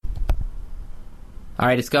All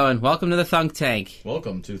right, it's going. Welcome to the Thunk Tank.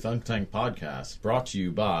 Welcome to Thunk Tank Podcast, brought to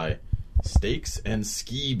you by Steaks and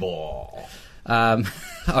Skee Ball. All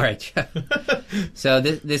right. So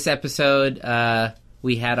this episode,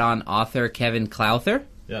 we had on author Kevin Clowther.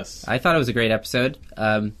 Yes. I thought it was a great episode.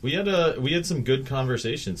 We had some good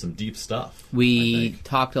conversation, some deep stuff. We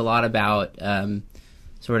talked a lot about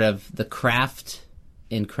sort of the craft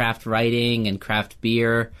in craft writing and craft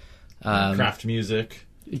beer. Craft music.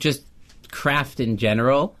 Just craft in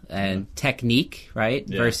general and technique, right?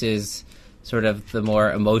 Yeah. Versus sort of the more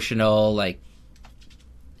emotional, like,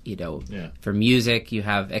 for music, you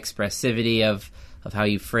have expressivity of how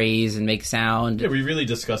you phrase and make sound. Yeah, we really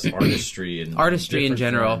discussed artistry and artistry in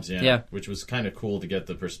general. Forms, yeah. Which was kind of cool to get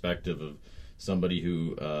the perspective of somebody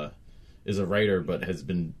who is a writer, but he's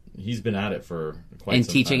been at it for quite and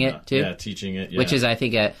some teaching time it now. too. Yeah, teaching it. Yeah. Which is, I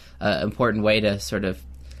think, a important way to sort of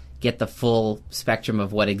get the full spectrum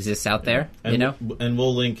of what exists out there. And and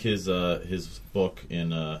we'll link his book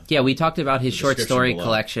in. We talked about his short story below.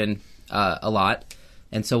 collection a lot.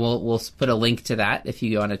 And so we'll put a link to that if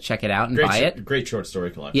you want to check it out and buy it. Great short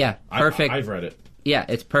story collection. Yeah, perfect. I've read it. Yeah,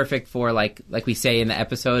 it's perfect for, like we say in the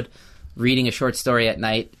episode, reading a short story at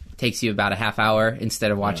night takes you about a half hour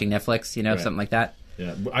instead of watching Netflix, something like that.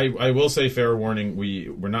 Yeah, I will say, fair warning,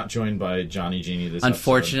 we're not joined by Johnny Genie this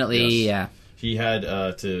Unfortunately, episode. yeah. He had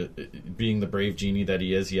being the brave genie that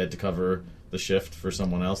he is, he had to cover the shift for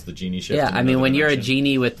someone else, the genie shift. Yeah, I mean, when you're a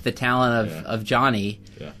genie with the talent of Johnny,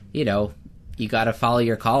 you got to follow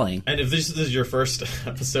your calling. And if this is your first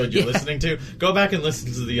episode you're listening to, go back and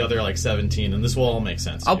listen to the other 17, and this will all make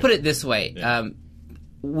sense. I'll put it this way. Yeah.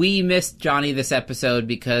 We missed Johnny this episode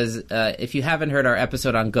because if you haven't heard our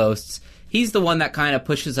episode on ghosts, he's the one that kind of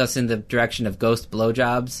pushes us in the direction of ghost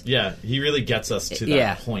blowjobs. Yeah, he really gets us to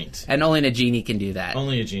that point. And only a genie can do that.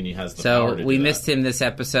 Only a genie has the power to do that. So we missed him this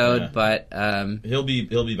episode, but he'll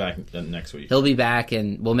be back next week. He'll be back,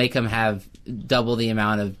 and we'll make him have double the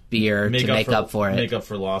amount of beer to make up for it. Make up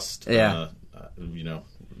for lost,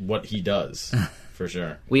 what he does, for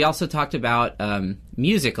sure. We also talked about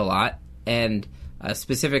music a lot, and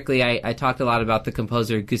specifically I talked a lot about the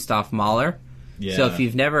composer Gustav Mahler. Yeah. So if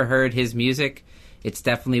you've never heard his music, it's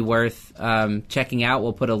definitely worth checking out.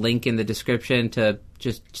 We'll put a link in the description to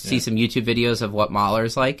just see some YouTube videos of what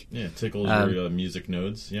Mahler's like. Yeah, tickle your music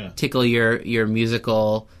nodes. Yeah, tickle your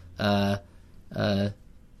musical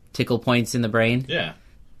tickle points in the brain. Yeah,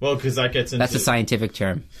 well, because that gets into... That's a scientific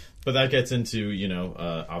term. But that gets into,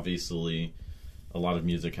 obviously a lot of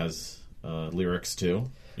music has lyrics too.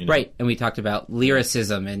 Right, and we talked about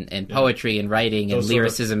lyricism and poetry and writing and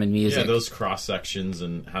lyricism and music. Yeah, those cross sections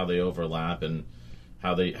and how they overlap and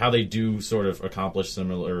how they do sort of accomplish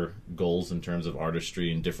similar goals in terms of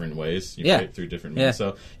artistry in different ways. Through different means.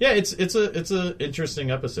 So it's a interesting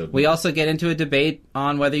episode. We also get into a debate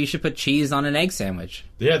on whether you should put cheese on an egg sandwich.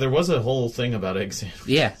 Yeah, there was a whole thing about egg sandwiches.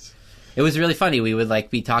 Yeah, it was really funny. We would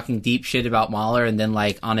be talking deep shit about Mahler, and then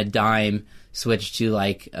on a dime switch to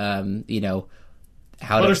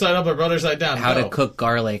butter side up or butter side down. How to cook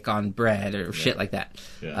garlic on bread or shit like that.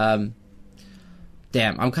 Yeah.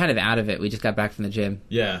 Damn, I'm kind of out of it. We just got back from the gym.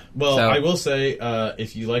 Yeah. Well, I will say,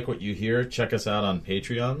 if you like what you hear, check us out on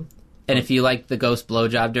Patreon. And if you like the ghost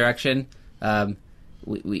blowjob direction,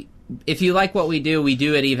 if you like what we do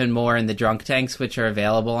it even more in the drunk tanks, which are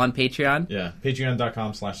available on Patreon. Yeah,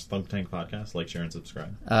 patreon.com/thunktankpodcast. Like, share, and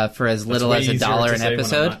subscribe. For as little as $1 an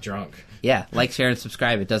episode. When I'm not drunk. Yeah, like, share, and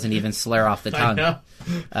subscribe. It doesn't even slur off the tongue. I know.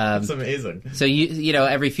 It's amazing. So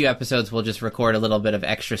every few episodes we'll just record a little bit of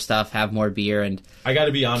extra stuff, have more beer, and I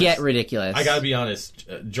gotta be honest, get ridiculous. I gotta be honest.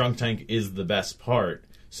 Drunk Tank is the best part,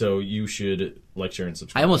 so you should like, share, and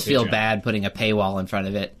subscribe. I almost feel bad putting a paywall in front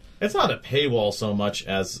of it. It's not a paywall so much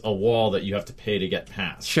as a wall that you have to pay to get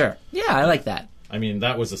past. Sure. Yeah, I like that. I mean,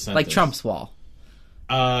 that was a sentence. Like Trump's wall.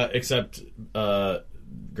 Except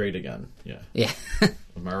great again. Yeah. Yeah.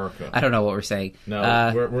 America. I don't know what we're saying.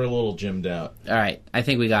 No, we're a little gymmed out. All right. I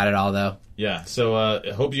think we got it all, though. Yeah. So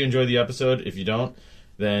I hope you enjoy the episode. If you don't,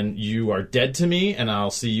 then you are dead to me, and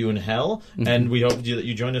I'll see you in hell. And we hope that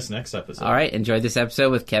you join us next episode. All right. Enjoy this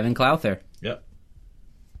episode with Kevin Clowther. Yep.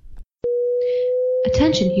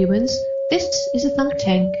 Attention, humans. This is a Thunk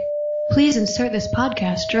Tank. Please insert this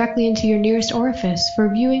podcast directly into your nearest orifice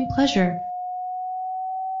for viewing pleasure.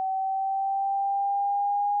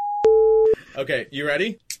 Okay, you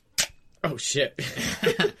ready? Oh, shit.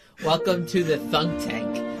 Welcome to the Thunk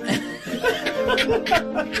Tank.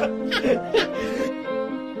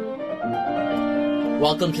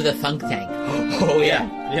 Welcome to the Thunk Tank. Oh,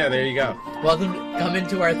 yeah. Yeah, there you go. Come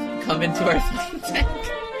into our Thunk Tank.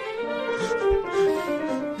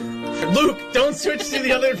 Luke, don't switch to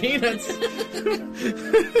the other peanuts.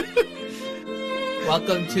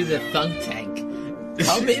 Welcome to the Thunk Tank.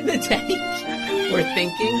 Come in the tank. We're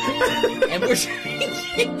thinking, and we're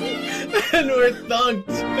drinking, And we're thunked.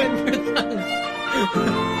 and we're thunked.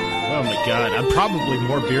 Oh my god, I'm probably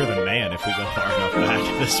more beer than man if we go far enough back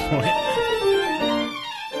at this point.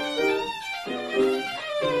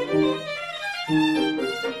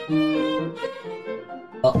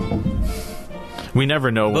 We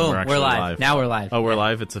never know when Boom, we're actually we're live. Now we're live. Oh, we're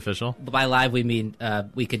live? It's official? By live, we mean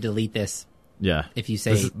we could delete this Yeah. if you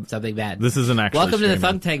say something bad. This isn't actually Welcome to the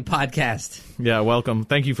streaming. Thunk Tank podcast. Yeah, welcome.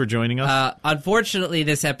 Thank you for joining us. Unfortunately,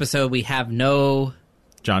 this episode, we have no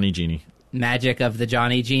Johnny Genie. magic of the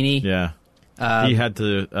Johnny Genie. Yeah. He had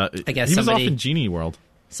to... I guess he was off somebody- in Genie World.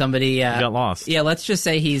 Somebody He got lost. Yeah, let's just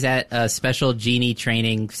say he's at a special genie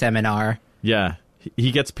training seminar. Yeah.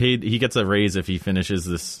 He gets paid. He gets a raise if he finishes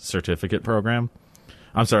this certificate program.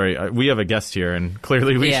 I'm sorry. We have a guest here, and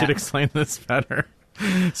clearly we Yeah. should explain this better.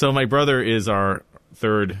 So my brother is our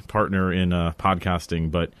third partner in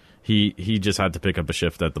podcasting, but he just had to pick up a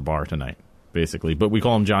shift at the bar tonight, basically. But we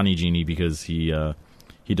call him Johnny Genie because he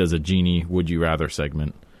does a Genie Would You Rather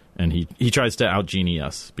segment, and he tries to out-genie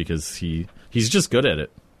us because he's just good at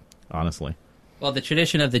it, honestly. Well, the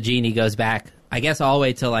tradition of the genie goes back, I guess, all the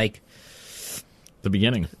way to like The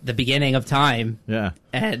beginning. the beginning of time, Yeah.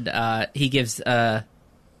 and he gives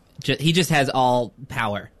he just has all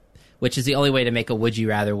power, which is the only way to make a would you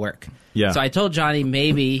rather work. Yeah. So I told Johnny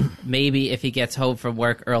maybe if he gets home from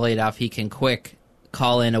work early enough, he can quick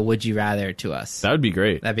call in a would you rather to us. That would be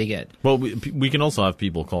great. That'd be good. Well, we can also have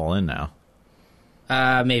people call in now.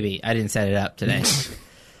 Maybe I didn't set it up today.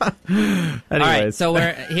 Anyways. All right, so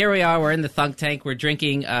here we are. We're in the Thunk Tank. We're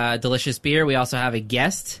drinking delicious beer. We also have a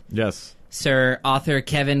guest, Yes. Sir Author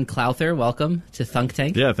Kevin Clowther. Welcome to Thunk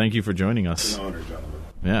Tank. Yeah, thank you for joining us. An honor, gentlemen.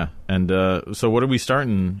 Yeah, and so what are we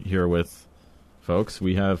starting here with, folks?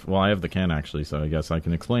 We have, well, I have the can actually, so I guess I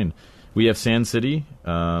can explain. We have Sand City,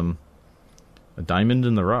 a Diamond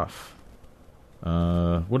in the Rough.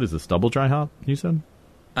 What is this, double dry hop, you said?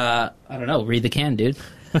 I don't know. Read the can, dude.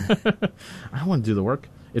 I want to do the work.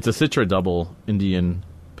 It's a Citra Double Indian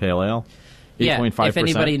Pale Ale. 8.5%. Yeah, if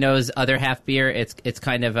anybody knows Other Half beer, it's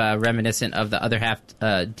kind of reminiscent of the Other Half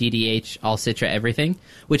DDH All Citra Everything,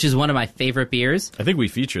 which is one of my favorite beers. I think we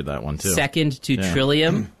featured that one, too. Second to Yeah.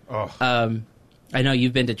 Trillium. Oh, I know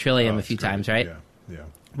you've been to Trillium a it's few great. times, right? Yeah,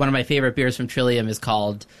 One of my favorite beers from Trillium is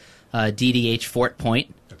called DDH Fort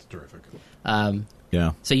Point. that's terrific.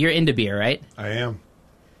 Yeah. So you're into beer, right? I am.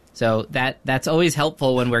 So that's always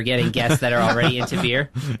helpful when we're getting guests that are already into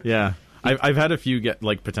beer. Yeah. I've had a few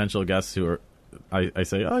potential guests who are, I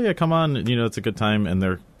say, oh yeah, come on, it's a good time, and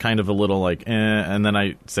they're kind of a little like, and then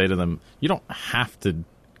I say to them, you don't have to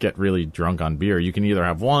get really drunk on beer. You can either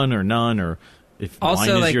have one or none, or if wine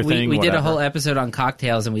Also, is like your thing, we did a whatever. whole episode on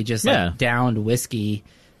cocktails, and we just Yeah. downed whiskey.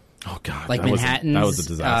 Oh god, like that was Manhattans, that was a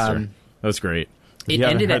disaster. That was great. If It you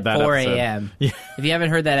haven't ended heard at that 4 episode- a.m. Yeah, If you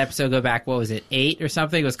haven't heard that episode, go back. What was it, 8 or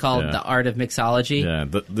something? It was called Yeah. The Art of Mixology. yeah.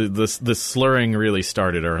 The slurring really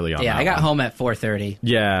started early on. Yeah, that I got one. home at 4:30.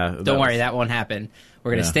 Yeah, Don't worry, that won't happen.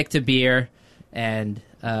 We're gonna Yeah. stick to beer, and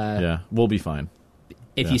Yeah, we'll be fine.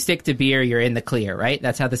 if Yeah. you stick to beer, you're in the clear, right?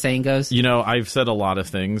 That's how the saying goes. I've said a lot of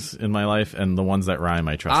things in my life, and the ones that rhyme,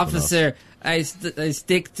 I trust. Officer, I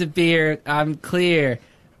stick to beer. I'm clear. The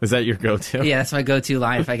most. Is that your go-to? Yeah, that's my go-to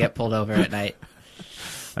line if I get pulled over at night.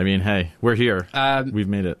 I mean, hey, we're here. We've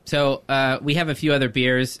made it. So we have a few other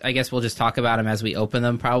beers. I guess we'll just talk about them as we open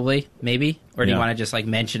them, probably, maybe. Or do you Yeah. want to just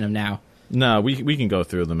mention them now? No, we can go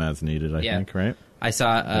through them as needed. I Yeah. think, right? I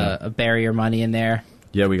saw a Barrier Money in there.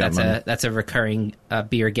 Yeah, we got money. That's a recurring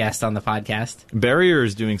beer guest on the podcast. Barrier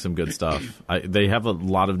is doing some good stuff. They have a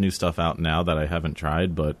lot of new stuff out now that I haven't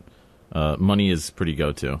tried, but Money is pretty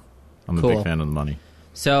go-to. I'm a Cool. big fan of the Money.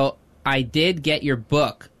 So I did get your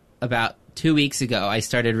book about 2 weeks ago. I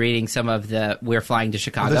started reading some of the We're Flying to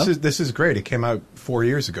Chicago. This is great. It came out 4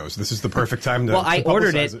 years ago, so this is the perfect time to. Well, I to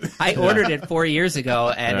ordered it. publicize I ordered it 4 years ago,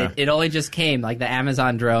 and Yeah. it only just came. Like the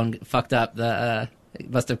Amazon drone fucked up. It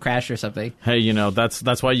must have crashed or something. Hey,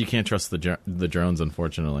 that's why you can't trust the drones,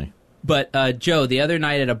 unfortunately. But Joe, the other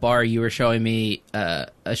night at a bar, you were showing me a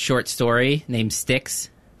short story named Sticks,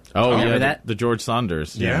 Oh, Remember yeah, that? the George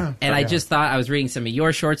Saunders. Yeah. and I just thought I was reading some of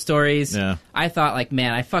your short stories. Yeah. I thought,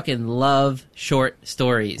 man, I fucking love short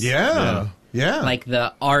stories. Yeah. Like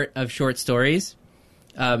the art of short stories.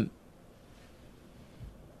 As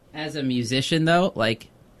a musician, though,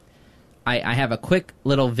 I have a quick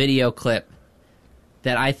little video clip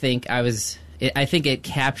that I think I think it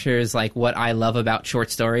captures what I love about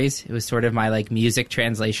short stories. It was sort of my music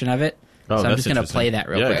translation of it. So I'm just going to play that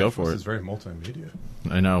real quick. Yeah, go for it. This is very multimedia.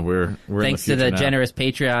 I know. We're Thanks in the to the now. generous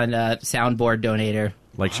Patreon soundboard donator.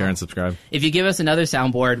 Like, share, and subscribe. If you give us another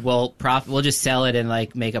soundboard, we'll just sell it and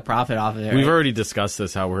like make a profit off of it. We've right? already discussed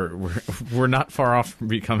this. How we're not far off from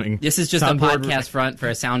becoming. This is just a podcast front for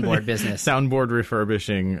a soundboard business. Soundboard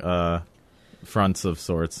refurbishing fronts of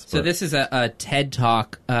sorts. So this is a TED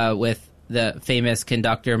Talk with the famous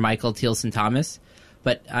conductor Michael Thielsen Thomas.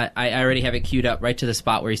 But I already have it queued up right to the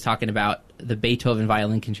spot where he's talking about the Beethoven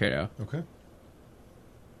Violin Concerto. Okay.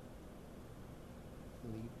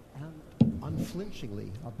 And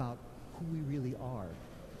unflinchingly about who we really are.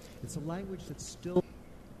 It's a language that's still...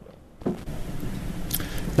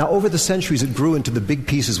 Now, over the centuries, it grew into the big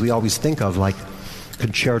pieces we always think of, like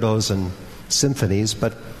concertos and symphonies,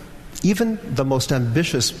 but even the most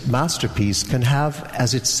ambitious masterpiece can have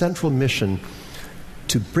as its central mission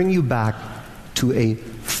to bring you back to a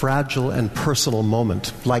fragile and personal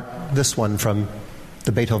moment, like this one from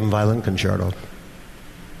the Beethoven Violin Concerto.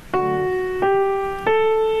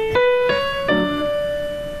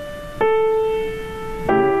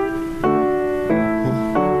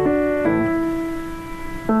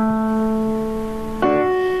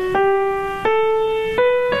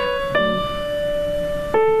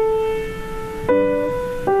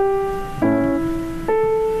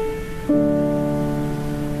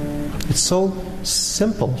 It's so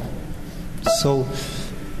simple, so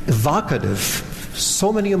evocative.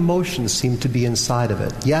 So many emotions seem to be inside of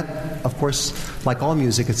it. Yet, of course, like all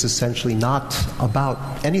music, it's essentially not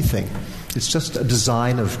about anything. It's just a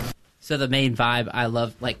design of... So the main vibe I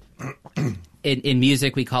love, like, in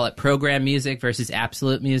music, we call it program music versus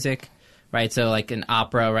absolute music, right? So like an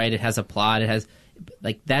opera, right? It has a plot. It has,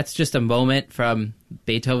 like, that's just a moment from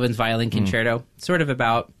Beethoven's Violin Concerto, sort of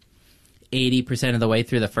about 80% of the way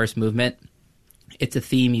through the first movement. It's a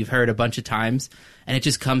theme you've heard a bunch of times, and it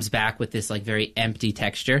just comes back with this like very empty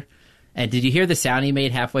texture. And did you hear the sound he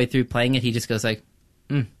made halfway through playing it? He just goes like,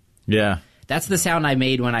 Yeah. That's the sound I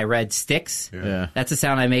made when I read Styx. Yeah. That's the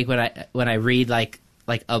sound I make when I read like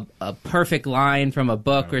a perfect line from a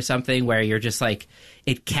book or something, where you're just like,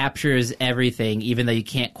 it captures everything, even though you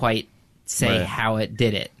can't quite say how it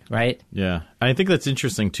did it, right? Yeah. I think that's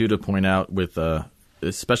interesting too to point out with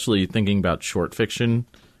especially thinking about short fiction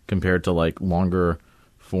compared to like longer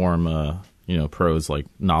form prose like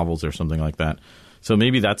novels or something like that. So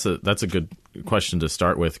maybe that's a good question to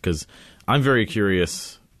start with, because I'm very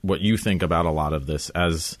curious what you think about a lot of this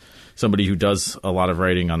as somebody who does a lot of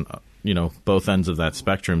writing on both ends of that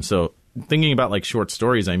spectrum. So thinking about like short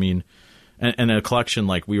stories, I mean, and a collection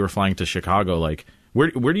like We Were Flying to Chicago, like where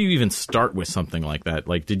do you even start with something like that?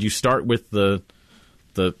 Like, did you start with that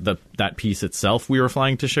piece itself, We Were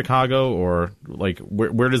Flying to Chicago, or like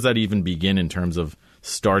where does that even begin in terms of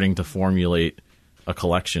starting to formulate a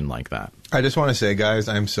collection like that? I just want to say, guys,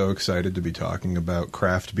 I'm so excited to be talking about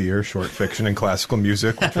craft beer, short fiction, and classical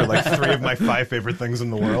music, which are like 3 of my 5 favorite things in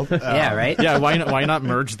the world. Yeah, right? Yeah, why not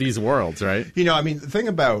merge these worlds, right? I mean, the thing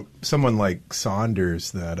about someone like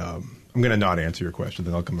Saunders that I'm going to not answer your question,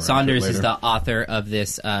 then I'll come around Saunders to it later. is the author of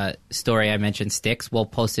this story I mentioned, Styx. We'll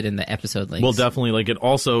post it in the episode links. Well, definitely. Like, it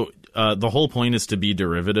also, the whole point is to be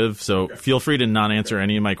derivative, so feel free to not answer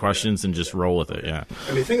any of my questions and just roll with it, yeah.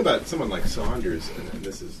 I mean, the thing about someone like Saunders, and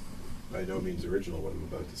this is by no means original what I'm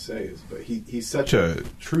about to say, is but he's such a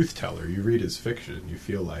truth teller. You read his fiction, you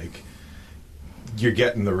feel like you're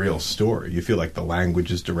getting the real story. You feel like the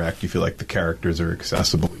language is direct. You feel like the characters are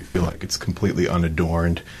accessible. You feel like it's completely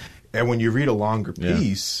unadorned. And when you read a longer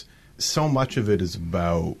piece, so much of it is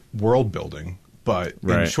about world building. But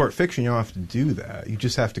in short fiction, you don't have to do that. You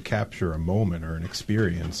just have to capture a moment or an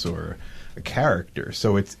experience or a character.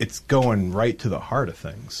 So it's going right to the heart of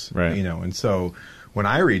things. Right. And so when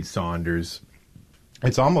I read Saunders,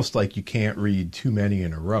 it's almost like you can't read too many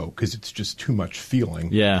in a row because it's just too much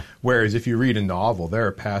feeling. Yeah. Whereas if you read a novel, there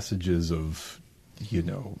are passages of,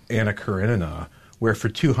 Anna Karenina, where for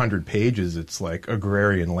 200 pages it's like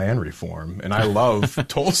agrarian land reform. And I love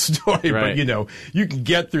Tolstoy, but you can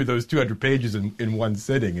get through those 200 pages in one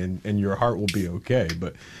sitting and your heart will be okay.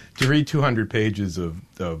 But to read 200 pages of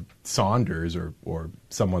Saunders or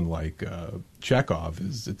someone like Chekhov,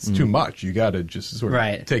 it's too much. You got to just sort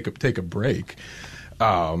of take a break.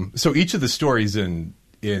 So each of the stories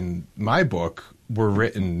in my book were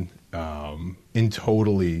written in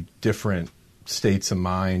totally different states of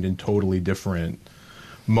mind and totally different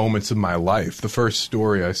moments of my life. The first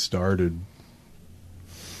story I started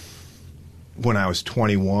when I was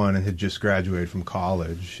 21 and had just graduated from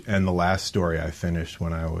college, and the last story I finished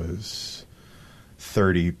when I was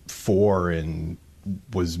 34 and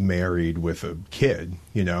was married with a kid,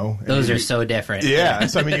 you know. Those are so different. Yeah.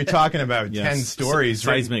 So, I mean, you're talking about 10 stories.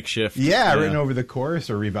 Seismic shift. Yeah, written over the course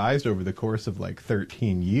or revised over the course of like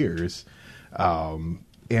 13 years.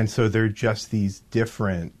 And so they're just these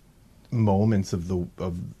different moments of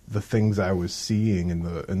the things I was seeing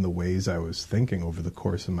and the ways I was thinking over the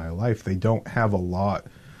course of my life. They don't have a lot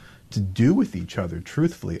to do with each other,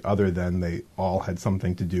 truthfully, other than they all had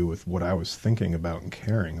something to do with what I was thinking about and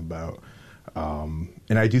caring about.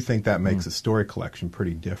 And I do think that makes a story collection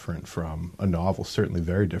pretty different from a novel, certainly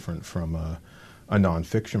very different from a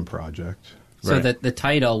nonfiction project. So the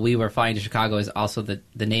title, We Were Flying to Chicago, is also the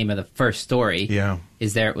name of the first story. Yeah.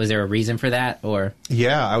 Was there a reason for that, or?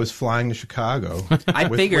 Yeah, I was flying to Chicago. I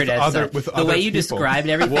figured the way you described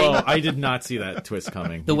everything. Whoa, I did not see that twist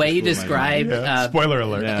coming. The way you described spoiler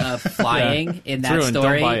alert, flying in that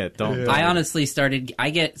story. Don't buy it. Don't. I honestly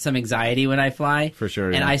I get some anxiety when I fly. For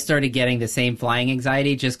sure. And I started getting the same flying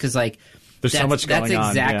anxiety just because there's so much going on. That's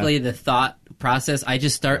exactly the thought process. I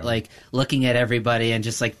just start looking at everybody and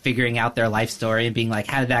just figuring out their life story and being like,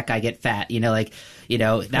 how did that guy get fat?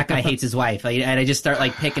 That guy hates his wife. And I just start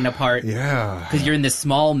picking apart. Yeah. Because you're in this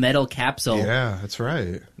small metal capsule. Yeah, that's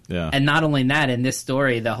right. Yeah. And not only that, in this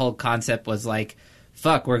story, the whole concept was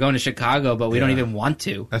fuck, we're going to Chicago, but we don't even want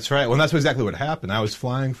to. That's right. Well, that's exactly what happened. I was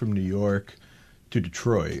flying from New York to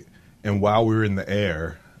Detroit. And while we were in the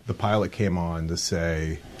air, the pilot came on to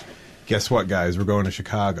say, guess what, guys? We're going to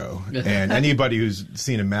Chicago. And anybody who's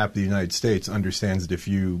seen a map of the United States understands that if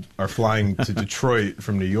you are flying to Detroit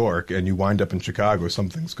from New York and you wind up in Chicago,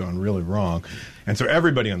 something's gone really wrong. And so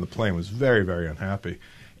everybody on the plane was very, very unhappy.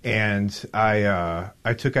 And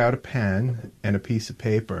I took out a pen and a piece of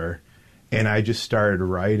paper, and I just started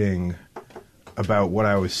writing about what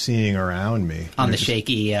I was seeing around me. On the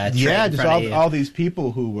shaky train. Yeah, just all these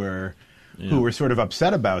people who were sort of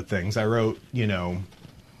upset about things. I wrote,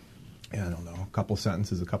 I don't know, a couple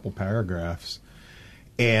sentences, a couple paragraphs.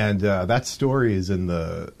 And that story is in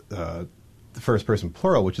the first person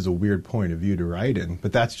plural, which is a weird point of view to write in.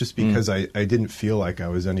 But that's just because I didn't feel like I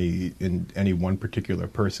was in any one particular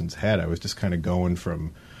person's head. I was just kind of going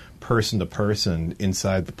from person to person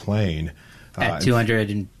inside the plane. At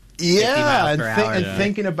 250 miles per hour. And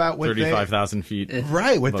thinking about what 35,000 feet.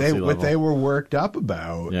 Right, what they were worked up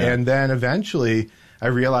about. Yeah. And then eventually I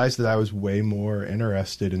realized that I was way more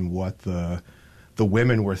interested in what the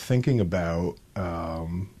women were thinking about,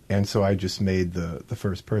 and so I just made the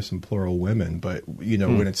first person plural women. But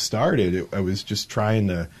when it started, I was just trying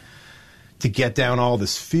to get down all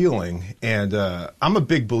this feeling, and I'm a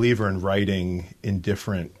big believer in writing in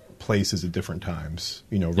different places at different times.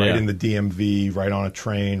 Right in the DMV, right on a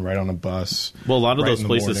train, right on a bus. Well, a lot of those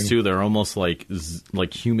places too, they're almost like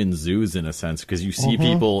human zoos in a sense, because you see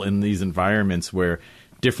people in these environments where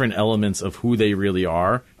different elements of who they really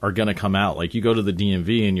are going to come out. Like you go to the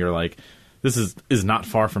DMV and you're like, this is not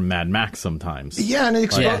far from Mad Max sometimes. Yeah, and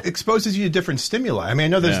it exposes you to different stimuli. I mean, I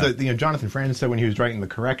know there's Jonathan Franzen said when he was writing the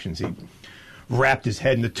corrections, he wrapped his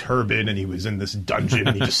head in a turban and he was in this dungeon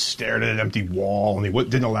and he just stared at an empty wall and he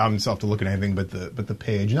didn't allow himself to look at anything but the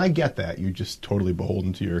page. And I get that. You're just totally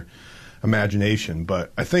beholden to your imagination.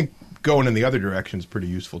 But I think going in the other direction is pretty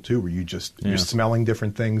useful too, where you're smelling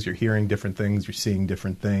different things, you're hearing different things, you're seeing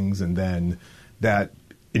different things, and then that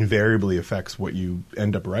invariably affects what you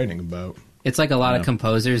end up writing about. It's like a lot of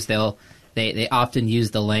composers, they often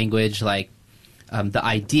use the language the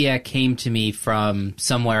idea came to me from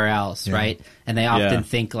somewhere else, right? And they often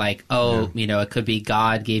think it could be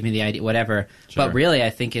God gave me the idea, whatever. Sure. But really, I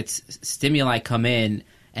think it's stimuli come in,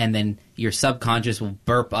 and then your subconscious will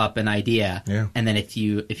burp up an idea. Yeah. And then if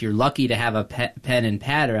you're lucky to have a pen and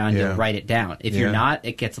pad around, you'll write it down. If you're not,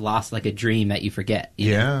 it gets lost like a dream that you forget.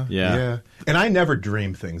 Yeah. And I never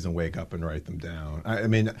dream things and wake up and write them down. I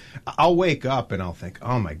mean, I'll wake up and I'll think,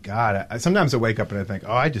 oh my God. Sometimes I wake up and I think,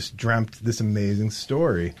 oh, I just dreamt this amazing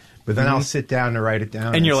story. But then I'll sit down to write it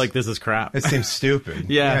down. And you're like, this is crap. It seems stupid.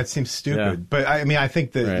 It seems stupid. Yeah. But I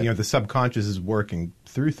think that the subconscious is working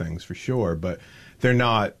through things for sure. But they're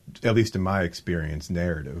not, at least in my experience,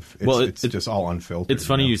 narrative. It's just all unfiltered. It's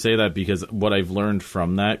funny you say that, because what I've learned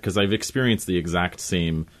from that, because I've experienced the exact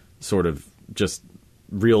same sort of just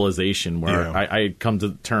realization where I come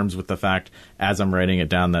to terms with the fact as I'm writing it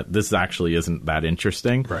down that this actually isn't that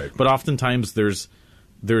interesting. Right. But oftentimes there's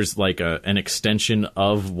like an extension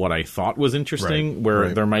of what I thought was interesting,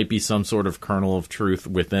 where there might be some sort of kernel of truth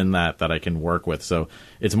within that I can work with. So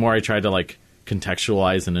it's more I try to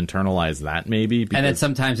contextualize and internalize that maybe. And then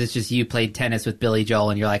sometimes it's just you played tennis with Billy Joel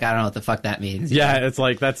and you're like, I don't know what the fuck that means. Yeah, it's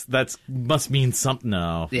like that's must mean something.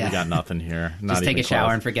 No, we got nothing here. Not just take a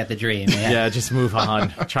shower and forget the dream. Yeah, just move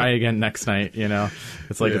on. Try again next night.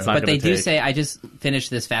 It's like it's not. But they do say, I just finished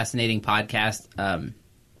this fascinating podcast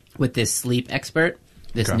with this sleep expert,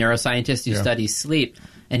 this neuroscientist who studies sleep,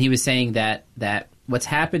 and he was saying that what's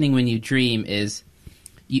happening when you dream is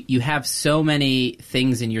you have so many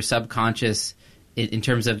things in your subconscious in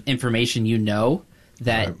terms of information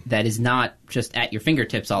that is not just at your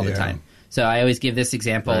fingertips all the time. So I always give this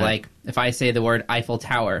example, like if I say the word Eiffel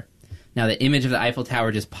Tower, now the image of the Eiffel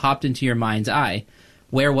Tower just popped into your mind's eye.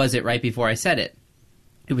 Where was it right before I said it?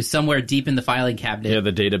 It was somewhere deep in the filing cabinet. Yeah,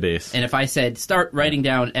 the database. And if I said, start writing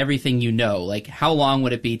down everything you know, like how long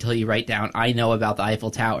would it be till you write down, I know about the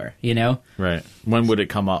Eiffel Tower, Right. When would it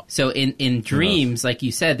come up? So in dreams, like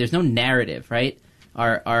you said, there's no narrative, right?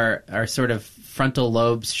 Our sort of frontal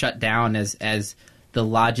lobes shut down as the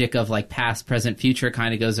logic of like past, present, future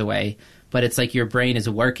kind of goes away. But it's like your brain is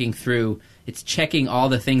working through, it's checking all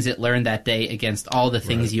the things it learned that day against all the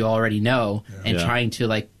things you already know and trying to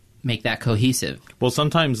like make that cohesive. Well,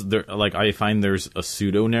 sometimes I find there's a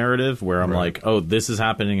pseudo narrative where I'm like, oh, this is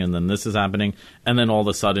happening and then this is happening, and then all of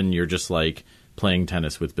a sudden you're just like playing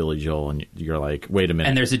tennis with Billy Joel and you're like, wait a minute,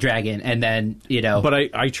 and there's a dragon, and then But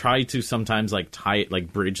I try to sometimes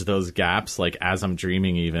like bridge those gaps like as I'm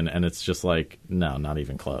dreaming even, and it's just like no, not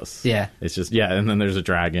even close. Yeah, it's just and then there's a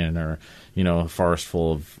dragon or a forest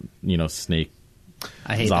full of snake.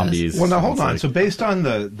 I hate zombies. Those. Well, now hold on. So based on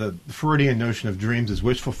the Freudian notion of dreams as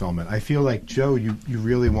wish fulfillment, I feel like, Joe, you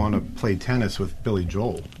really want to play tennis with Billy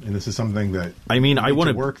Joel, and this is something that I want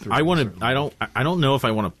to work through. I don't know if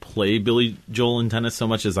I want to play Billy Joel in tennis so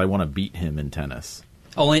much as I want to beat him in tennis.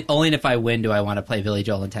 Only if I win do I want to play Billy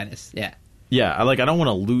Joel in tennis. Yeah. Yeah, I don't want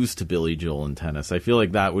to lose to Billy Joel in tennis. I feel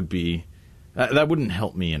like that would be that wouldn't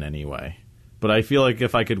help me in any way. But I feel like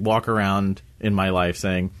if I could walk around in my life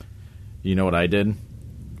saying, you know what I did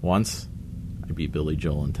once? I beat Billy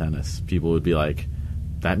Joel in tennis. People would be like,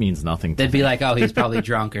 that means nothing to They'd be like, oh, he's probably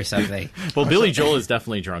drunk or something. Well, Billy Joel is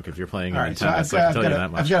definitely drunk if you're playing him in tennis. I can tell you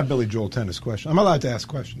that much. I've got a Billy Joel tennis question. I'm allowed to ask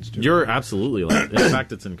questions, too. You're absolutely allowed. In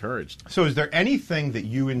fact, it's encouraged. So is there anything that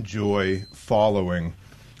you enjoy following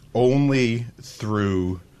only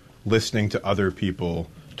through listening to other people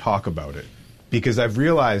talk about it? Because I've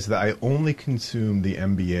realized that I only consume the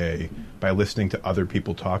NBA by listening to other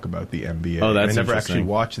people talk about the NBA. Oh, that's I never actually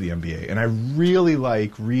watch the NBA. And I really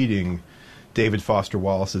like reading David Foster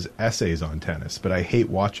Wallace's essays on tennis, but I hate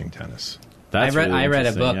watching tennis. I read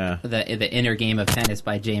a book, The Inner Game of Tennis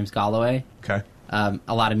by James Galloway. Okay. A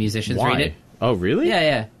lot of musicians Why? read it. Oh, really?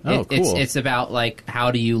 Yeah. Oh, cool. It's about like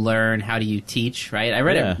how do you learn, how do you teach, right? I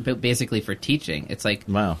read it basically for teaching. It's like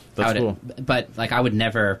wow, that's cool. But like I would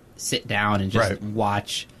never sit down and just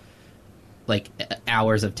watch like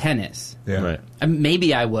hours of tennis. Yeah. Right.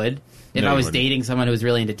 Maybe I would if I was dating someone who was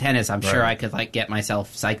really into tennis. I'm sure I could like get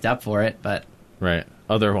myself psyched up for it, but right.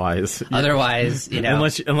 Otherwise,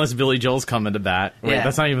 unless Billy Joel's coming to bat. Wait,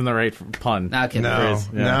 that's not even the right pun.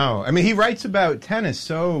 No. I mean, he writes about tennis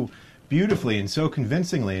so beautifully and so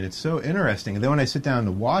convincingly, and it's so interesting. And then when I sit down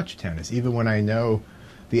to watch tennis, even when I know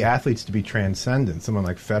the athletes to be transcendent, someone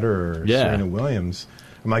like Federer or Serena Williams,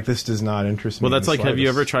 I'm like, this does not interest me. Well, that's like, have you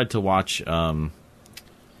ever tried to watch,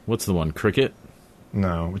 what's the one, cricket?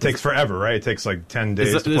 No, it takes forever, right? It takes like 10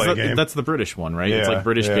 days to play a game. That's the British one, right? It's like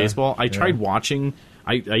British baseball. I tried watching,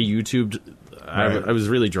 I YouTubed. I was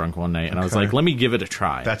really drunk one night, and I was like, let me give it a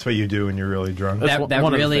try. That's what you do when you're really drunk. That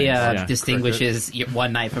really distinguishes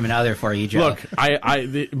one night from another for you, Joe. Look,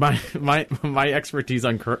 my expertise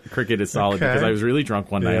on cricket is solid because I was really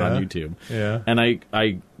drunk one night on YouTube. Yeah. And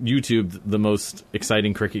I YouTubed the most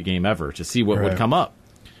exciting cricket game ever to see what would come up.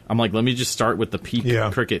 I'm like, let me just start with the peak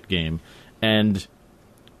cricket game. And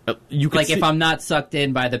you could if I'm not sucked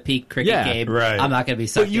in by the peak cricket game, I'm not going to be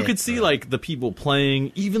sucked in. But you could see like the people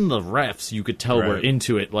playing, even the refs, you could tell were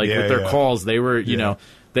into it. Like with their calls, they were, you know,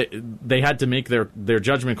 they had to make their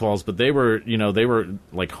judgment calls, but they were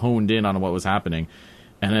like honed in on what was happening.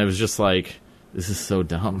 And it was just like, this is so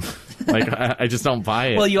dumb. Like, I just don't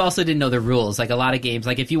buy it. Well, you also didn't know the rules. Like, a lot of games,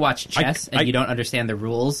 like, if you watch chess and you don't understand the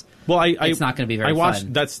rules, it's not going to be very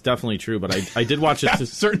fun. That's definitely true, but I did watch it. That's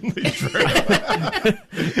certainly true.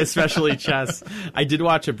 Especially chess. I did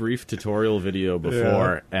watch a brief tutorial video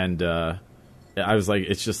before, and I was like,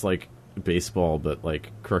 it's just like baseball, but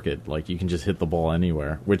like crooked. Like, you can just hit the ball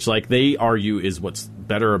anywhere, which, like, they argue is what's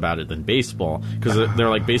better about it than baseball, because they're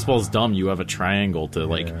like, baseball's dumb. You have a triangle to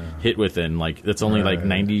like hit within. Like, it's only like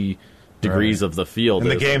 90 degrees of the field.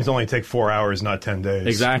 And the games only take 4 hours, not 10 days.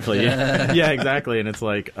 Exactly. Yeah, exactly. And it's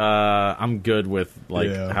like, I'm good with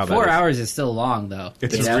how 4 hours is still long, though.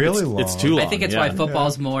 It's really long. It's too long. I think it's why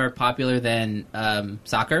football's more popular than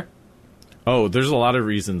soccer. Oh, there's a lot of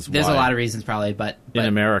reasons. There's a lot of reasons, probably, but in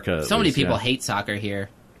America, so many people hate soccer here.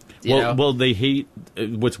 Well, they hate.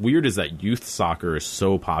 What's weird is that youth soccer is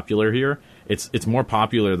so popular here. It's more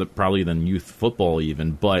popular probably than youth football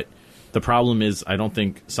even. But the problem is, I don't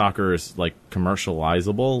think soccer is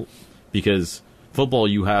commercializable, because football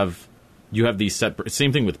you have these set.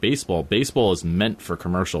 Same thing with baseball. Baseball is meant for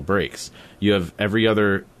commercial breaks. You have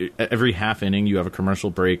every half inning you have a commercial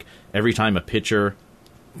break. Every time a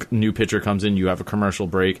new pitcher comes in, you have a commercial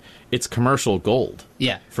break. It's commercial gold.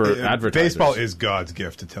 Yeah, for advertisers. Baseball is God's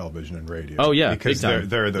gift to television and radio. Oh yeah, because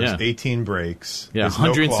there are those 18 breaks. Yeah,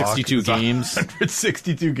 162 games.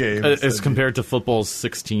 162 games as compared to football's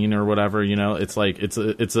 16 or whatever.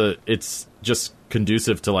 It's just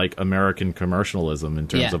conducive to American commercialism in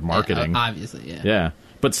terms of marketing. Obviously, yeah. Yeah,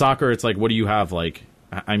 but soccer, it's what do you have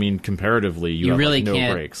comparatively, you have really no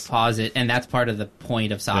can't breaks. Pause it, and that's part of the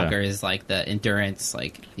point of soccer is the endurance,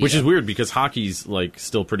 which is weird because hockey's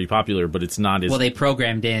still pretty popular, but it's not as well. They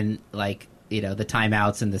programmed in the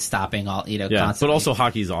timeouts and the stopping all constantly. But also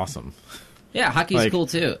hockey's awesome. Yeah, hockey's cool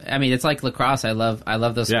too. I mean, it's like lacrosse. I love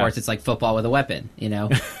those sports. It's like football with a weapon, more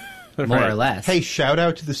or less. Hey, shout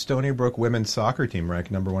out to the Stony Brook women's soccer team,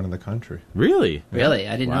 ranked #1 in the country. Really? Really?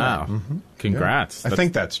 I didn't know that. Mm-hmm. Congrats. Yeah. I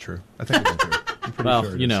think that's true. I think it's true. Well,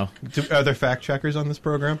 Are there fact checkers on this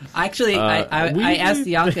program? Actually, I asked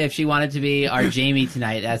Bianca if she wanted to be our Jamie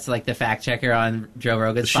tonight. That's the fact checker on Joe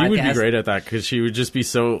Rogan's podcast. She would be great at that because she would just be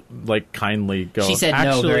so kindly go. She said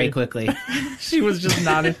no very quickly. She was just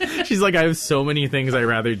not. She's like, I have so many things I'd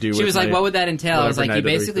rather do. She was like, what would that entail? I was like, you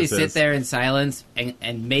basically sit there in is. silence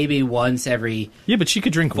and maybe once every but she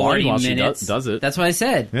could drink wine while minutes. She does it. That's what I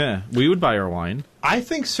said. Yeah, we would buy her wine. I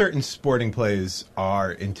think certain sporting plays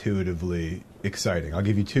are intuitively exciting. I'll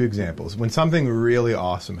give you 2 examples. When something really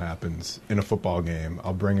awesome happens in a football game,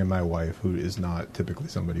 I'll bring in my wife, who is not typically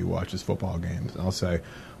somebody who watches football games, and I'll say,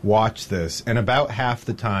 watch this. And about half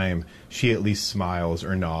the time, she at least smiles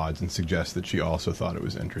or nods and suggests that she also thought it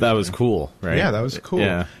was interesting. That was cool, right? Yeah, that was cool.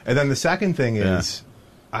 Yeah. And then the second thing is,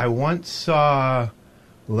 I once saw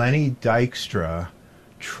Lenny Dykstra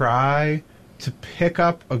try to pick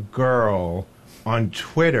up a girl on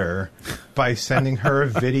Twitter by sending her a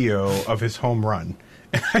video of his home run.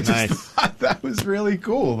 And I just thought that was really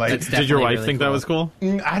cool. Did your wife think that was cool?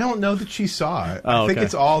 I don't know that she saw it. I think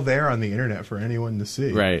it's all there on the internet for anyone to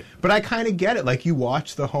see. Right. But I kind of get it. You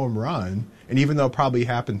watch the home run, and even though it probably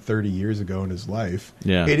happened 30 years ago in his life,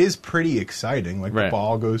 it is pretty exciting. The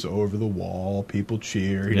ball goes over the wall, people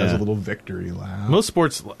cheer, he does a little victory lap. Most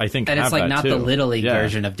sports, I think, and have it's not too. the Little League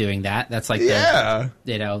version of doing that. That's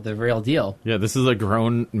the real deal. Yeah, this is a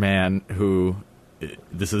grown man who...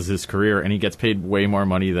 This is his career, and he gets paid way more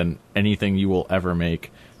money than anything you will ever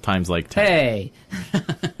make, times 10. Hey!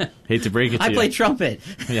 Hate to break it to you. I play trumpet.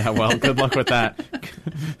 Yeah, well, good luck with that.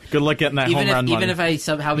 Good luck getting that home run money. Even if I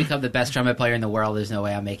somehow become the best trumpet player in the world, there's no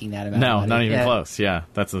way I'm making that amount of money. No, not even close. Yeah,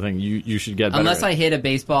 that's the thing. You should get better. Unless I hit a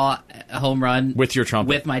baseball home run with your trumpet.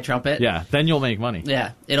 With my trumpet. Yeah, then you'll make money.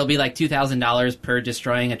 Yeah, it'll be $2,000 per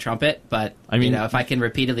destroying a trumpet, but I mean, if I can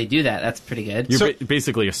repeatedly do that, that's pretty good. You're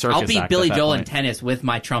basically a circus act. I'll beat Billy Billy Joel in tennis with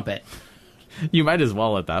my trumpet. You might as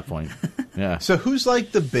well at that point. Yeah. So who's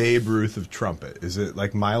the Babe Ruth of trumpet? Is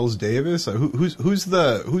it Miles Davis? Who's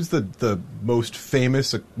the most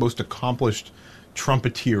famous, most accomplished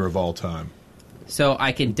trumpeter of all time? So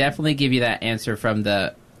I can definitely give you that answer from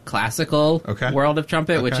the classical world of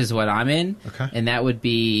trumpet, which is what I'm in. Okay. And that would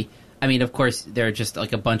be, I mean, of course, there are just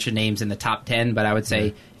a bunch of names in the top 10, but I would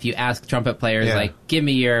say if you ask trumpet players, give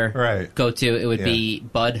me your go-to, it would be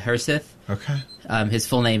Bud Herseth. Okay. His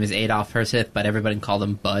full name is Adolf Herseth, but everybody called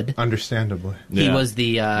him Bud. Understandably. He was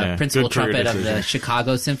the principal trumpet of the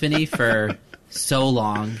Chicago Symphony for so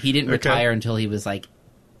long. He didn't retire until he was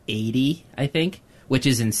 80, I think, which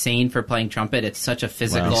is insane for playing trumpet. It's such a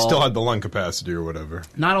physical... He still had the lung capacity or whatever.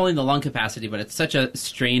 Not only the lung capacity, but it's such a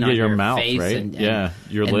strain on your mouth, face. Right? And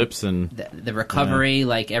your lips and... The recovery,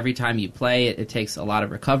 every time you play, it takes a lot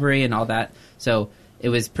of recovery and all that. So it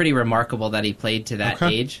was pretty remarkable that he played to that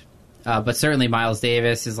age. But certainly Miles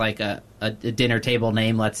Davis is a dinner table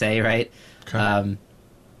name, let's say, right? Okay.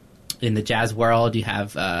 In the jazz world, you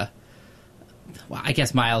have... I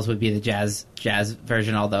guess Miles would be the jazz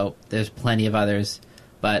version, although there's plenty of others.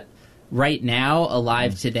 But right now,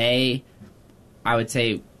 alive today, I would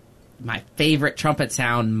say my favorite trumpet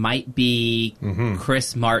sound might be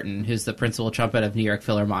Chris Martin, who's the principal trumpet of New York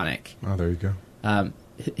Philharmonic. Oh, there you go.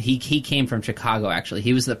 he came from Chicago, actually.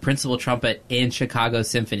 He was the principal trumpet in Chicago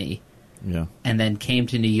Symphony. Yeah. And then came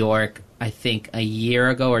to New York, I think, a year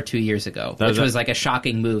ago or 2 years ago, which was like a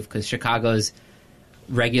shocking move because Chicago's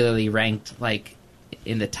regularly ranked like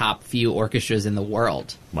in the top few orchestras in the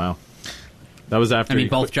world. Wow. That was after. I mean,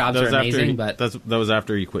 both jobs are amazing, but that was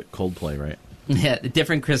after he quit Coldplay, right? Yeah,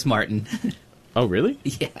 different Chris Martin. Oh, really?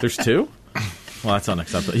 Yeah. There's two? Well, that's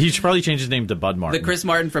unacceptable. He should probably change his name to Bud Martin. The Chris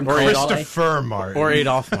Martin from Christopher Martin. Or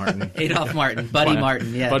Adolph Martin. Adolph Martin. Buddy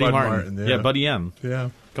Martin, yeah. Buddy Bud Martin. Martin, yeah. Buddy M. Yeah.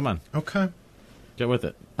 Come on. Okay. Get with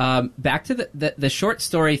it. Back to the short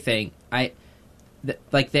story thing.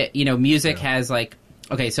 Music has like,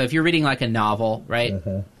 okay, so if you're reading like a novel, right?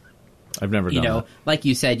 I've never done that. Like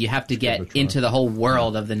you said, you have to get into the whole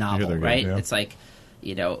world of the novel, right? Yeah. It's like,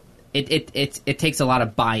 it takes a lot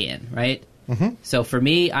of buy-in, right? Mm-hmm. So for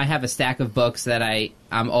me, I have a stack of books that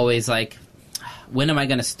I'm always like, when am I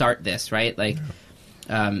going to start this, right? Like,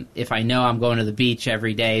 if I know I'm going to the beach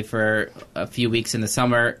every day for a few weeks in the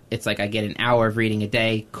summer, it's like I get an hour of reading a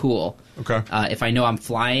day. Cool. Okay. If I know I'm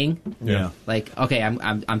flying, Yeah. like, okay,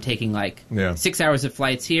 I'm taking like Yeah. 6 hours of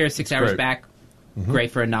flights here, 6 hours great. back.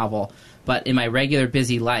 Great for a novel. But in my regular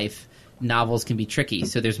busy life, novels can be tricky.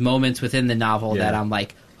 So there's moments within the novel that I'm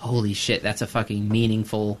like, holy shit, that's a fucking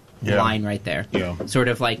meaningful line right there. Yeah. Sort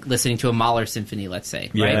of like listening to a Mahler symphony, let's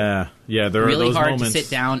say. Right? Yeah. Yeah, there Really are those hard moments. to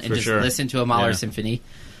sit down and for just sure. listen to a Mahler symphony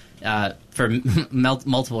for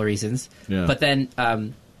multiple reasons. Yeah. But then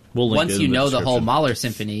We'll link once it you in the know the whole description. Mahler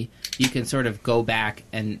symphony, you can sort of go back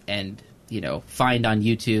and find on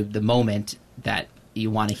YouTube the moment that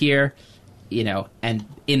you want to hear, and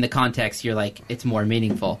in the context, you're like, it's more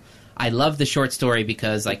meaningful. I love the short story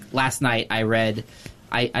because, like, last night I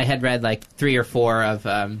had read like 3 or 4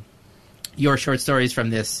 of your short stories from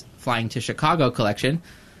this Flying to Chicago collection.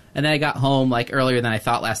 And then I got home like earlier than I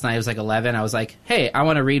thought last night. It was like 11. I was like, hey, I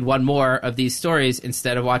want to read one more of these stories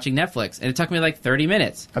instead of watching Netflix. And it took me like 30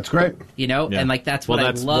 minutes. That's great. Yeah. And like that's what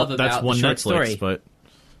I love about that's one the short Netflix, story. but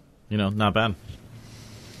not bad.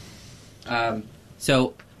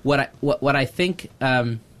 So what I think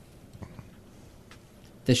the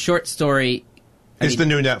short story It's the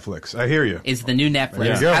new Netflix. I hear you. is the new Netflix.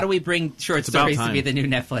 There you go. How do we bring short about stories to be time. the new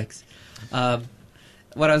Netflix?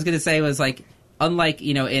 What I was going to say was like, unlike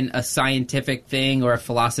in a scientific thing or a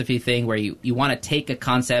philosophy thing where you want to take a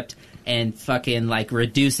concept and fucking like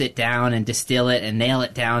reduce it down and distill it and nail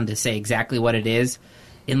it down to say exactly what it is,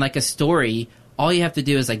 in like a story, all you have to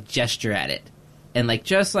do is like gesture at it and like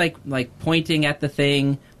just like pointing at the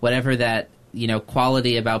thing, whatever that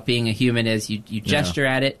quality about being a human is, you gesture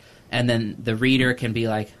at it, and then the reader can be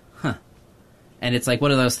like, huh. And it's like one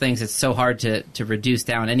of those things that's so hard to reduce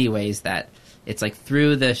down anyways, that it's like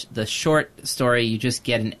through the short story you just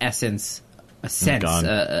get an essence, a sense,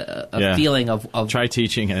 a feeling of Try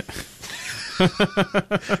teaching it.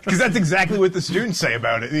 Because that's exactly what the students say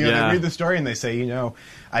about it. They read the story and they say,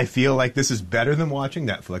 I feel like this is better than watching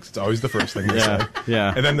Netflix. It's always the first thing they say.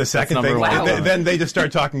 Yeah. And then the second thing, Wow. then they just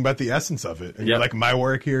start talking about the essence of it. And you're like, my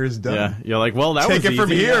work here is done. Yeah. You're like, well, that Take was it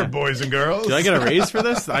from easy, here, yeah. boys and girls. Did I get a raise for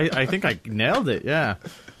this? I think I nailed it. Yeah.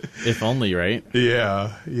 If only, right?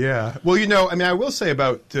 Yeah, yeah. Well, I will say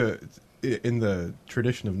about in the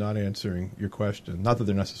tradition of not answering your question, not that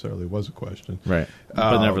there necessarily was a question, Right.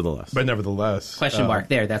 But nevertheless. question mark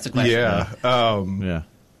there. That's a question. Yeah.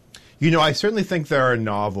 Yeah. I certainly think there are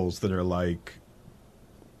novels that are like,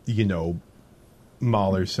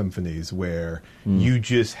 Mahler symphonies where you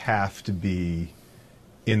just have to be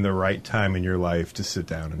in the right time in your life to sit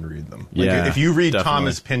down and read them. Like, Yeah, if you read definitely.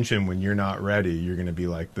 Thomas Pynchon when you're not ready, you're going to be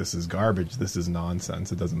like, this is garbage. This is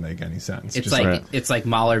nonsense. It doesn't make any sense. It's Just like right. it's like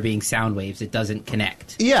Mahler being sound waves. It doesn't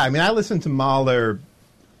connect. Yeah, I listened to Mahler,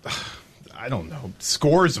 I don't know,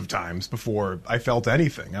 scores of times before I felt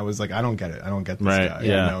anything. I was like, I don't get it. I don't get this Right, guy.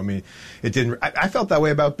 yeah. It didn't. I felt that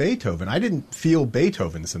way about Beethoven. I didn't feel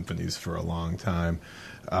Beethoven symphonies for a long time.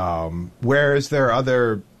 Whereas there are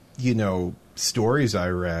other, stories I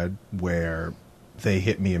read where they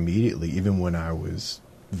hit me immediately, even when I was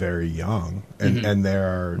very young. And there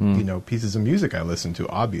are, pieces of music I listen to.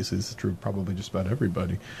 Obviously, this is true of probably just about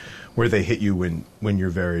everybody, where they hit you when you're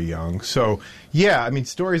very young. So, yeah,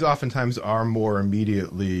 stories oftentimes are more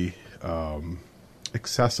immediately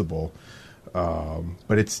accessible,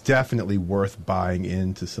 but it's definitely worth buying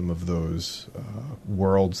into some of those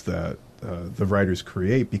worlds that the writers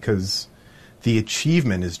create, because the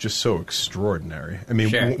achievement is just so extraordinary.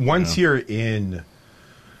 Sure. Once you're in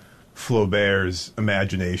Flaubert's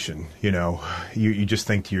imagination, you just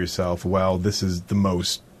think to yourself, well, this is the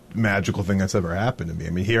most magical thing that's ever happened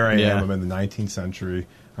to me. Here I am, I'm in the 19th century,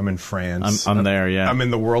 I'm in France. I'm there, yeah. I'm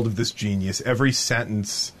in the world of this genius. Every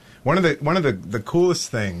sentence. One of the coolest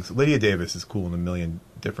things. Lydia Davis is cool in a million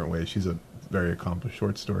different ways. She's a very accomplished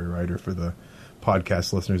short story writer for the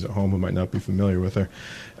podcast listeners at home who might not be familiar with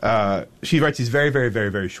her. She writes these very, very, very,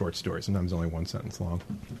 very short stories, sometimes only one sentence long.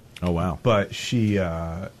 Oh, wow. But she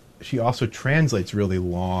also translates really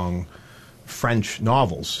long French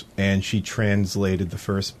novels, and she translated the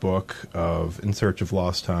first book of In Search of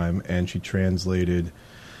Lost Time, and she translated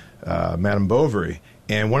Madame Bovary.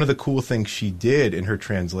 And one of the cool things she did in her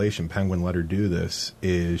translation, Penguin let her do this,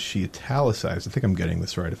 is she italicized. I think I'm getting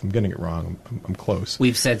this right. If I'm getting it wrong, I'm close.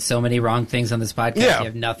 We've said so many wrong things on this podcast. You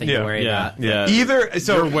have nothing to worry about. Yeah.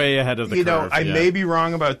 You're way ahead of the curve. I may be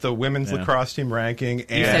wrong about the women's lacrosse team ranking.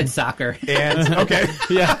 And, you said soccer. And okay,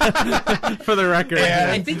 for the record.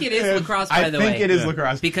 And, I think it is lacrosse. By the way, I think it is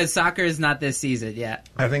lacrosse because soccer is not this season yet.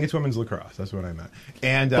 I think it's women's lacrosse. That's what I meant.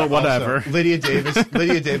 And but whatever. Also, Lydia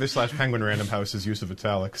Davis / Penguin Random House's use of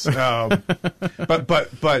italics. But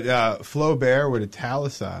Flaubert would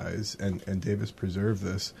italicize, and Davis preserved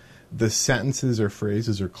this, the sentences or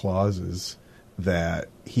phrases or clauses that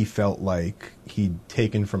he felt like he'd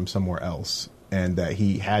taken from somewhere else and that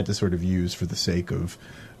he had to sort of use for the sake of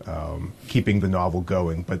keeping the novel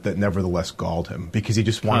going, but that nevertheless galled him because he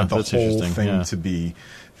just wanted the whole thing to be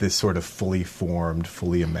this sort of fully formed,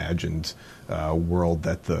 fully imagined world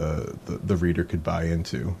that the reader could buy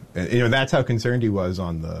into. And that's how concerned he was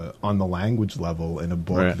on the language level in a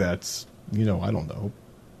book that's, I don't know,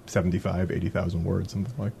 75, 80,000 words,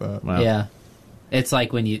 something like that. Wow. Yeah. It's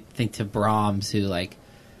like when you think to Brahms, who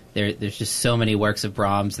there's just so many works of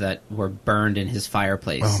Brahms that were burned in his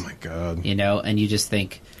fireplace. Oh my God. And you just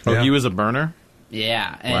think, he was a burner?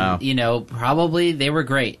 Yeah. And probably they were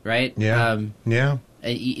great, right? Yeah.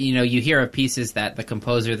 You hear of pieces that the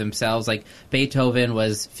composer themselves, like Beethoven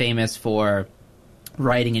was famous for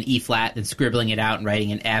writing an E flat and scribbling it out and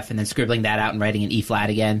writing an F and then scribbling that out and writing an E flat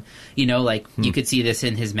again. You could see this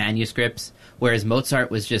in his manuscripts, whereas Mozart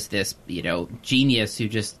was just this, genius who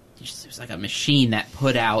just was like a machine that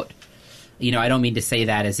put out, I don't mean to say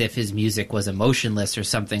that as if his music was emotionless or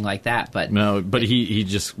something like that, but no, but he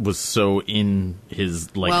just was so in his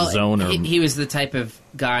zone. He was the type of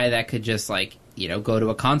guy that could just go to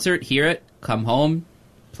a concert, hear it, come home,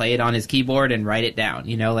 play it on his keyboard, and write it down.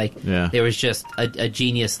 There was just a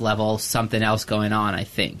genius level, something else going on, I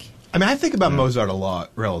think. I mean, I think about Mozart a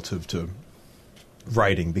lot relative to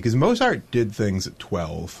writing, because Mozart did things at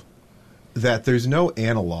 12 that there's no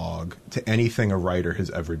analog to anything a writer has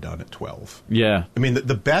ever done at 12. Yeah. I mean,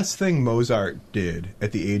 the best thing Mozart did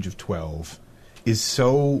at the age of 12 is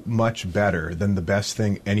so much better than the best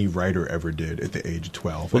thing any writer ever did at the age of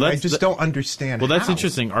 12. Well, I just don't understand that's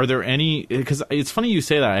interesting. Are there any... Because it's funny you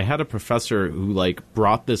say that. I had a professor who,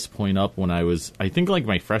 brought this point up when I was, I think,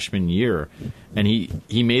 my freshman year, and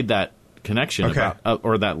he made that connection about...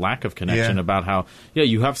 or that lack of connection about how,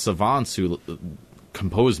 you have savants who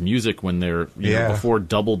compose music when they're, before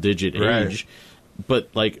double-digit age, but,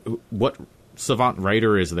 what... savant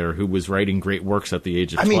writer is there who was writing great works at the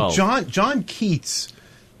age of 12? I mean, John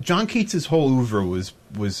Keats's whole oeuvre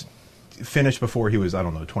was finished before he was,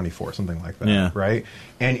 24, something like that, right?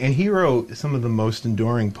 And he wrote some of the most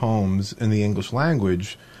enduring poems in the English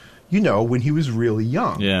language, when he was really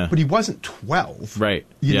young. Yeah. But he wasn't 12. Right.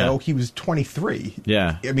 He was 23.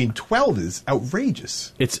 Yeah. I mean, 12 is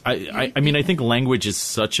outrageous. I mean, I think language is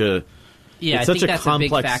such a... Yeah, it's I such think a that's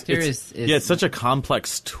complex, a big factor. It's such a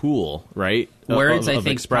complex tool, right? Words, of I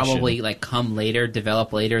think, expression. probably come later,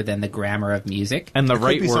 develop later than the grammar of music. And the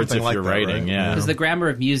right words if like you're writing, right? Because the grammar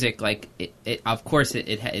of music, of course,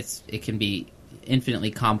 it can be infinitely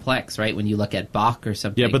complex, right? When you look at Bach or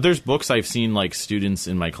something. Yeah, but there's books I've seen students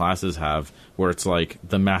in my classes have where it's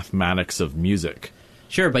the mathematics of music.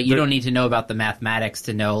 Sure, but you don't need to know about the mathematics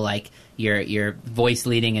to know your voice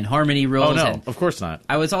leading and harmony rules. Oh no, of course not.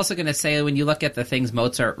 I was also going to say, when you look at the things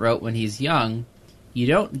Mozart wrote when he's young, you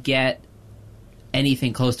don't get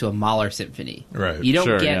anything close to a Mahler symphony. Right. You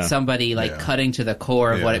don't get somebody cutting to the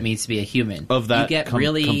core of what it means to be a human. Of that you get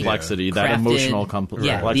really complexity, crafted, that emotional complexity.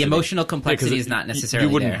 Yeah, the emotional complexity is not necessarily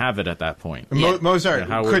you wouldn't there. have it at that point. Mozart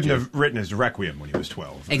couldn't have written his Requiem when he was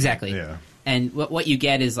 12. Exactly. Yeah. And what you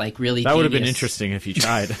get is really that would have been genius. Interesting if he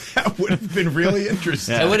tried. That would have been really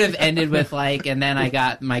interesting. It would have ended with and then I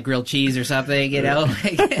got my grilled cheese or something,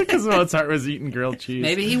 Because Mozart was eating grilled cheese.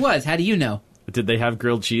 Maybe he was. How do you know? Did they have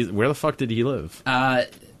grilled cheese? Where the fuck did he live?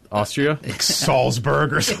 Austria?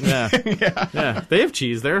 Salzburg or something. Yeah. They have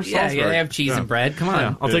cheese there. Yeah, they have cheese and bread. Come on.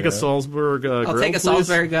 Yeah. I'll take a Salzburg I'll take a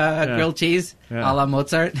Salzburg grilled cheese a la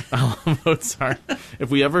Mozart. A la Mozart. If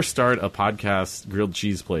we ever start a podcast grilled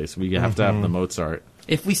cheese place, we have to have the Mozart.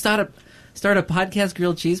 If we start a podcast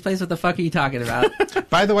grilled cheese place, what the fuck are you talking about?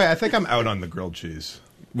 By the way, I think I'm out on the grilled cheese.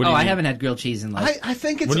 I haven't had grilled cheese in like I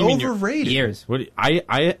think it's overrated. years.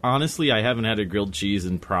 I honestly, I haven't had a grilled cheese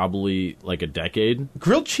in probably like a decade.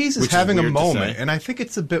 Grilled cheese is having a moment, and I think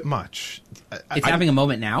it's a bit much. It's having a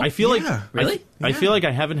moment now? I feel like... Really? I feel like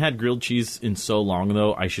I haven't had grilled cheese in so long,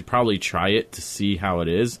 though. I should probably try it to see how it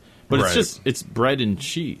is. But it's bread and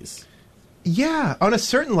cheese. Yeah, on a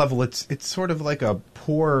certain level, it's sort of like a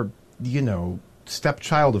poor,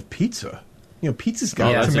 stepchild of pizza. Pizza's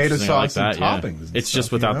got tomato sauce and toppings. And it's stuff,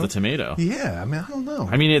 just without the tomato. Yeah, I mean, I don't know.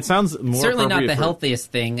 I mean, it sounds more certainly not the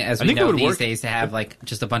healthiest thing, as we know these days, to have like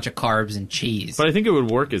just a bunch of carbs and cheese. But I think it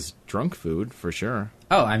would work as drunk food for sure.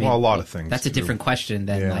 Oh, I mean, a lot of things. That's a different question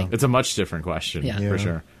than like. It's a much different question for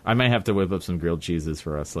sure. I might have to whip up some grilled cheeses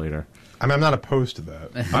for us later. I mean, I'm not opposed to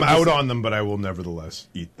that. I'm out on them, but I will nevertheless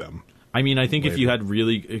eat them. I mean, I think if you had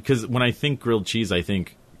because when I think grilled cheese, I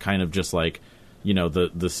think kind of just like. The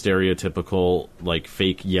stereotypical like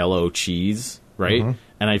fake yellow cheese, right? Mm-hmm.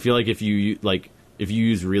 And I feel like if you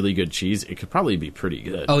use really good cheese, it could probably be pretty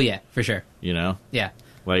good. Oh yeah, for sure. Yeah.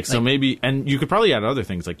 So maybe, and you could probably add other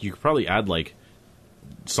things. Like you could probably add like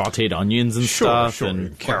sautéed onions and stuff,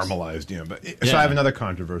 and caramelized. So I have another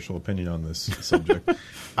controversial opinion on this subject.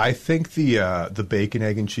 I think the bacon,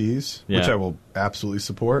 egg, and cheese, which I will absolutely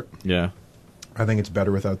support. Yeah. I think it's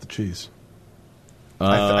better without the cheese.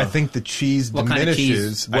 I think the cheese diminishes. Kind of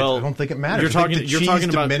cheese? I don't think it matters. You're talking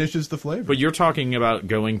about diminishes the flavor. But you're talking about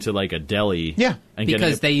going to like a deli, and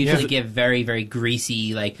because they usually give very, very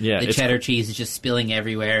greasy. Like the cheddar cheese is just spilling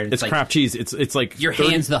everywhere. It's like, crap cheese. It's like your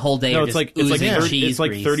hands the whole day. No, it's like cheese. It's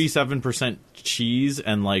like 37% cheese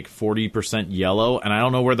and like 40% yellow, and I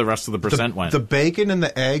don't know where the rest of the percent went. The bacon and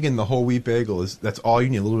the egg and the whole wheat bagel that's all you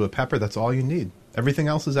need. A little bit of pepper. That's all you need. Everything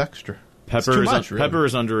else is extra. Pepper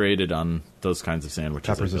is underrated on those kinds of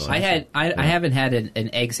sandwiches. I haven't had an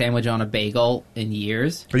egg sandwich on a bagel in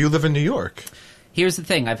years. But you live in New York. Here's the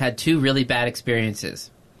thing: I've had two really bad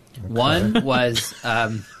experiences. Okay. One was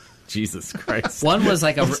Jesus Christ. One was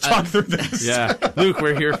like Let's talk through this. Yeah, Luke,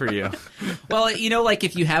 we're here for you. Well, like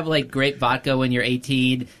if you have like grape vodka when you're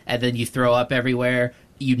 18 and then you throw up everywhere.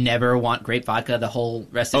 You never want grape vodka the whole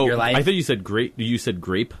rest of your life. I thought you said grape. You said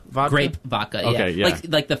grape vodka. Grape vodka. Okay, yeah.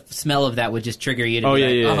 Like the smell of that would just trigger you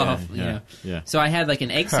to yeah. So I had like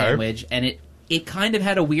an egg sandwich, and it kind of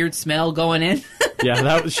had a weird smell going in. Yeah,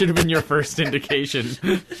 that should have been your first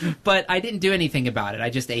indication. But I didn't do anything about it.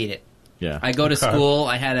 I just ate it. Yeah. I go to school.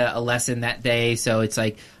 I had a lesson that day, so it's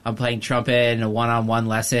like I'm playing trumpet in a one-on-one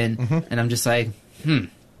lesson, and I'm just like,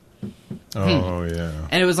 Oh, yeah.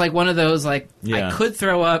 And it was like one of those, like, I could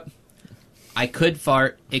throw up, I could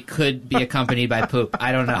fart, it could be accompanied by poop.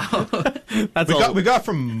 I don't know. We got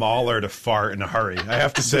from Mahler to fart in a hurry, I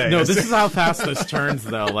have to say. No, this is how fast this turns,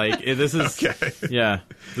 though. Like, this is... Okay. Yeah,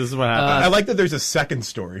 this is what happens. I like that there's a second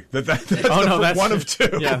story. That's one of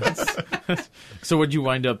two. Yeah. So would you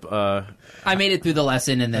wind up... I made it through the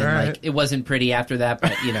lesson, and then, it wasn't pretty after that,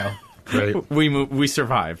 but, Right. We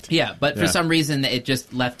survived. Yeah, but for some reason it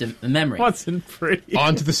just left a memory. Wasn't pretty.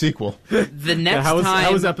 On to the sequel. The next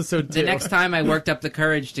how was episode 2? The next time I worked up the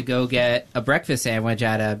courage to go get a breakfast sandwich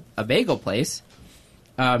at a bagel place.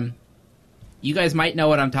 You guys might know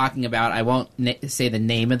what I'm talking about. I won't say the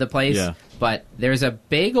name of the place, but there's a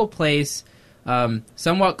bagel place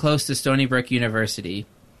somewhat close to Stony Brook University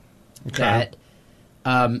that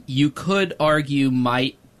you could argue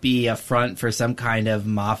might be a front for some kind of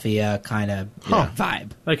mafia kind of vibe.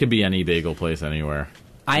 That could be any bagel place anywhere.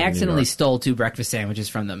 I accidentally stole 2 breakfast sandwiches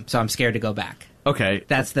from them, so I'm scared to go back. Okay.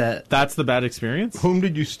 That's the bad experience? Whom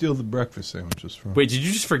did you steal the breakfast sandwiches from? Wait, did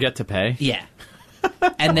you just forget to pay? Yeah.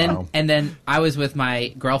 And then I was with my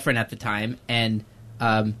girlfriend at the time, and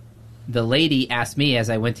the lady asked me as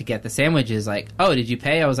I went to get the sandwiches, like, "Oh, did you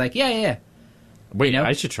pay?" I was like, "Yeah." Wait,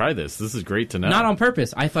 I should try this. This is great to know. Not on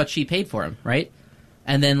purpose. I thought she paid for them, right?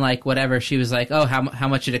 And then, like, whatever, she was like, "Oh, how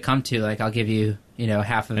much did it come to? Like, I'll give you,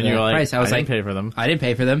 half of the price." I was like, "I didn't pay for them." I didn't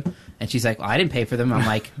pay for them. And she's like, "Well, I didn't pay for them." I'm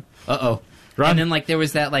like, "Uh-oh." Run. And then, like, there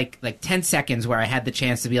was that, like 10 seconds where I had the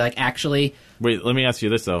chance to be like, actually... Wait, let me ask you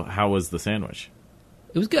this, though. How was the sandwich?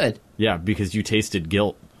 It was good. Yeah, because you tasted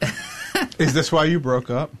guilt. Is this why you broke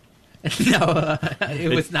up? No, it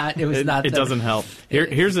was not. It was not. It doesn't help.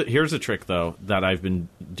 Here's a trick, though, that I've been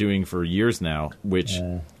doing for years now, which...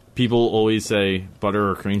 People always say butter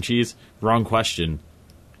or cream cheese. Wrong question.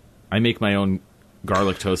 I make my own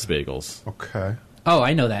garlic toast bagels. Okay. Oh,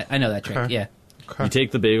 I know that. I know that trick. Yeah. Okay. You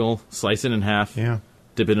take the bagel, slice it in half. Yeah.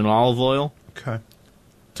 Dip it in olive oil. Okay.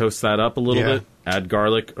 Toast that up a little bit. Add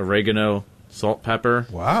garlic, oregano, salt, pepper.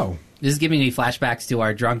 Wow. This is giving me flashbacks to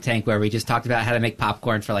our drunk tank where we just talked about how to make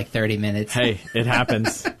popcorn for like 30 minutes. Hey, it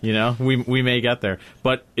happens. We may get there,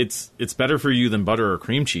 but it's better for you than butter or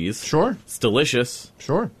cream cheese. Sure, it's delicious.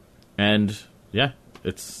 Sure, and yeah,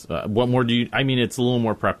 it's what more do you? I mean, it's a little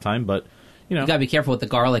more prep time, but you gotta be careful with the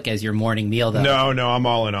garlic as your morning meal, though. No, I'm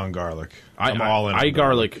all in on garlic. I'm all in. I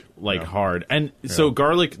garlic hard, and so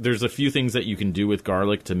garlic. There's a few things that you can do with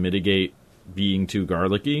garlic to mitigate being too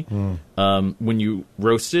garlicky. When you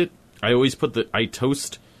roast it, I always put I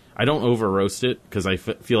toast. I don't over roast it because I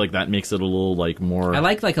feel like that makes it a little like more. I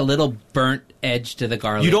like a little burnt edge to the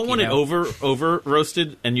garlic. You don't want it over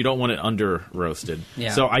roasted, and you don't want it under roasted.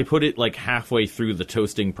 Yeah. So I put it like halfway through the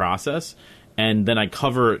toasting process, and then I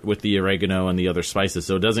cover it with the oregano and the other spices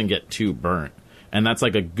so it doesn't get too burnt. And that's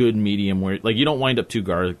like a good medium where like you don't wind up too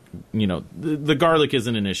garlic. The garlic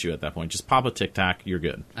isn't an issue at that point. Just pop a Tic Tac, you're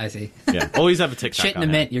good. I see. Yeah, always have a Tic Tac. Shit in a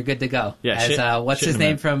mint, you're good to go. Yeah. As what's his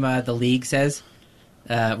name from the league says?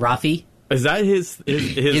 Rafi. Is that his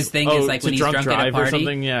thing? Is like when he's drunk at a party, or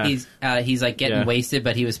something? Yeah. He's like getting wasted,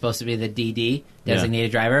 but he was supposed to be the DD,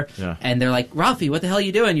 designated driver. Yeah. And they're like, Rafi, what the hell are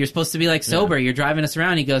you doing? You're supposed to be like sober. You're driving us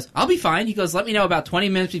around. He goes, I'll be fine. He goes, let me know about 20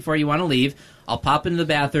 minutes before you want to leave. I'll pop into the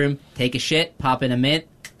bathroom, take a shit, pop in a mint,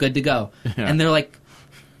 good to go. Yeah. And they're like,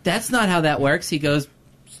 that's not how that works. He goes,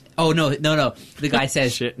 oh no. The guy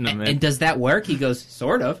says, shit in a mint. And does that work? He goes,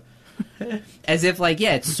 sort of. As if like,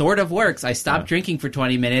 yeah, it sort of works. I stopped drinking for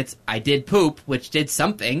 20 minutes. I did poop, which did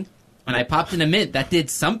something. And I popped in a mint. That did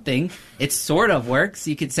something. It sort of works.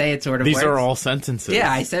 You could say it sort of works. These are all sentences.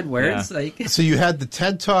 Yeah, I said words. Yeah. Like So you had the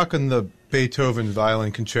TED Talk and the Beethoven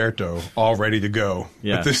Violin Concerto all ready to go.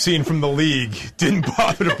 Yeah. But the scene from the league didn't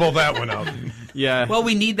bother to pull that one out. Yeah. Well,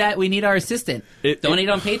 we need that. We need our assistant. Donate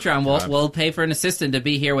on Patreon. We'll pay for an assistant to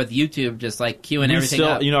be here with YouTube, just like queuing everything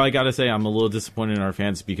up. I gotta say, I'm a little disappointed in our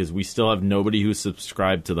fans because we still have nobody who's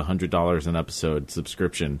subscribed to the $100 an episode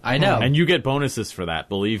subscription. I know, and you get bonuses for that.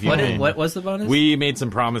 Believe you me. What was the bonus? We made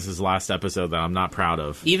some promises last episode that I'm not proud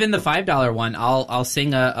of. Even the $5 one, I'll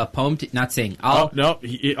sing a poem. Not sing.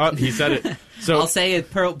 He said it. So I'll say a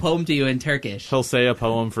poem to you in Turkish. He'll say a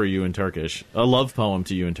poem for you in Turkish, a love poem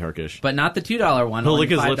to you in Turkish, but not the $2 one. He'll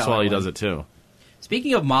lick his lips while he one. does it too.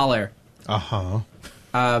 Speaking of Mahler,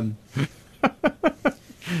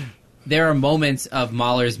 there are moments of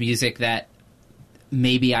Mahler's music that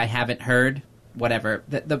maybe I haven't heard. Whatever.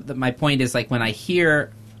 My point is, like, when I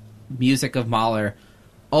hear music of Mahler,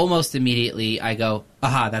 almost immediately I go,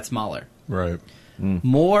 "Aha, that's Mahler." Right.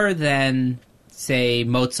 More than, say,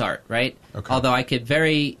 Mozart, right? Okay. Although I could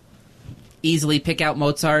very easily pick out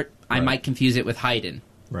Mozart, I might confuse it with Haydn.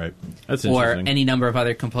 Right. That's or interesting. any number of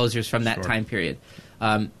other composers from that time period.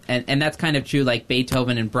 And that's kind of true, like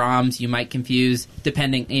Beethoven and Brahms, you might confuse,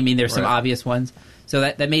 depending, I mean, there's some obvious ones. So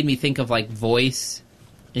that made me think of, like, voice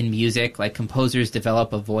in music, like composers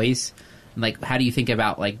develop a voice. And, like, how do you think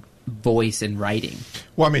about, like, voice in writing?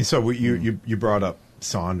 Well, I mean, so you brought up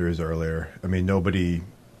Saunders earlier. I mean, nobody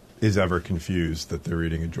is ever confused that they're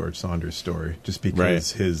reading a George Saunders story just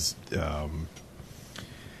because his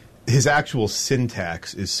actual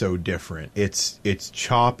syntax is so different. It's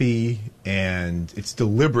choppy, and it's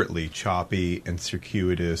deliberately choppy and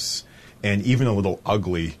circuitous and even a little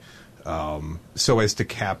ugly, so as to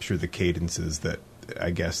capture the cadences that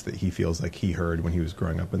I guess that he feels like he heard when he was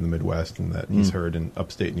growing up in the Midwest, and that he's heard in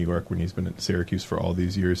upstate New York when he's been at Syracuse for all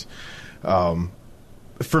these years.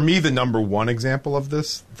 For me, the number one example of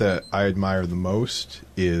this that I admire the most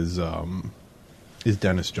is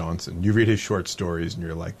Dennis Johnson. You read his short stories and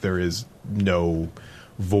you're like, there is no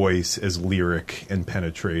voice as lyric and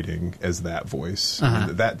penetrating as that voice.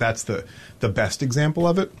 That's the best example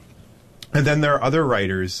of it. And then there are other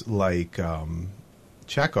writers like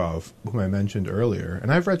Chekhov, whom I mentioned earlier.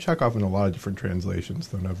 And I've read Chekhov in a lot of different translations,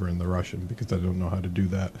 though never in the Russian, because I don't know how to do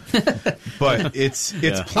that. But it's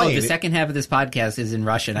plain. Oh, the second half of this podcast is in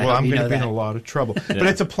Russian. Well, I'm going to be in a lot of trouble. But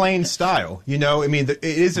it's a plain style. You know, I mean, it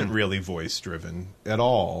isn't really voice-driven at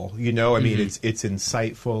all. You know, I mean, it's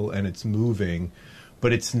insightful and it's moving,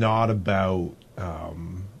 but it's not about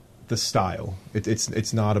the style.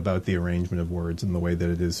 It's not about the arrangement of words in the way that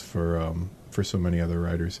it is for so many other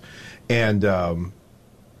writers.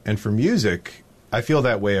 And for music, I feel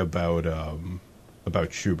that way about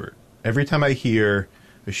Schubert. Every time I hear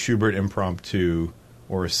a Schubert impromptu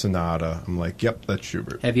or a sonata, I'm like, yep, that's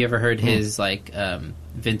Schubert. Have you ever heard his, like,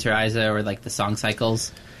 Winterreise or, like, the song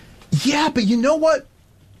cycles? Yeah, but you know what?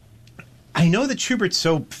 I know that Schubert's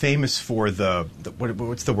so famous for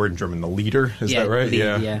what's the word in German? The Lieder? Is that right?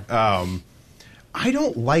 Lied, yeah. I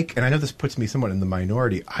don't like, and I know this puts me somewhat in the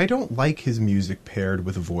minority, I don't like his music paired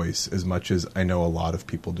with voice as much as I know a lot of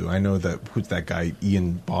people do. I know that, who's that guy,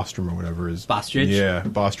 Ian Bostrom or whatever is. Bostridge? Yeah,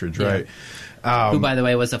 Bostridge, right. Who, by the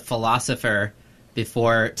way, was a philosopher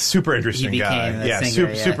before super interesting he became guy. a Yeah,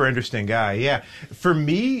 singer, super interesting guy. Yeah. For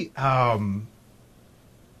me, the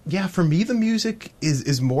music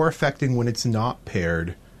is more affecting when it's not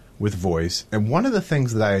paired with voice. And one of the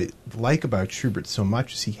things that I like about Schubert so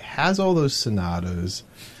much is he has all those sonatas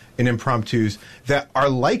and impromptus that are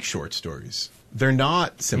like short stories. They're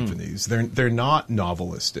not symphonies. They're not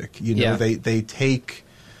novelistic. You know, they take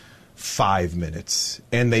 5 minutes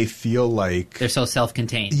and they feel like they're so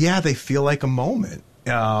self-contained. Yeah, they feel like a moment.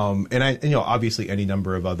 And obviously any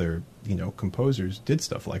number of other, composers did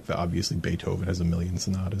stuff like that. Obviously Beethoven has a million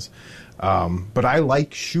sonatas. But I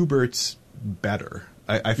like Schubert's better.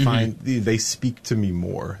 I find they speak to me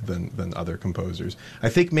more than other composers. I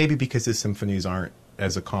think maybe because his symphonies aren't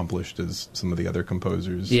as accomplished as some of the other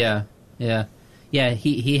composers. Yeah.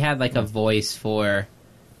 He had like a voice for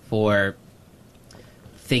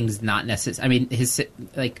things not necessary. I mean, his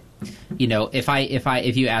like,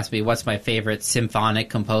 if you ask me what's my favorite symphonic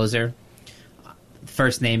composer,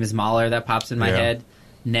 first name is Mahler that pops in my head.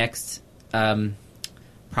 Next,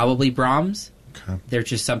 probably Brahms. Okay. There's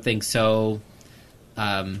just something so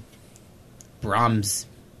Brahmsian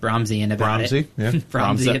about it. Yeah.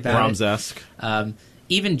 Brahmsy about Brahms-esque.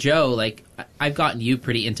 Even Joe, like, I've gotten you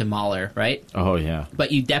pretty into Mahler, right? Oh, yeah.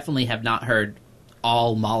 But you definitely have not heard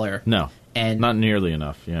all Mahler. No, and not nearly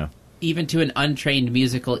enough, yeah. Even to an untrained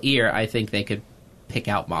musical ear, I think they could pick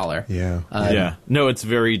out Mahler. Yeah. Yeah. No, it's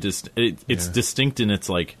very it's distinct in its,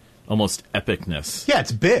 like, almost epicness. Yeah,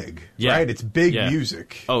 it's big, right? It's big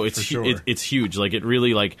music. Oh, it's sure. It's huge. Like, it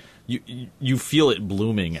really, like, you feel it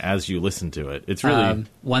blooming as you listen to it. It's really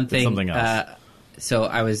one thing. Something else. So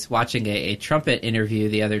I was watching a trumpet interview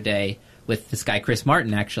the other day with this guy Chris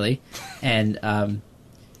Martin, actually, and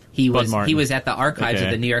he was at the archives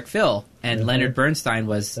of the New York Phil, and Leonard Bernstein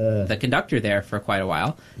was the conductor there for quite a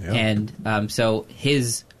while, and so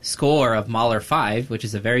his score of Mahler 5, which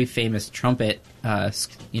is a very famous trumpet,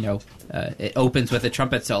 it opens with a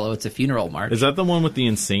trumpet solo. It's a funeral march. Is that the one with the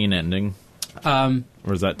insane ending?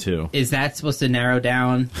 Or is that 2? Is that supposed to narrow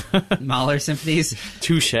down Mahler symphonies?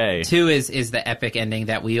 Touche. 2 is the epic ending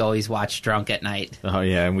that we always watch drunk at night. Oh,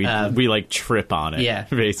 yeah, and we like trip on it,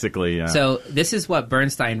 basically. Yeah. So this is what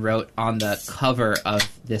Bernstein wrote on the cover of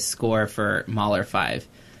this score for Mahler 5.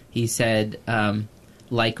 He said,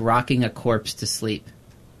 like rocking a corpse to sleep.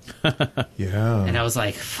 Yeah. And I was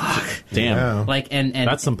like, fuck. Damn. Yeah. Like, and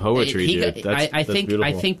that's some poetry, dude. I think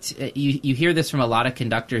you hear this from a lot of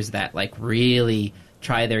conductors that like really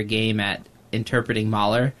try their game at interpreting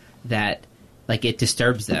Mahler, that like it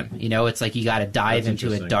disturbs them. It's like you got to dive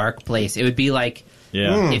into a dark place. It would be like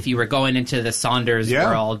if you were going into the Saunders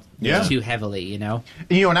world too heavily, And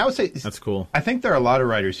I would say that's cool. I think there are a lot of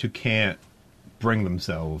writers who can't bring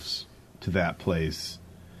themselves to that place,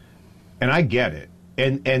 and I get it.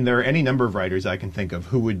 And there are any number of writers I can think of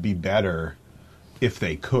who would be better if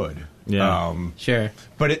they could. Yeah, sure.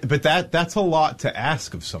 But that's a lot to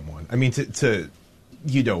ask of someone. I mean, to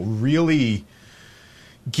really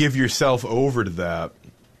give yourself over to that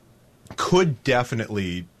could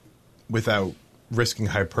definitely, without risking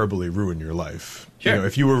hyperbole, ruin your life. Sure.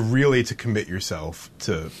 If you were really to commit yourself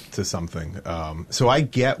to something. So I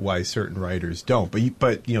get why certain writers don't.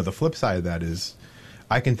 But the flip side of that is,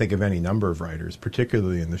 I can think of any number of writers,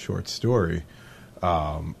 particularly in the short story,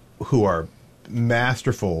 who are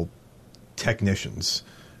masterful technicians,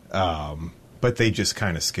 but they just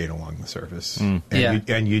kind of skate along the surface,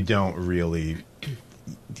 and you don't really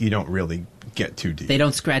get too deep. They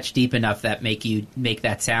don't scratch deep enough that make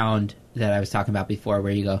that sound that I was talking about before,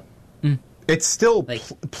 where you go. It's still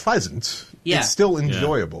pleasant. Yeah. It's still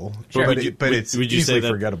enjoyable, Sure. but it's easily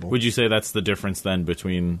forgettable. Would you say that's the difference then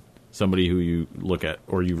between somebody who you look at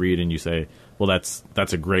or you read and you say, well,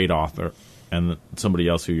 that's a great author, and somebody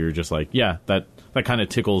else who you're just like, yeah, that kind of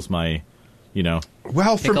tickles my,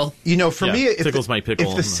 Well, pickle? For me, if tickles my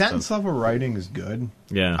pickle. If the sentence level writing is good,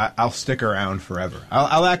 I'll stick around forever.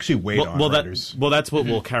 I'll actually wait on writers. That's what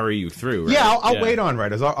will carry you through, right? Yeah, I'll wait on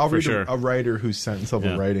writers. I'll read sure. a writer whose sentence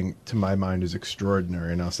level writing, to my mind, is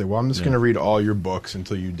extraordinary, and I'll say, well, I'm just going to read all your books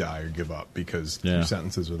until you die or give up because your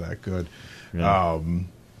sentences are that good. Yeah.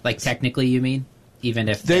 Like technically, you mean? Even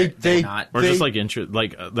if they're not, or just like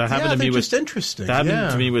that happened to me with just interesting. That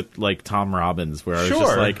happened to me with like Tom Robbins, where I was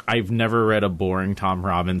just like, I've never read a boring Tom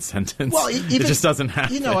Robbins sentence. Well, it just doesn't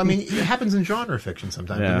happen. It happens in genre fiction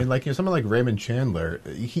sometimes. I mean, like someone like Raymond Chandler,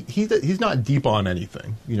 he's not deep on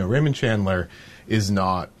anything. Raymond Chandler is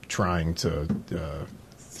not trying to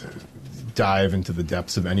dive into the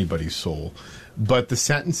depths of anybody's soul. But the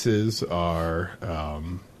sentences are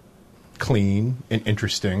clean and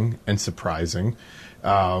interesting and surprising,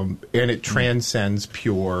 and it transcends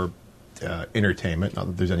pure entertainment. Not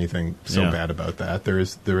that there's anything so bad about that. There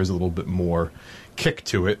is a little bit more kick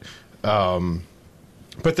to it,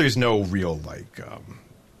 but there's no real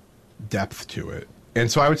depth to it. And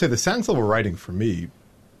so I would say the sentence level writing for me,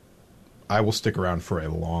 I will stick around for a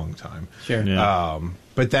long time. Sure. Yeah.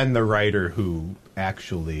 But then the writer who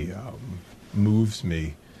actually moves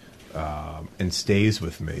me and stays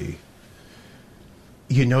with me,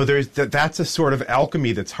 there's that's a sort of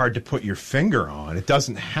alchemy that's hard to put your finger on. It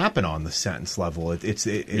doesn't happen on the sentence level.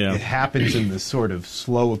 It happens in this sort of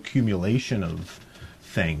slow accumulation of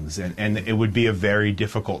things, and it would be a very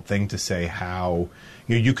difficult thing to say how.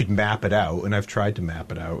 You could map it out, and I've tried to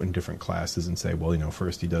map it out in different classes and say, well,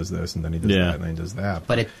 first he does this, and then he does that, and then he does that.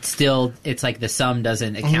 But it's like the sum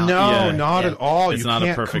doesn't account. No, not at all. It's not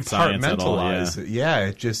a perfect science at all. It. Yeah,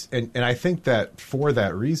 it just, and I think that for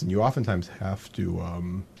that reason, you oftentimes have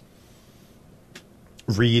to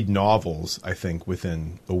read novels, I think,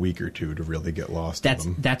 within a week or two to really get lost in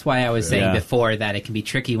them. That's why I was saying before that it can be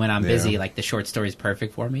tricky when I'm busy. Like the short story is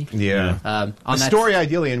perfect for me. Yeah. On a story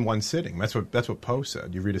ideally in one sitting. That's what Poe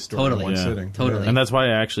said. You read a story in one sitting. Totally. And that's why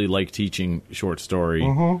I actually like teaching short story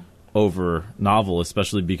over novel,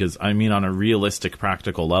 especially because, on a realistic,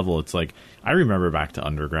 practical level, it's like, I remember back to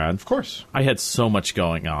undergrad. Of course. I had so much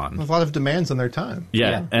going on. A lot of demands on their time.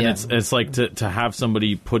 Yeah. It's like to have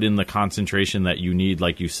somebody put in the concentration that you need,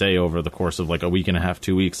 like you say, over the course of like a week and a half,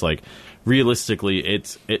 2 weeks, like realistically,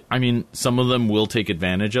 some of them will take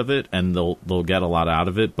advantage of it and they'll get a lot out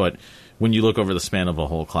of it. But when you look over the span of a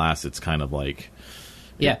whole class, it's kind of like,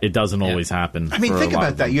 it doesn't always happen. Think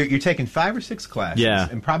about that. You're taking 5 or 6 classes,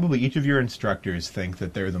 and probably each of your instructors think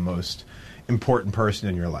that they're the most important person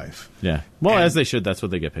in your life. Yeah. Well, as they should. That's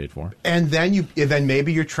what they get paid for. And then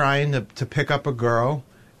maybe you're trying to pick up a girl,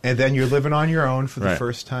 and then you're living on your own for the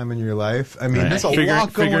first time in your life. There's a lot going on.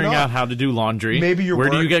 Figuring out how to do laundry. Maybe where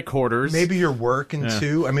do you get quarters? Maybe you're working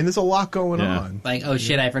too. There's a lot going on. Like, oh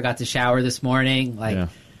shit, I forgot to shower this morning. Like.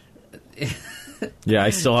 Yeah, I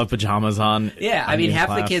still have pajamas on. Yeah, half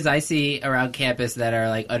the kids I see around campus that are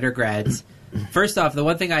like undergrads. First off, the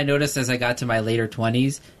one thing I noticed as I got to my later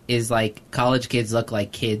 20s is like college kids look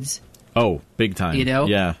like kids. Oh, big time.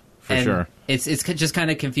 Yeah, for sure. It's just kind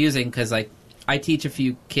of confusing because like I teach a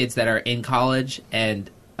few kids that are in college, and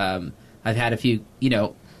I've had a few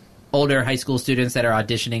older high school students that are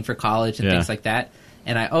auditioning for college and things like that.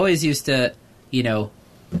 And I always used to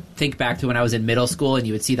think back to when I was in middle school and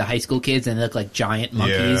you would see the high school kids and they look like giant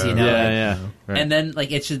monkeys, Right. And then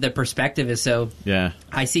like it's just the perspective is so. Yeah.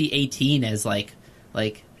 I see 18 as like.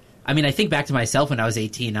 I think back to myself when I was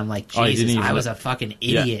 18. I'm like, Jesus, I was a fucking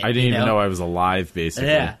idiot. Yeah, I didn't even know I was alive, basically.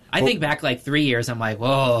 Yeah. I think back like 3 years. I'm like,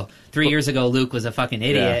 whoa, 3 years ago, Luke was a fucking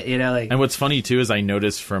idiot. And what's funny too is I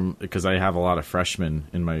noticed because I have a lot of freshmen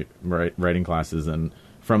in my writing classes, and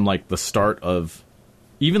from like the start of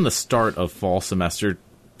fall semester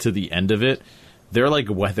to the end of it, they're like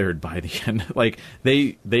weathered by the end. Like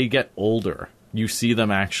they get older. You see them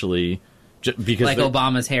actually because like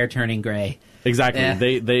Obama's hair turning gray. Exactly.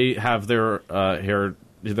 Yeah. They have their hair,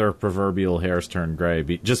 their proverbial hairs turn gray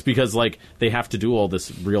just because like they have to do all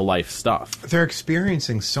this real life stuff. They're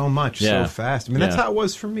experiencing so much so fast. That's how it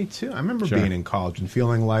was for me too. I remember being in college and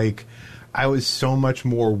feeling like I was so much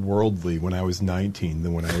more worldly when I was 19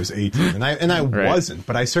 than when I was 18, and I wasn't,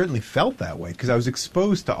 but I certainly felt that way because I was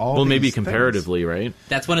exposed to all. Well, maybe comparatively, right?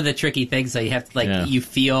 That's one of the tricky things that you have to you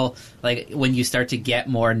feel like when you start to get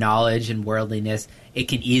more knowledge and worldliness, it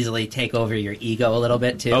can easily take over your ego a little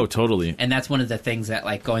bit too. Oh, totally. And that's one of the things that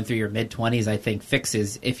like going through your mid-20s, I think,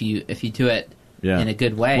 fixes if you do it in a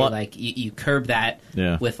good way. Well, like you curb that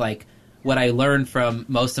with like. What I learned from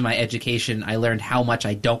most of my education, I learned how much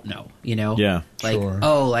I don't know, Yeah.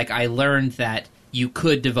 Like, I learned that you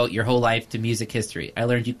could devote your whole life to music history. I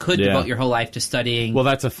learned you could devote your whole life to studying. Well,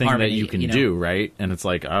 that's a thing harmony, that you can do, right? And it's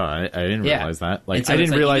like, I didn't realize that. Like, I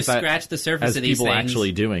didn't realize that. Scratch the surface as of these people things,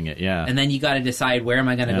 actually doing it, and then you got to decide where am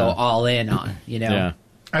I going to go all in on, Yeah.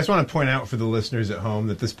 I just want to point out for the listeners at home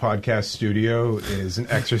that this podcast studio is an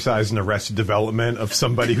exercise in arrested development of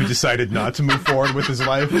somebody who decided not to move forward with his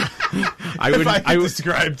life. I would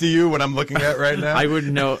describe to you what I'm looking at right now. I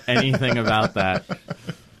wouldn't know anything about that.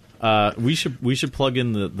 We should plug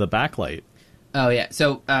in the backlight. Oh yeah.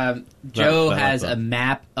 So Joe has a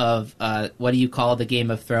map of what do you call the Game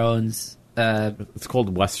of Thrones? It's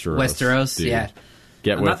called Westeros. Westeros, dude. yeah.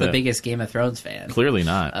 Get I'm with not the it. biggest Game of Thrones fan. Clearly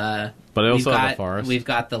not. But I also have a forest. We've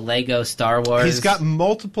got the Lego Star Wars. He's got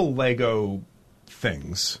multiple Lego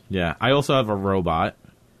things. Yeah, I also have a robot,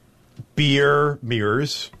 Beer,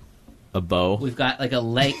 mirrors. a bow, We've got like a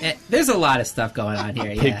leg. There's a lot of stuff going on here.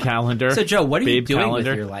 pig Yeah. calendar. So Joe, what are you babe doing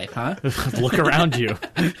calendar. with your life, huh? Look around you.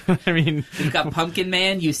 I mean, We've got Pumpkin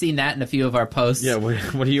Man. You've seen that in a few of our posts. yeah.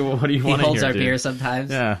 What do you want he to hear? holds our dude? beer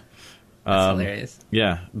sometimes. Yeah. That's hilarious.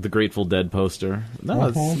 Yeah, the Grateful Dead poster.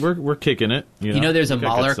 No, we're kicking it. You know, there's a We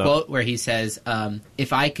got good Mahler stuff. quote where he says,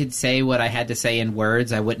 "If I could say what I had to say in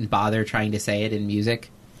words, I wouldn't bother trying to say it in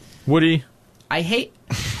music." Woody, I hate.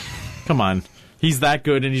 come on. He's that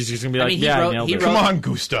good, and he's just gonna be I like, mean, he "Yeah, wrote- I nailed he it." Come wrote- on,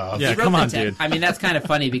 Gustav. Yeah, He wrote come the on, te- dude. I mean, that's kind of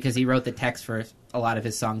funny because he wrote the text for a lot of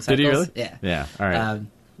his song cycles. Did he really? Yeah. Yeah. All right. Um,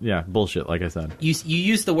 yeah. Bullshit. Like I said. You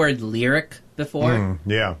used the word lyric before,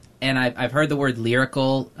 Yeah. and I've heard the word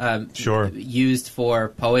lyrical Sure. used for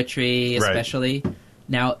poetry, Right. especially.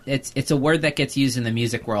 Now, it's a word that gets used in the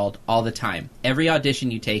music world all the time. Every audition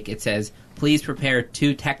you take, it says, please prepare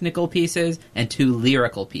 2 technical pieces and 2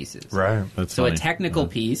 lyrical pieces. Right. That's So funny. a technical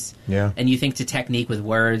piece, Yeah. and you think to technique with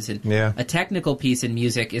words, and Yeah. a technical piece in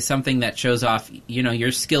music is something that shows off,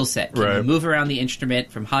 your skill set. Can you Right. move around the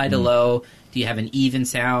instrument from high to low? Do you have an even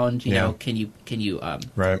sound? You Yeah. know, can you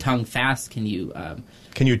Right. tongue fast? Can you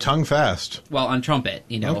Can you tongue fast? well on trumpet?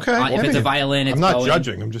 Okay. If it's a violin, it's I'm not going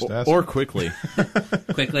judging. I'm just asking. Or quickly.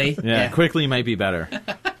 quickly. Yeah, quickly might be better.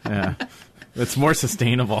 Yeah. It's more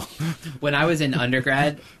sustainable. When I was in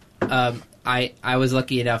undergrad, I was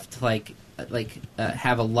lucky enough to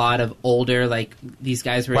have a lot of older these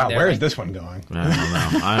guys were. Wow, there, where is this one going?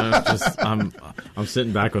 I don't know. I'm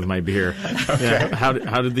sitting back with my beer. Yeah. How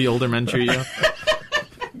did the older men treat you?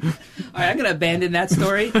 All right, I'm going to abandon that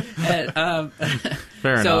story. And,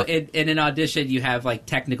 Fair so enough. in an audition, you have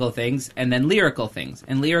technical things and then lyrical things,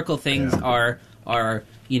 and lyrical things are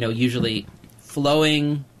usually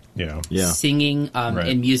flowing. Yeah. Yeah. Singing. Right.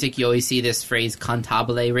 In music, you always see this phrase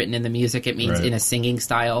 "cantabile" written in the music. It means Right. in a singing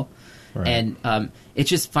style. Right. And it's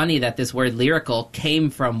just funny that this word lyrical came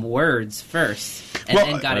from words first and Well,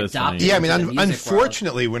 then got that is funny. adopted. Yeah, I mean, into the music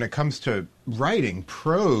unfortunately, when it comes to writing,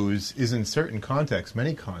 prose is in certain contexts,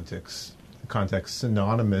 many contexts,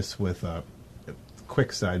 synonymous with quick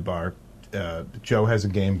sidebar. Joe has a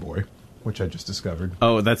Game Boy, which I just discovered.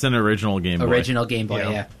 Oh, that's an original Game Boy. world. Original Game Boy, Yeah.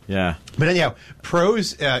 yeah. Yeah. But anyhow,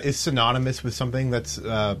 prose is synonymous with something that's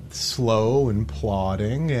slow and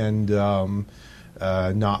plodding and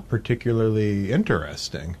not particularly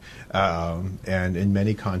interesting. And in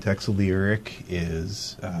many contexts, lyric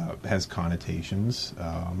has connotations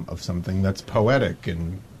of something that's poetic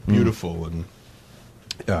and beautiful and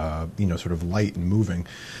sort of light and moving.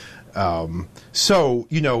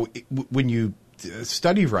 When you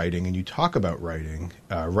study writing and you talk about writing,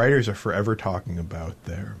 writers are forever talking about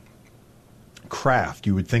their craft.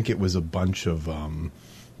 You would think it was a bunch of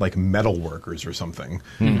metal workers or something.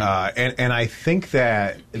 And I think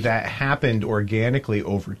that happened organically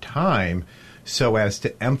over time so as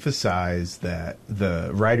to emphasize that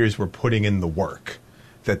the writers were putting in the work.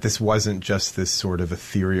 That this wasn't just this sort of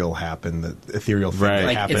ethereal thing Right.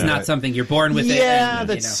 that happened. It's not something you're born with. Yeah, it,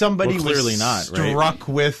 that somebody Well, clearly was not,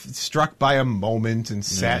 right? struck by a moment and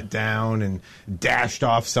sat down and dashed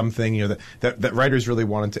off something. That writers really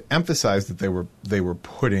wanted to emphasize that they were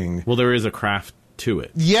putting. Well, there is a craft to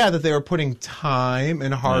it. Yeah, that they were putting time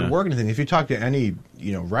and hard Yeah. work into things. If you talk to any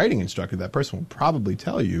writing instructor, that person will probably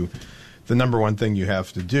tell you the number one thing you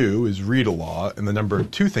have to do is read a lot, and the number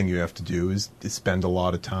 2 thing you have to do is spend a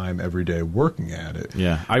lot of time every day working at it.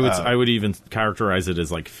 Yeah, I would even characterize it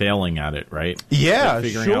as failing at it, right? Yeah,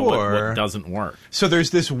 figuring out sure. what doesn't work. So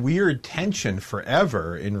there's this weird tension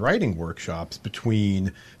forever in writing workshops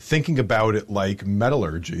between thinking about it like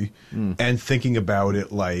metallurgy and thinking about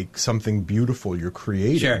it like something beautiful you're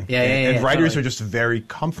creating. Sure. Yeah, And writers totally. are just very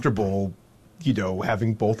comfortable,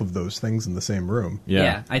 having both of those things in the same room.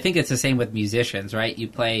 Yeah. I think it's the same with musicians, right? You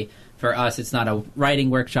play, for us, it's not a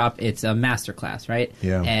writing workshop, it's a master class, right?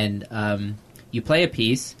 Yeah. And you play a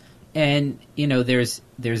piece, and, there's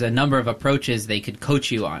a number of approaches they could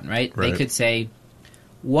coach you on, right? They Right. could say,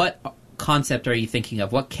 what concept are you thinking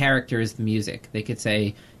of? What character is the music? They could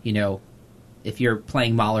say, if you're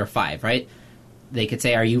playing Mahler 5, right? They could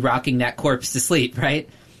say, are you rocking that corpse to sleep, right?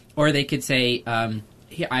 Or they could say,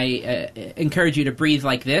 I encourage you to breathe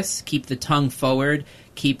like this, keep the tongue forward,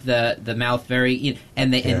 keep the mouth very,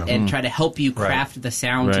 and try to help you craft the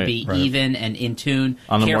sound to Right. be Right. even and in tune.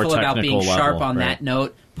 On a more Careful about being technical sharp level, on right. that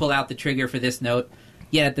note. Pull out the trigger for this note.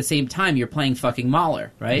 Yet at the same time, you're playing fucking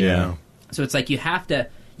Mahler, right? Yeah. So it's like you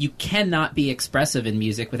cannot be expressive in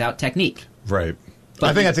music without technique. Right.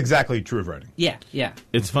 I think that's exactly true of writing. Yeah, yeah.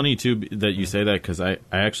 It's funny, too, that you say that, because I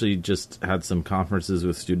actually just had some conferences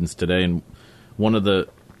with students today, and one of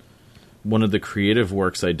the creative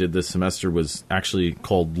works I did this semester was actually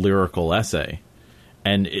called Lyrical Essay.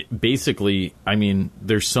 And it basically, I mean,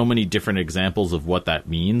 there's so many different examples of what that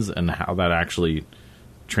means and how that actually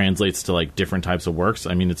translates to like different types of works.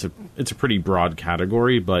 I mean, it's a pretty broad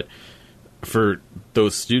category, but for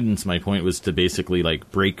those students, my point was to basically like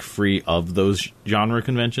break free of those genre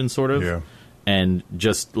conventions, sort of, and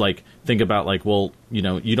just like think about like, well, you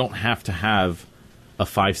know, you don't have to have a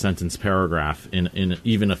 5-sentence paragraph in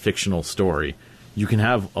even a fictional story. You can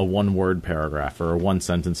have a 1-word paragraph or a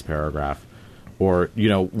 1-sentence paragraph. Or, you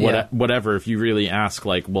know, whatever, if you really ask,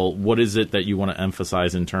 like, well, what is it that you want to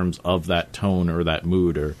emphasize in terms of that tone or that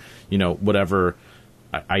mood or, you know, whatever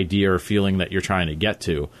idea or feeling that you're trying to get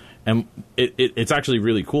to. And it's actually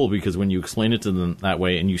really cool because when you explain it to them that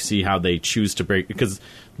way and you see how they choose to break, because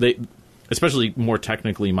they, especially more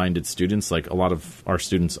technically minded students, like a lot of our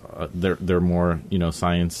students, they're more, you know,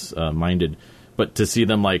 science minded. But to see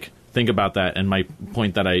them, like, think about that, and my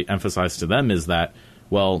point that I emphasize to them is that,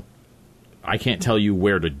 well, I can't tell you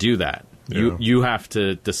where to do that. Yeah. You have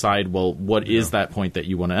to decide, well, what is that point that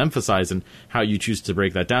you want to emphasize, and how you choose to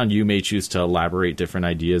break that down. You may choose to elaborate different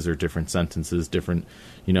ideas or different sentences, different,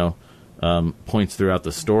 you know, points throughout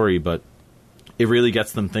the story, but it really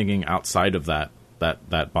gets them thinking outside of that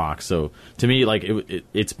box. So to me, like,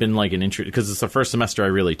 it's been like an interest, because it's the first semester I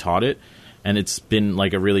really taught it, and it's been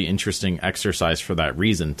like a really interesting exercise for that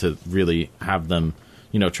reason, to really have them,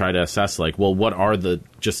 you know, try to assess, like, well, what are the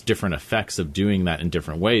just different effects of doing that in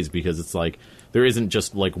different ways? Because it's like, there isn't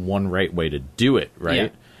just like one right way to do it, right? Yeah.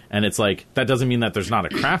 And it's like, that doesn't mean that there's not a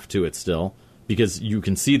craft to it still, because you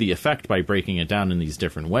can see the effect by breaking it down in these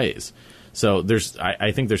different ways. So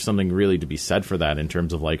I think there's something really to be said for that in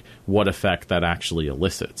terms of like what effect that actually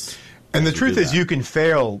elicits. And the truth is, you can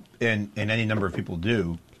fail, in any number of people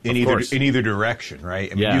do, in either direction,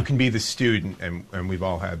 right? I mean, you can be the student, and we've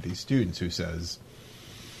all had these students who says,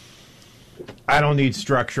 I don't need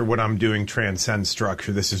structure. What I'm doing transcends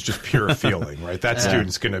structure. This is just pure feeling, right? That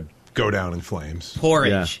student's going to go down in flames.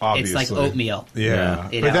 Porridge. Obviously. It's like oatmeal. Yeah.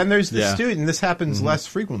 But then there's the student, this happens less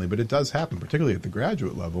frequently, but it does happen, particularly at the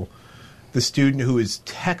graduate level. The student who is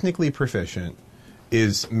technically proficient,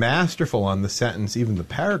 is masterful on the sentence, even the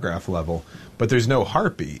paragraph level, but there's no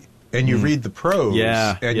heartbeat. And you read the prose,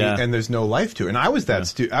 and there's no life to it. And I was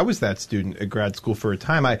that I was that student at grad school for a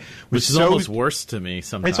time. Which is almost worse to me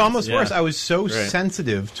sometimes. It's almost worse. I was so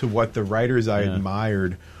sensitive to what the writers I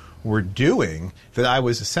admired were doing that I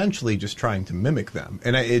was essentially just trying to mimic them.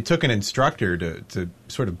 And it took an instructor to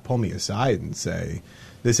sort of pull me aside and say,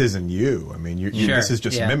 this isn't you. I mean, this is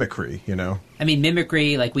just mimicry, you know? I mean,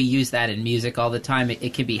 mimicry, like we use that in music all the time.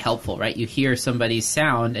 It can be helpful, right? You hear somebody's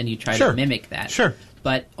sound and you try to mimic that. Sure.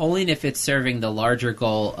 But only if it's serving the larger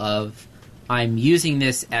goal of, I'm using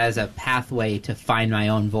this as a pathway to find my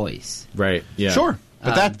own voice. Right, yeah. Sure.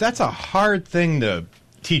 But that's a hard thing to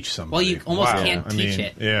teach somebody. Well, you almost can't teach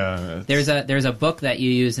it. Yeah. There's a book that you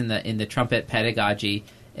use in the trumpet pedagogy.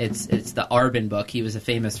 It's the Arbin book. He was a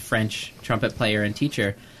famous French trumpet player and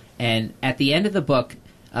teacher. And at the end of the book,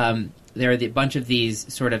 there are a bunch of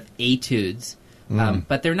these sort of etudes.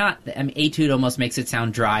 But they're not. I mean, etude almost makes it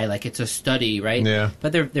sound dry, like it's a study, right? Yeah.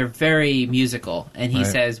 But they're very musical. And he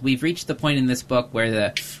says we've reached the point in this book where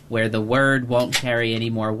the word won't carry any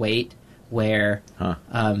more weight. Where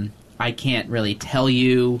I can't really tell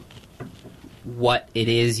you what it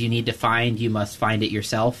is you need to find. You must find it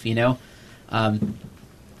yourself. You know.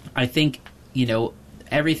 I think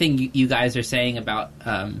everything you guys are saying about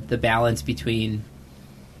the balance between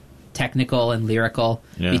technical and lyrical,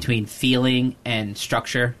 between feeling and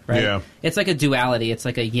structure, right? Yeah. It's like a duality. It's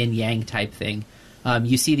like a yin-yang type thing.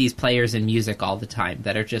 You see these players in music all the time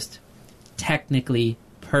that are just technically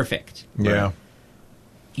perfect. Yeah. Right?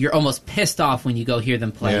 You're almost pissed off when you go hear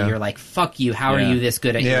them play. You're like, fuck you, how are you this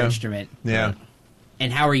good at your instrument? Yeah.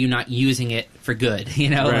 And how are you not using it for good? You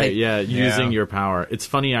know? Right, using your power. It's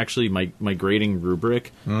funny, actually, my grading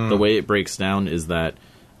rubric, the way it breaks down is that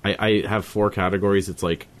I have 4 categories. It's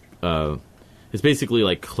like, it's basically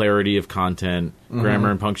like clarity of content, grammar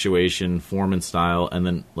and punctuation, form and style, and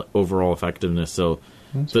then overall effectiveness. So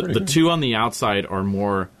the 2 on the outside are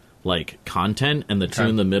more like content, and the 2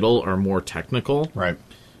 in the middle are more technical. Right.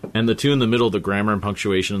 And the 2 in the middle, the grammar and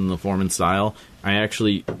punctuation and the form and style, I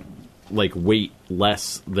actually like weight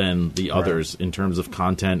less than the others in terms of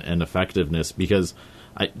content and effectiveness, because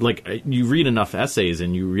you read enough essays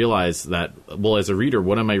and you realize that, well, as a reader,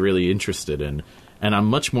 what am I really interested in? And I'm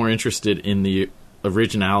much more interested in the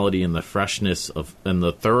originality and the freshness and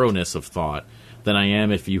the thoroughness of thought than I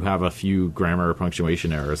am if you have a few grammar or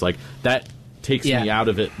punctuation errors. Like, that takes me out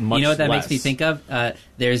of it much. You know what that less. makes me think of?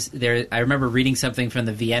 I remember reading something from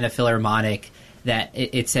the Vienna Philharmonic that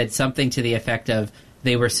it said something to the effect of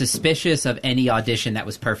they were suspicious of any audition that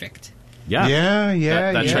was perfect. Yeah,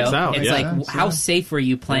 that checks out. It's like, how safe were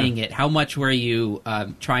you playing it? How much were you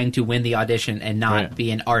trying to win the audition and not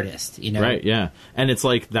be an artist? You know, right? Yeah, and it's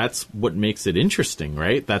like that's what makes it interesting,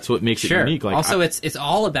 right? That's what makes it unique. Like, also, it's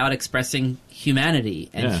all about expressing humanity,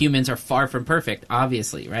 and humans are far from perfect,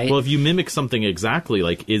 obviously, right? Well, if you mimic something exactly,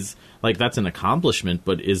 that's an accomplishment,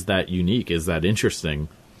 but is that unique? Is that interesting?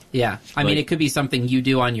 Yeah. I mean, it could be something you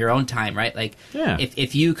do on your own time, right? Like,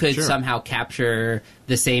 if you could somehow capture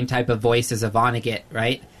the same type of voice as a Vonnegut,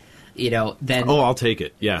 right? You know, then... Oh, I'll take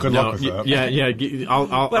it. Yeah. Good luck with that. Yeah.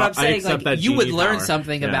 I'm saying, I accept that you would genie learn power.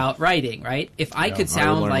 something about writing, right? If I could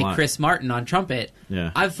sound like Chris Martin on trumpet,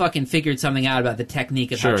 I've fucking figured something out about the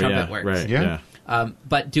technique of how trumpet works. Right. Yeah.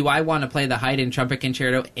 But do I want to play the Haydn trumpet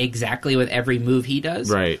concerto exactly with every move he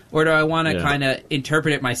does? Right. Or do I want to kind of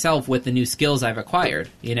interpret it myself with the new skills I've acquired,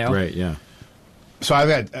 you know? Right, yeah. So I've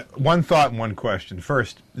had one thought and one question.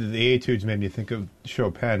 First, the Etudes made me think of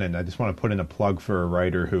Chopin, and I just want to put in a plug for a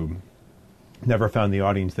writer who never found the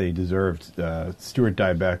audience they deserved. Stuart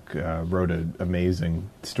Dybek wrote an amazing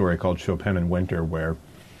story called Chopin in Winter, where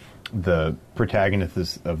the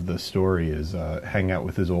protagonist of the story is hanging out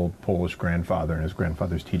with his old Polish grandfather, and his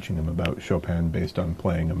grandfather's teaching him about Chopin based on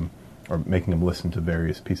playing him or making him listen to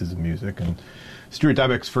various pieces of music. And Stuart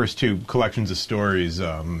Dybek's first two collections of stories,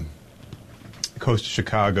 Coast to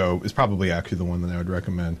Chicago, is probably actually the one that I would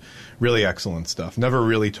recommend. Really excellent stuff. Never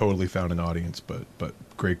really totally found an audience, but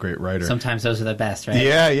great writer. Sometimes those are the best, right?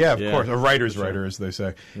 Yeah, of course. A writer's writer, as they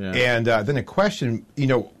say. Yeah. And then a question,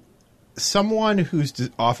 someone who's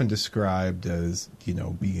often described as,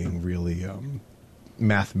 being really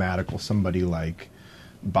mathematical, somebody like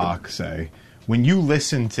Bach, say, when you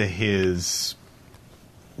listen to his,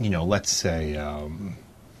 let's say,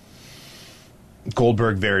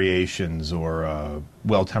 Goldberg Variations or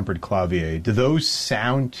Well-Tempered Clavier, do those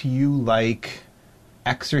sound to you like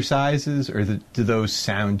exercises, or do those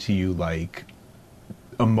sound to you like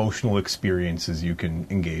emotional experiences you can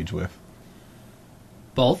engage with?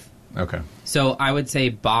 Both. Okay. So I would say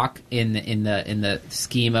Bach in the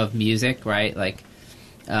scheme of music, right? Like,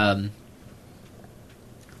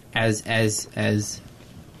 as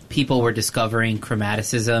people were discovering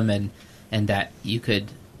chromaticism and that you could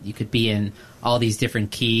be in all these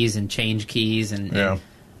different keys and change keys and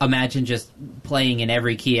imagine just playing in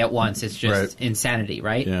every key at once. It's just insanity,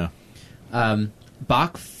 right? Yeah.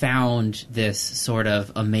 Bach found this sort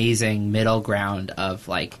of amazing middle ground of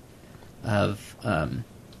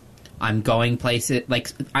I'm going places. Like,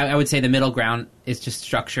 I would say the middle ground is just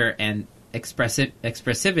structure and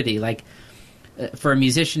expressivity. Like, for a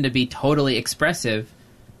musician to be totally expressive,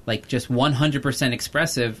 like just 100%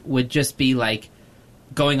 expressive, would just be like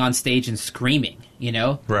going on stage and screaming,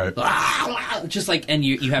 Right. Just like, and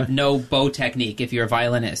you have no bow technique if you're a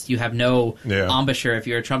violinist. You have no embouchure if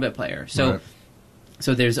you're a trumpet player. So,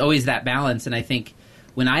 so there's always that balance. And I think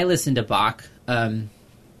when I listen to Bach,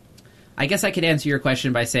 I guess I could answer your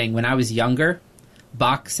question by saying when I was younger,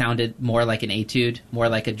 Bach sounded more like an etude, more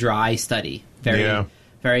like a dry study.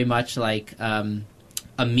 Very much like a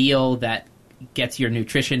meal that gets your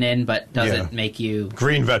nutrition in but doesn't make you...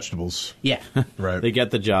 Green vegetables. Yeah. Right. They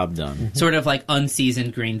get the job done. Sort of like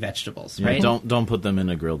unseasoned green vegetables, right? Don't put them in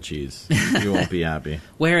a grilled cheese. You won't be happy.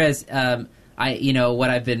 Whereas... what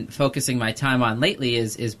I've been focusing my time on lately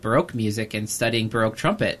is Baroque music and studying Baroque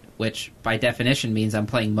trumpet, which by definition means I'm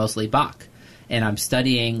playing mostly Bach, and I'm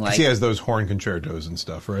studying like he has those horn concertos and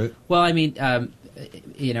stuff, right? Well, I mean,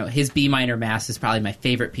 his B minor Mass is probably my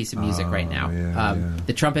favorite piece of music right now.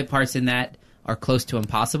 The trumpet parts in that are close to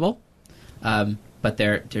impossible, but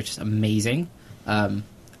they're just amazing.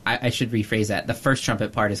 I should rephrase that. The first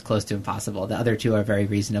trumpet part is close to impossible. The other two are very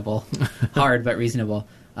reasonable, hard but reasonable.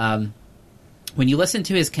 When you listen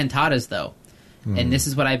to his cantatas, though, and this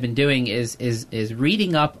is what I've been doing, is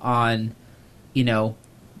reading up on,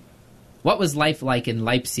 what was life like in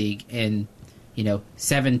Leipzig in,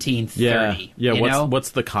 1730. Yeah.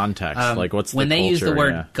 What's the context? What's when the they culture? use the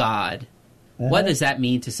word God? What does that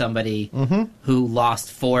mean to somebody who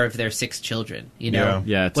lost 4 of their 6 children?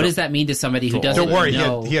 Yeah. What does that mean to somebody who doesn't Don't worry,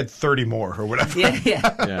 know? he had 30 more or whatever.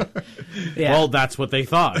 Yeah. Well, that's what they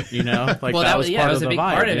thought, Like, well, that was part of a the big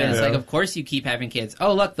vibe. part of it. Yeah. It's like, of course you keep having kids.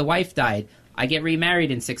 Oh, look, the wife died. I get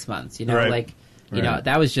remarried in 6 months.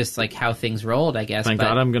 That was just like how things rolled, I guess. Thank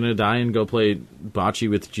God I'm going to die and go play bocce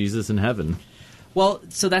with Jesus in heaven. Well,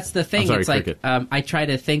 so that's the thing. I'm sorry, it's like cricket. I try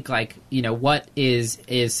to think like, what is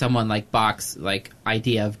someone like Bach's like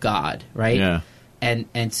idea of God, right? Yeah.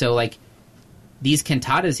 And so like these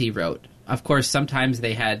cantatas he wrote, of course, sometimes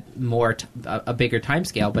they had a bigger time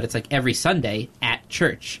scale, but it's like every Sunday at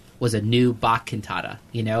church was a new Bach cantata,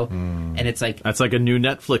 and it's like that's like a new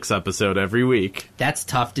Netflix episode every week. That's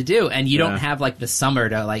tough to do, and you don't have like the summer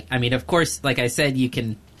to like. I mean, of course, like I said, you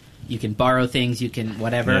can borrow things, you can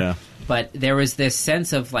whatever, but there was this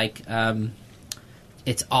sense of like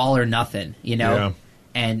it's all or nothing,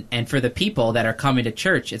 and for the people that are coming to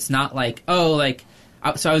church, it's not like so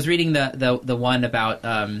I was reading the one about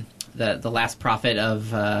the last prophet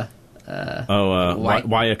of.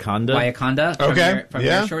 Waiakanda. From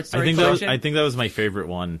their short story collection. I think that was my favorite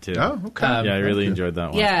one too. Oh, okay. I really enjoyed that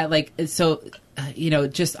one. Yeah, like so,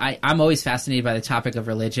 just I'm always fascinated by the topic of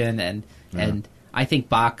religion, and I think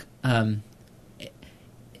Bach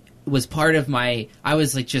was part of my. I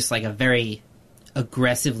was just a very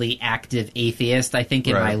aggressively active atheist, I think,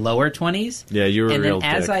 in my lower 20s. Yeah, you were and a real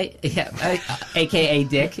then dick. AKA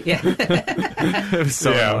Dick. Yeah. It was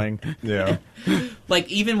so annoying. Yeah. Like,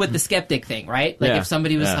 even with the skeptic thing, right? Like, if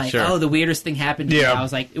somebody was oh, the weirdest thing happened to me, I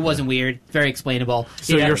was like, it wasn't weird, very explainable.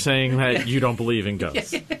 So you're saying that you don't believe in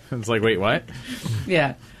ghosts. It's like, wait, what?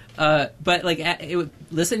 Yeah. But, like,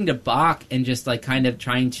 listening to Bach and just, like, kind of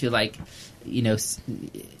trying to, like,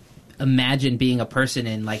 imagine being a person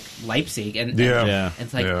in like Leipzig and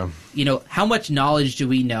it's like how much knowledge do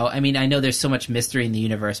we know? I mean, I know there's so much mystery in the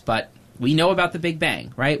universe, but we know about the Big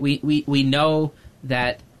Bang, right? We know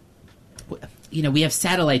that we have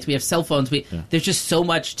satellites, we have cell phones, there's just so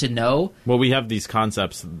much to know. Well, we have these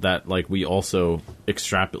concepts that like we also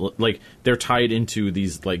extrapolate, like they're tied into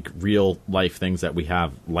these like real life things that we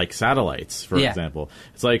have, like satellites, for example.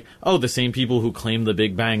 It's like, oh, the same people who claim the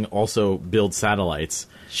Big Bang also build satellites.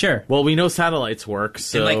 Sure. Well, we know satellites work,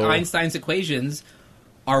 so and like Einstein's equations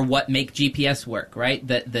are what make GPS work, right?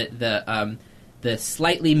 The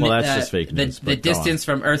slightly that's just fake news, the distance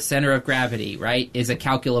from Earth's center of gravity, right, is a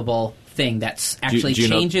calculable thing that actually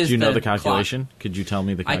changes. Do you know the calculation? Clock. Could you tell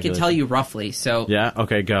me the calculation? I can tell you roughly. So yeah,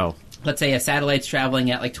 okay, go. Let's say a satellite's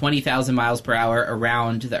traveling at like 20,000 miles per hour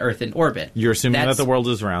around the Earth in orbit. You're assuming that the world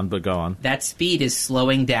is round, but go on. That speed is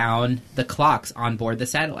slowing down the clocks on board the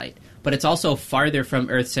satellite. But it's also farther from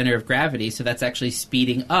Earth's center of gravity, so that's actually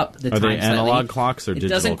speeding up the time slightly. Are they analog clocks or digital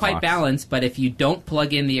clocks? It doesn't quite balance, but if you don't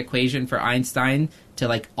plug in the equation for Einstein to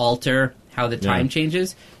like alter how the time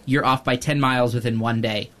changes, you're off by 10 miles within 1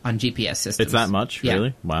 day on GPS systems. It's that much? Yeah.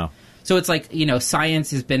 Really? Wow. So it's like, science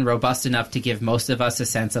has been robust enough to give most of us a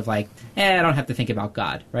sense of like, I don't have to think about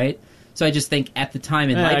God, right? So I just think at the time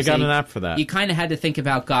in Leipzig, I got an app for that. You kind of had to think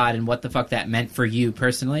about God and what the fuck that meant for you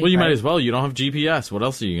personally. Well, you might as well. You don't have GPS. What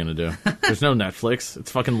else are you going to do? There's no Netflix.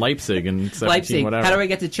 It's fucking Leipzig and 17 Leipzig. Whatever. How do I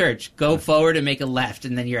get to church? Go forward and make a left,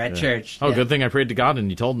 and then you're at church. Oh, good thing I prayed to God and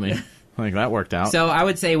you told me. Like, that worked out. So I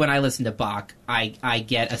would say when I listen to Bach, I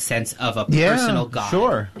get a sense of a personal God.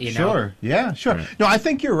 Sure. Yeah, sure. Right. No, I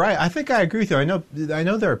think you're right. I think I agree with you. I know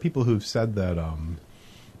there are people who've said that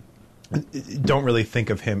don't really think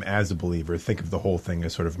of him as a believer, think of the whole thing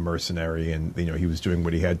as sort of mercenary, and he was doing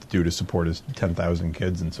what he had to do to support his 10,000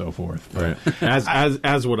 kids and so forth. Right.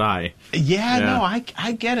 As would I. Yeah, no, I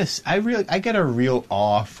get a real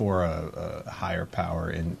awe for a higher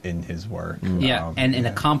power in his work. Yeah, and in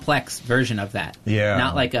a complex version of that. Yeah,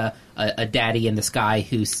 not like a daddy in the sky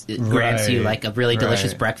who grants you like a really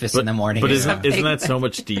delicious breakfast in the morning. But isn't that so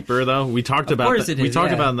much deeper though? We talked about that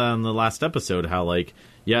in the last episode, how like.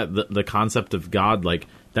 Yeah, the concept of God, like,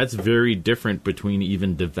 that's very different between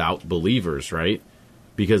even devout believers, right?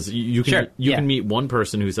 Because you can meet one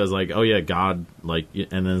person who says, like, oh, yeah, God, like,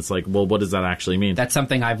 and then it's like, well, what does that actually mean? That's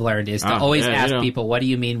something I've learned, is to always ask people, what do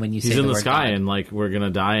you mean when you say the word God? He's in the sky, and, like, we're going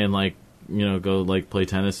to die and, like, go, like, play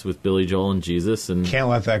tennis with Billy Joel and Jesus. And can't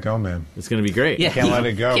let that go, man. It's going to be great. Yeah. Can't let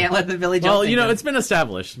it go. Can't let the Billy Joel Well, it's been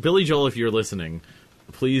established. Billy Joel, if you're listening...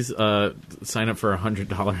 Please sign up for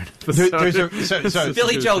 $100 episode.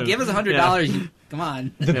 Billy Joel, give us $100. Yeah. Come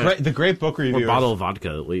on. The great book reviewer, or a bottle of vodka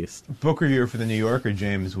at least. Book reviewer for the New Yorker,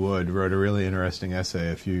 James Wood, wrote a really interesting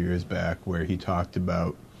essay a few years back where he talked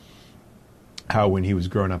about how when he was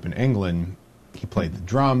growing up in England, he played the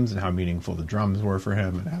drums and how meaningful the drums were for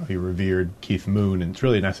him and how he revered Keith Moon. And it's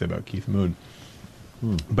really an essay about Keith Moon.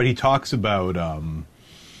 But he talks about...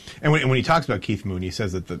 And when he talks about Keith Moon, he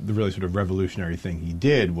says that the really sort of revolutionary thing he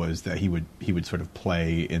did was that he would sort of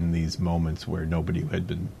play in these moments where nobody had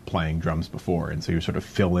been playing drums before, and so he would sort of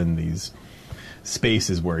fill in these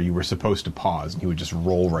spaces where you were supposed to pause, and he would just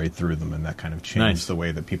roll right through them, and that kind of changed the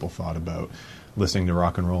way that people thought about listening to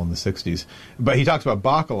rock and roll in the 60s. But he talks about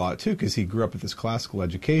Bach a lot, too, because he grew up with this classical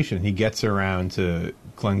education. He gets around to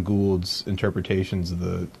Glenn Gould's interpretations of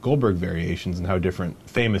the Goldberg variations and how different,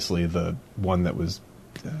 famously, the one that was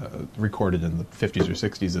recorded in the 50s or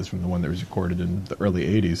 60s is from the one that was recorded in the early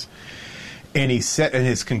 80s. And he said, and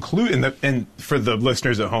his conclusion, and for the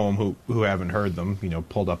listeners at home who haven't heard them,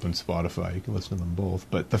 pulled up on Spotify, you can listen to them both.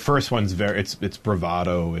 But the first one's it's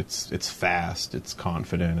bravado, it's fast, it's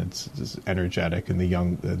confident, it's energetic, and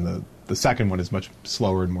the second one is much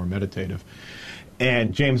slower and more meditative.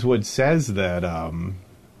 And James Wood says that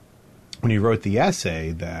when he wrote the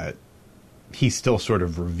essay, that he still sort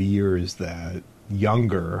of reveres that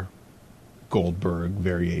younger Goldberg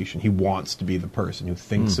variation. He wants to be the person who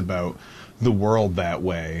thinks about the world that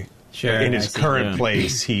way. Sure. In his current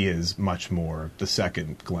place, he is much more the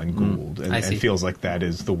second Glenn Gould, and feels like that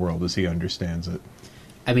is the world as he understands it.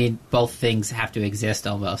 I mean, both things have to exist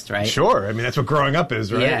almost, right? Sure. I mean, that's what growing up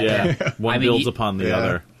is, right? Yeah. One builds upon the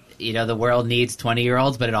other. The world needs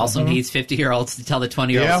 20-year-olds, but it also needs 50-year-olds to tell the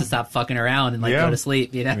 20-year-olds to stop fucking around and go to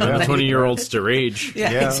sleep. And the 20-year-olds to rage.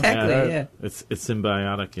 Exactly. It's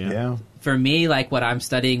symbiotic. Yeah. For me, what I'm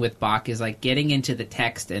studying with Bach is getting into the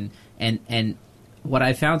text, and what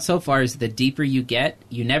I found so far is the deeper you get,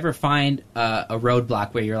 you never find a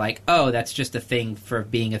roadblock where you're like, oh, that's just a thing for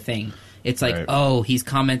being a thing. It's like, oh, he's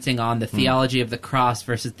commenting on the theology of the cross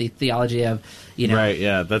versus the theology of, Right,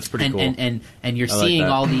 yeah, that's pretty cool. And you're seeing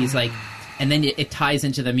all these, and then it ties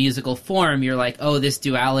into the musical form. You're like, oh, this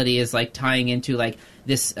duality is, tying into,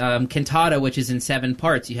 this cantata, which is in 7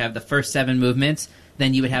 parts. You have the first 7 movements,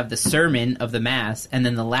 then you would have the sermon of the Mass, and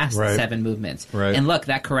then the last 7 movements. Right. And look,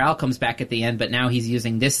 that chorale comes back at the end, but now he's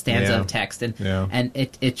using this stanza of text. And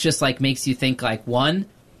it just, makes you think, one,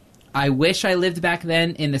 I wish I lived back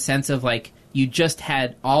then in the sense of, you just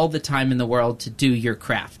had all the time in the world to do your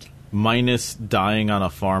craft. Minus dying on a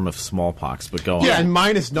farm of smallpox, but go on. Yeah, and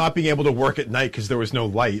minus not being able to work at night because there was no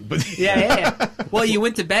light. But yeah. Well, you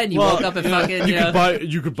went to bed and you woke up and fucking,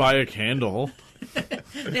 you could buy a candle.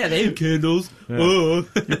 Yeah, they have candles. Yeah.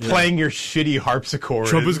 You're playing your shitty harpsichord.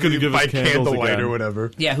 Trump is going to give us candles candlelight again. Or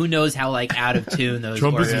whatever. Yeah, who knows how out of tune those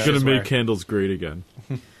Trump is going to were. make candles great again.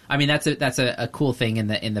 I mean, that's a cool thing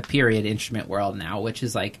in the period instrument world now, which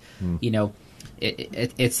is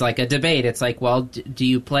it's like a debate. It's like, well, do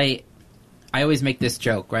you play? I always make this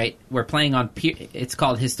joke, right? We're playing on it's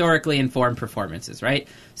called historically informed performances, right?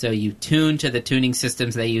 So you tune to the tuning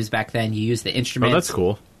systems they used back then. You use the instruments. Oh, that's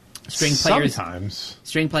cool.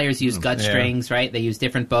 String players use gut strings, right? They use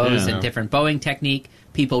different bows and different bowing technique.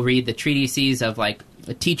 People read the treatises of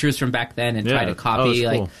teachers from back then and try to copy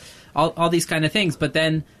cool. all these kind of things. But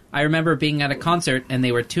then I remember being at a concert and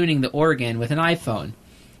they were tuning the organ with an iPhone.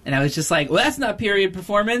 And I was just like, well, that's not period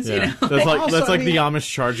performance, That's the Amish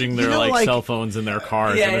charging their cell phones in their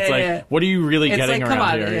cars. And it's what are you really getting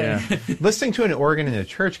around here? Yeah. Listening to an organ in a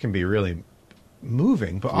church can be really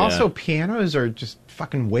moving, but also pianos are just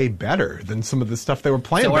fucking way better than some of the stuff they were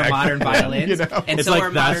playing. So are back modern then, violins. And it's so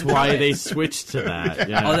that's why they switched to that.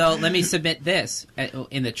 Yeah. Although, let me submit this.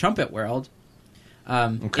 In the trumpet world,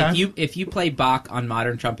 if you play Bach on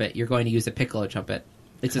modern trumpet, you're going to use a piccolo trumpet.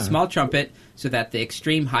 It's a small trumpet, so that the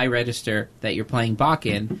extreme high register that you're playing Bach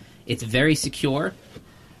in, it's very secure.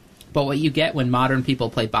 But what you get when modern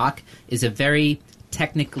people play Bach is a very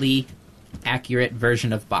technically accurate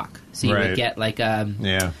version of Bach. So you would get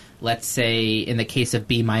let's say in the case of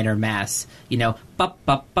B minor Mass, every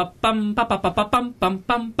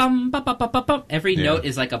note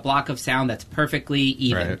is like a block of sound that's perfectly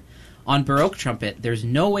even. Right. On Baroque trumpet, there's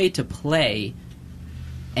no way to play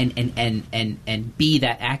and be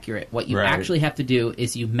that accurate. What you actually have to do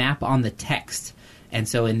is you map on the text. And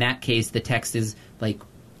so in that case, the text is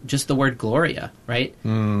just the word Gloria, right?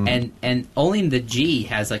 And only the G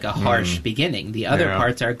has a harsh beginning. The other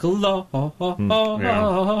parts are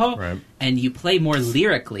and you play more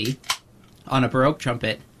lyrically on a Baroque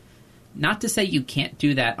trumpet. Not to say you can't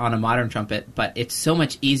do that on a modern trumpet, but it's so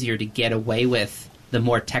much easier to get away with the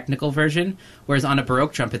more technical version, whereas on a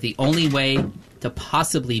Baroque trumpet, the only way to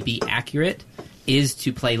possibly be accurate is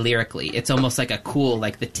to play lyrically. It's almost like a cool,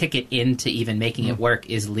 the ticket into even making it work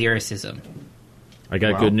is lyricism. I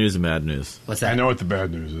got good news and bad news. What's that? I know what the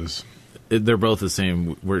bad news is. They're both the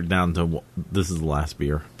same. We're down to this is the last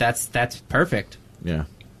beer. That's perfect. Yeah.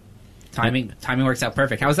 Timing works out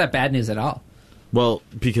perfect. How is that bad news at all? Well,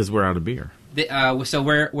 because we're out of beer. So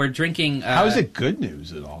we're drinking. How is it good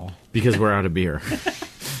news at all? Because we're out of beer,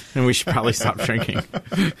 and we should probably stop drinking.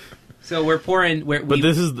 So we're pouring. We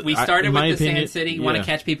started with the Sand City. You want to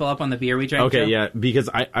catch people up on the beer we drank? Okay, Joe? yeah, because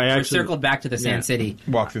I actually circled back to the Sand City.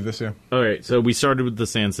 Walk through this, yeah. All right, so we started with the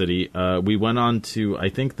Sand City. We went on to, I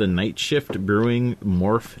think, the Night Shift Brewing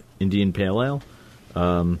Morph Indian Pale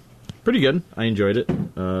Ale. Pretty good. I enjoyed it.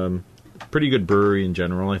 Pretty good brewery in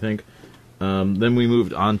general, I think. Then we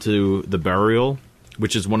moved on to the Burial,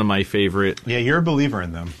 which is one of my favorite. Yeah, you're a believer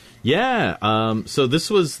in them. Yeah. So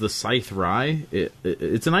this was the Scythe Rye.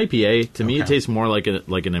 It's an IPA. To me, it tastes more like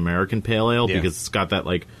an American pale ale because it's got that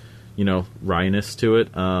ryeness to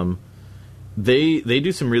it. They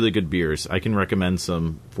do some really good beers. I can recommend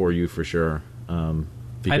some for you for sure.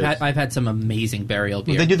 I've had some amazing Burial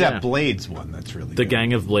beer. Well, they do that Blades one. That's really the good.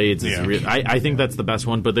 Gang of Blades is really. I think that's the best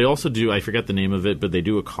one. But they also do. I forget the name of it, but they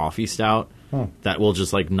do a coffee stout that will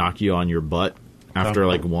just knock you on your butt. After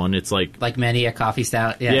one, it's like many a coffee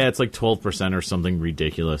stout. Yeah, it's like 12% or something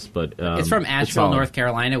ridiculous. But it's from Asheville, North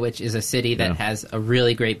Carolina, which is a city that has a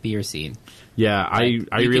really great beer scene. Yeah, I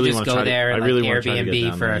really want to go there and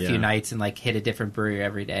Airbnb for a there, few nights and hit a different brewery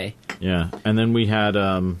every day. Yeah, and then we had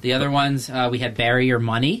the other ones. We had Bury Your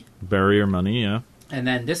Money. Bury Your Money, yeah. And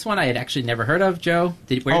then this one I had actually never heard of, Joe.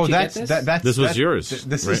 Where did you get this? This was yours.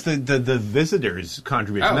 This is the visitor's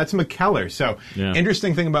contribution. Oh. That's McKellar. So,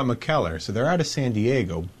 interesting thing about McKellar. So, they're out of San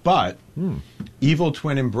Diego, but Evil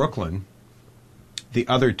Twin in Brooklyn, the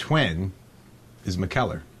other twin is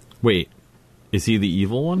McKellar. Wait, is he the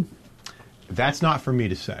evil one? That's not for me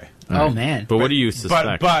to say. Oh, man. But what do you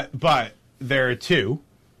suspect? But there are two.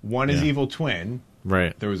 One is Evil Twin.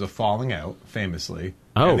 Right. There was a falling out, famously.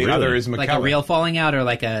 Oh, and the really? other is McKellar. Like a real falling out or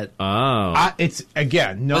like a... Oh. It's,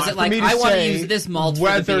 again, not was it for me to I want to say use this malt for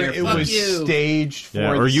whether the beer. it Fuck was you. staged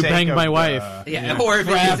for or the you sake banged of my the- wife. Or if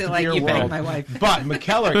craft it's like beer you banged world. my wife. But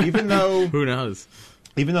McKellar, even though Who knows?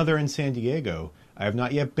 even though they're in San Diego, I have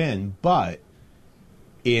not yet been, but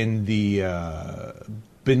in the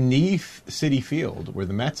beneath Citi Field where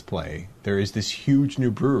the Mets play, there is this huge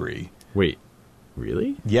new brewery. Wait,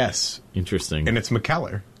 really? Yes. Interesting. And it's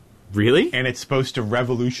McKellar. Really? And it's supposed to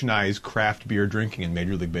revolutionize craft beer drinking in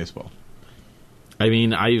Major League Baseball. I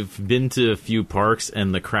mean, I've been to a few parks,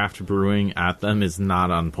 and the craft brewing at them is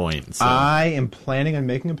not on point. So. I am planning on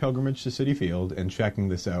making a pilgrimage to Citi Field and checking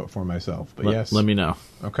this out for myself. But yes. Let me know.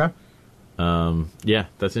 Okay. Yeah,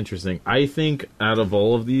 that's interesting. I think out of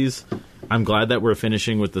all of these, I'm glad that we're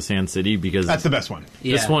finishing with the Sand City because that's the best one.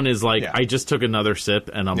 This one is I just took another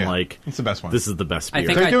sip and I'm like, it's the best one. This is the best beer.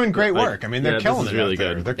 They're doing great work. I mean, they're killing it. Really out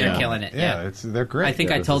there. good. They're killing it. Yeah, they're great. I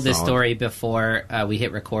think I told this story before we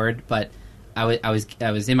hit record, but I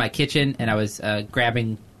was in my kitchen and I was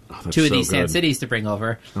grabbing two of these Sand Cities to bring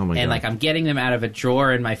over, and I'm getting them out of a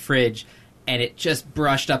drawer in my fridge, and it just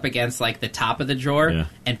brushed up against the top of the drawer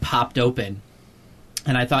and popped open.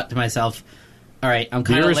 And I thought to myself, all right, I'm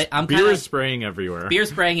kind of late. Beer spraying everywhere. Beer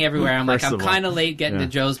spraying everywhere. I'm I'm kind of late getting to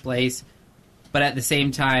Joe's place. But at the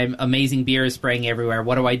same time, amazing beer is spraying everywhere.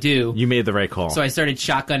 What do I do? You made the right call. So I started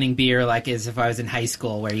shotgunning beer as if I was in high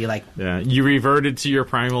school, where you you reverted to your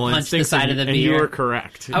primal instincts the side of the beer. And you were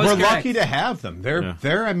correct. We're lucky to have them.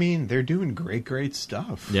 They're doing great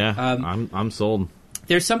stuff. Yeah, I'm sold.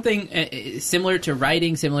 There's something similar to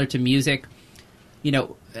writing, similar to music.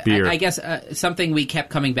 I guess something we kept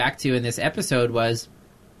coming back to in this episode was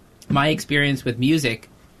my experience with music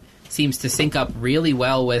seems to sync up really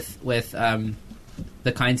well with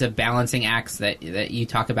the kinds of balancing acts that you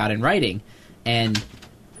talk about in writing. And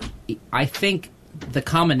I think the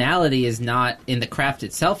commonality is not in the craft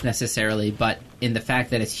itself necessarily, but in the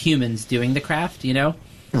fact that it's humans doing the craft,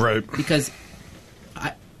 Right. Because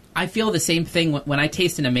I feel the same thing when I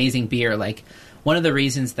taste an amazing beer. One of the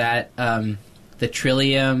reasons that the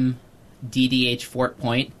Trillium DDH Fort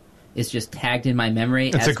Point is just tagged in my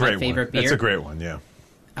memory as my favorite beer. It's a great one, yeah.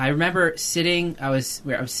 I remember I was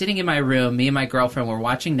sitting in my room, me and my girlfriend were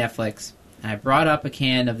watching Netflix, and I brought up a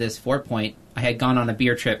can of this Fort Point. I had gone on a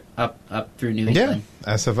beer trip up through New England.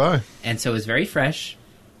 Yeah, as have I. And so it was very fresh.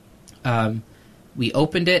 We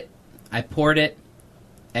opened it, I poured it,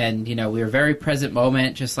 and, we were very present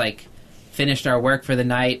moment, just finished our work for the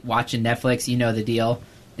night, watching Netflix, the deal,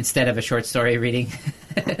 instead of a short story reading.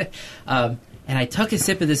 And I took a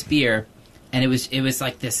sip of this beer, and it was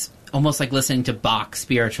like this, almost like listening to Bach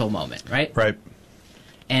spiritual moment, right? Right.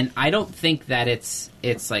 And I don't think that it's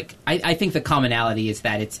I think the commonality is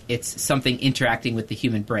that it's something interacting with the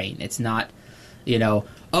human brain. It's not,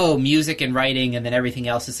 music and writing and then everything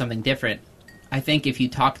else is something different. I think if you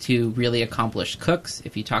talk to really accomplished cooks,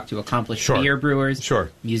 if you talk to accomplished beer brewers,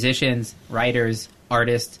 musicians, writers,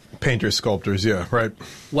 artists, painters, sculptors, yeah, right.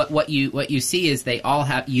 What you see is they all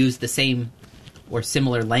have used the same or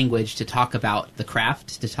similar language to talk about the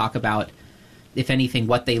craft, to talk about, if anything,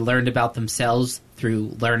 what they learned about themselves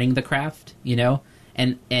through learning the craft, you know?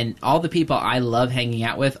 And all the people I love hanging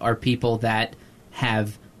out with are people that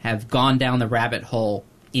have gone down the rabbit hole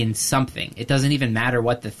in something. It doesn't even matter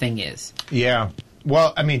what the thing is. Yeah.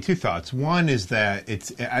 Well, I mean, two thoughts. One is that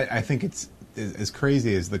I think it's, as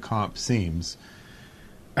crazy as the comp seems,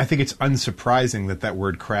 I think it's unsurprising that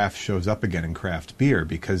word craft shows up again in craft beer,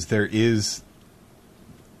 because there is,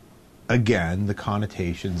 again, the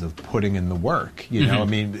connotations of putting in the work. You know, I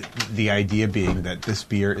mean, the idea being that this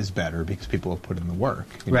beer is better because people have put in the work.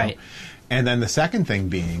 You know? And then the second thing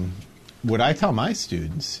being, what I tell my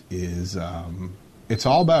students is it's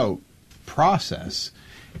all about process.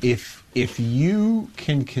 If you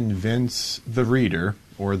can convince the reader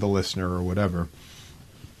or the listener or whatever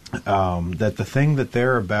that the thing that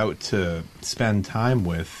they're about to spend time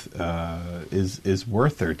with is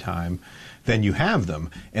worth their time, then you have them.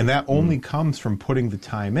 And that only comes from putting the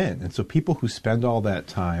time in. And so people who spend all that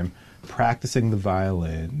time practicing the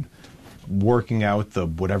violin, working out the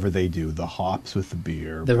whatever they do, the hops with the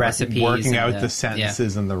beer, the recipes, working out the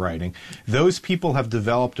sentences and the writing, those people have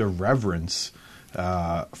developed a reverence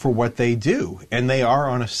for what they do. And they are,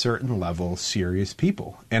 on a certain level, serious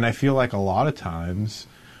people. And I feel like a lot of times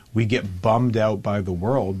we get bummed out by the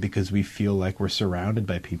world because we feel like we're surrounded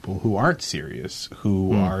by people who aren't serious,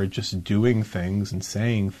 who are just doing things and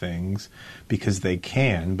saying things because they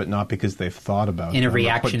can, but not because they've thought about in them a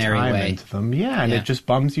reactionary or put time way into them. And it just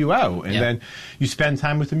bums you out. And then you spend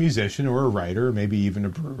time with a musician or a writer, or maybe even a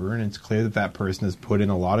brewer, and it's clear that that person has put in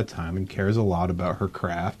a lot of time and cares a lot about her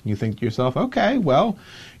craft. And you think to yourself, okay, well,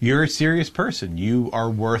 you're a serious person. You are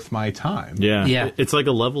worth my time. Yeah. It's like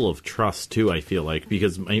a level of trust, too, I feel like,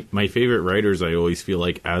 because my favorite writers, I always feel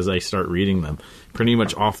like, as I start reading them, pretty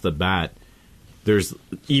much off the bat, there's,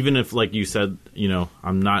 even if, like you said, you know,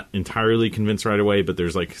 I'm not entirely convinced right away, but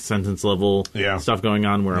there's like sentence level stuff going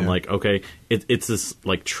on where I'm like, okay, it's this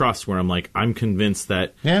like trust where I'm like, I'm convinced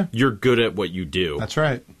that you're good at what you do. That's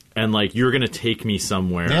right. And like, you're going to take me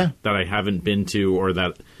somewhere that I haven't been to, or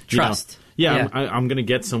that trust. I'm going to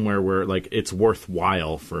get somewhere where like it's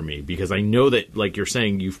worthwhile for me, because I know that, like you're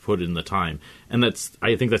saying, you've put in the time, and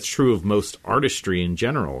I think that's true of most artistry in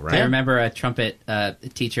general, right? I remember a trumpet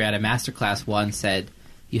teacher at a masterclass once said,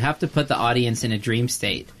 "You have to put the audience in a dream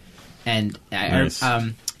state," and nice.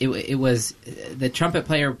 It was the trumpet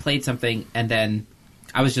player played something, and then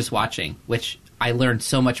I was just watching, which I learned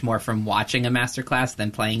so much more from watching a masterclass than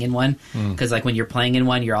playing in one, because like when you're playing in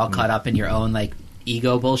one, you're all caught up in your own like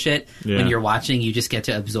ego bullshit. When you're watching, you just get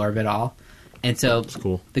to absorb it all. And so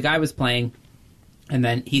the guy was playing, and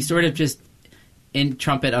then he sort of just, in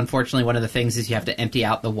trumpet, unfortunately, one of the things is you have to empty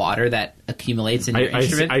out the water that accumulates in your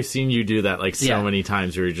instrument. I've seen you do that like so many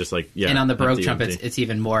times where you're just like, and on the Baroque trumpets, it's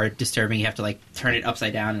even more disturbing. You have to like turn it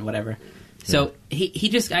upside down and whatever. So he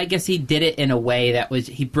just, I guess he did it in a way that was,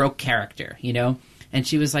 he broke character, you know? And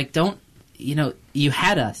she was like, don't, you know, you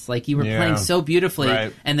had us. Like, you were playing so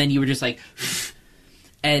beautifully, and then you were just like...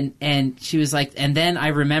 And she was like, and then I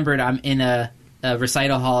remembered I'm in a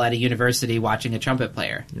recital hall at a university watching a trumpet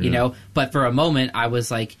player, you know? But for a moment, I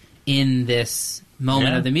was like in this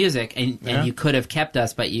moment of the music, and you could have kept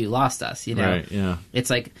us, but you lost us, you know? Right,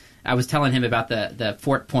 It's like, I was telling him about the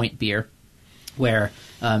Fort Point beer, where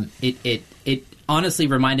it honestly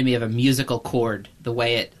reminded me of a musical chord, the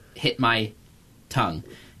way it hit my tongue.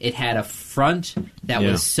 It had a front that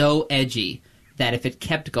was so edgy that if it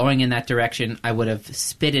kept going in that direction, I would have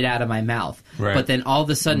spit it out of my mouth. Right. But then all of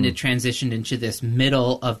a sudden it transitioned into this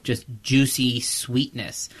middle of just juicy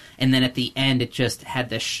sweetness. And then at the end it just had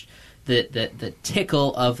the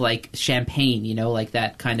tickle of like champagne, you know, like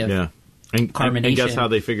that kind of carbonation. And guess how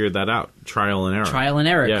they figured that out? Trial and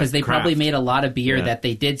error. Because they probably made a lot of beer that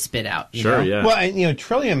they did spit out. You know? Well, and, you know,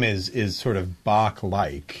 Trillium is sort of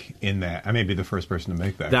Bach-like in that. I may be the first person to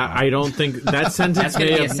make that. I don't think that sentence may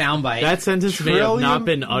be a soundbite. That sentence may have not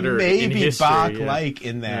been uttered in history. Bach-like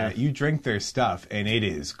in that you drink their stuff and it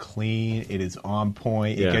is clean, it is on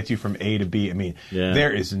point, it gets you from A to B. I mean,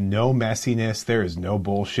 there is no messiness, there is no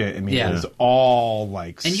bullshit. I mean, it is all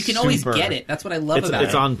like, and you can always get it. That's what I love about it.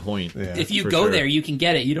 It's on point. If you go there, you can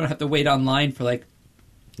get it. You don't have to wait online for like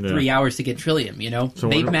 3 hours to get Trillium, you know? So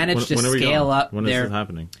they've managed to scale up when their... When is this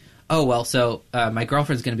happening? Oh, well, so my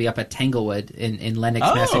girlfriend's going to be up at Tanglewood in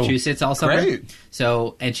Lenox, Massachusetts all summer. Great.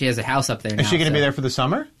 So, and she has a house up there now. Is she going to be there for the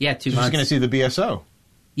summer? Yeah, 2 months. She's going to see the BSO?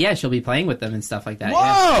 Yeah, she'll be playing with them and stuff like that.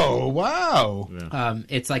 Whoa, wow. Yeah.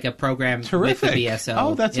 It's like a program with the BSO.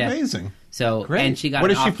 Oh, that's amazing. So, great. And she got what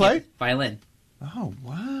does she play? Violin. Oh,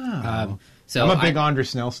 wow. So I'm a big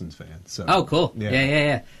Andres Nelson's fan. So. Oh, cool.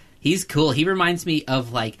 Yeah. He's cool. He reminds me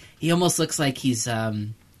of he almost looks like he's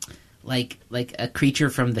like a creature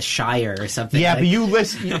from the Shire or something. Yeah, but you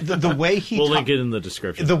listen. The way he we'll link it in the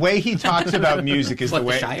description. The way he talks about music is the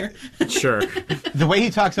way. The Shire? Sure. The way he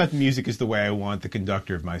talks about music is the way I want the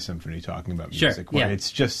conductor of my symphony talking about music. Sure, yeah.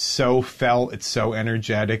 It's just so felt. It's so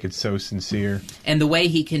energetic. It's so sincere. And the way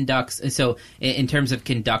he conducts. So in terms of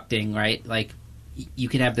conducting, right? You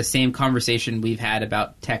can have the same conversation we've had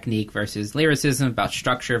about technique versus lyricism, about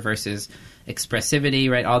structure versus expressivity,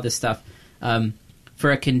 right? All this stuff.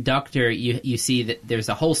 For a conductor, you see that there's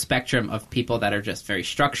a whole spectrum of people that are just very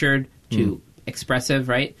structured to expressive,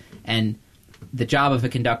 right? And the job of a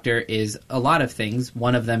conductor is a lot of things.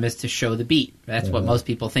 One of them is to show the beat. That's what most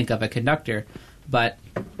people think of a conductor. But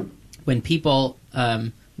when people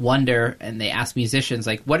wonder and they ask musicians,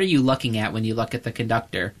 what are you looking at when you look at the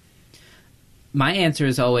conductor? My answer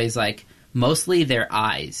is always mostly their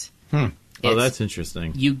eyes. Oh, that's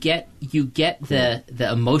interesting. You get the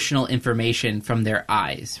emotional information from their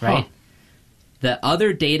eyes, right? Huh. The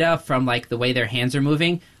other data from the way their hands are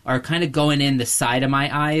moving are kind of going in the side of my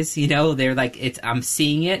eyes. They're I'm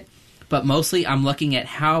seeing it, but mostly I'm looking at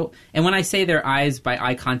how. And when I say their eyes by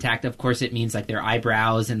eye contact, of course it means their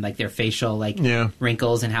eyebrows and their facial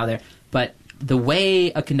wrinkles and how they're. But the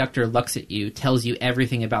way a conductor looks at you tells you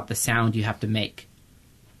everything about the sound you have to make.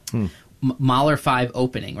 Mahler 5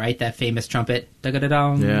 opening, right? That famous trumpet.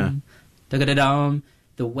 Da-ga-da-dum, yeah. Da-ga-da-dum.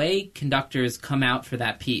 The way conductors come out for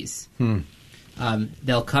that piece,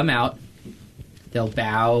 they'll come out, they'll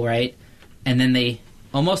bow, right? And then they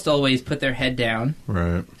almost always put their head down.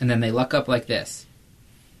 Right. And then they look up like this.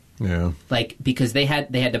 Yeah. Because they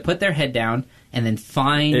had to put their head down and then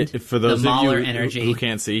find for those the Mahler of you energy. who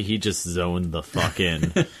can't see, he just zoned the fuck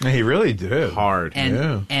in. He really did. Hard.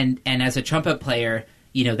 And as a trumpet player,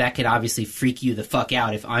 that could obviously freak you the fuck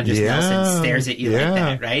out if Andres Nelson stares at you like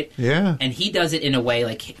that, right? Yeah. And he does it in a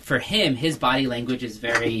way, for him, his body language is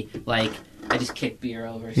very, I just kicked beer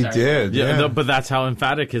over. He did, yeah. yeah. But that's how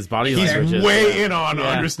emphatic his body language is. He's way in on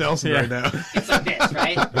Andres Nelson right now. It's like this,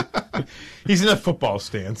 right? He's in a football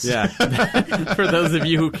stance. Yeah. For those of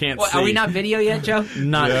you who can't see. Are we not video yet, Joe?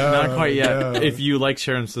 Not quite yet. Yeah. If you like,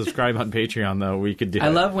 share, and subscribe on Patreon, though, we could do it. I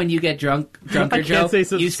love when you get drunker, Joe. Say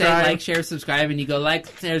subscribe. You say share, subscribe, and you go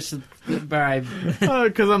share, subscribe.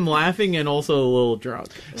 Because I'm laughing and also a little drunk.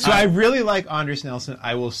 So I really like Andres Nelson.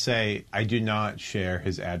 I will say I do not share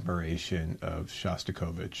his admiration of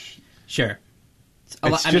Shostakovich. Sure.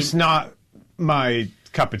 It's just not my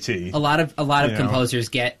cup of tea. A lot of composers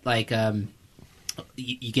get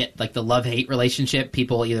you get the love-hate relationship.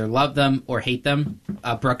 People either love them or hate them.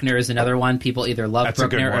 Bruckner is another one. People either love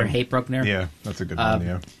Bruckner or hate Bruckner. Yeah, that's a good one,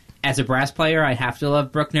 yeah. As a brass player, I have to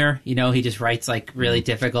love Bruckner. He just writes really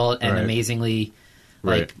difficult and amazingly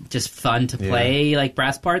just fun to play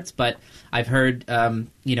brass parts. But I've heard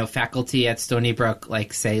faculty at Stony Brook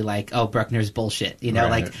say oh, Bruckner's bullshit. And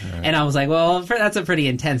I was well, that's a pretty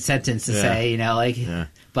intense sentence to say.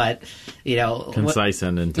 But concise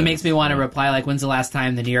and intense. It makes me want to reply when's the last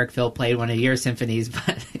time the New York Phil played one of your symphonies?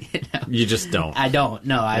 But you just don't. I don't.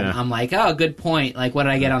 No, I'm oh, good point. What did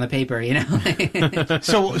I get on the paper?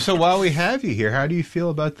 So while we have you here, how do you feel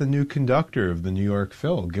about the new conductor of the New York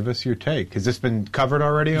Phil? Give us your take. Has this been covered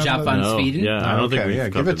already? On Jaap van Zwieden? Yeah, I don't think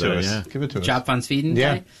we've give it to that, us. Yeah. Give it to us. Jaap van Zwieden.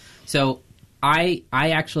 Yeah. Okay? So I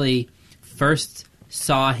actually first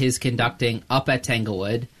saw his conducting up at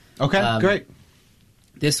Tanglewood. Okay, great.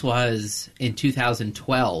 This was in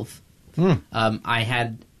 2012. I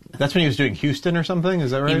had. That's when he was doing Houston or something.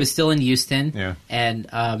 Is that right? He was still in Houston. Yeah.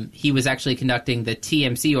 And he was actually conducting the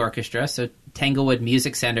TMC orchestra. So Tanglewood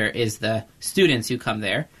Music Center is the students who come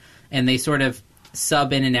there, and they sort of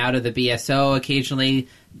sub in and out of the BSO occasionally.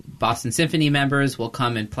 Boston Symphony members will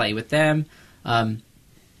come and play with them.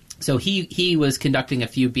 So he was conducting a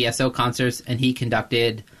few BSO concerts, and he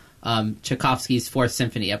conducted Tchaikovsky's Fourth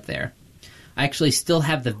Symphony up there. I actually still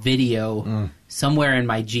have the video somewhere in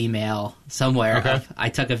my Gmail somewhere. Okay. I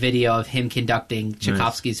took a video of him conducting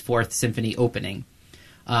Tchaikovsky's Fourth Symphony opening.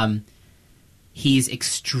 He's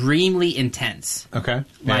extremely intense. Okay.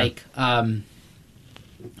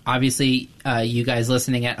 Obviously, you guys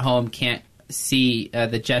listening at home can't see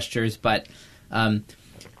the gestures, but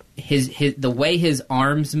his the way his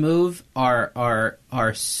arms move are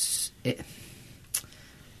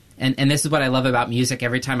and this is what I love about music.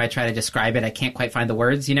 Every time I try to describe it, I can't quite find the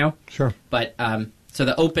words, Sure. But so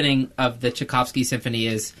the opening of the Tchaikovsky Symphony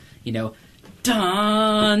is,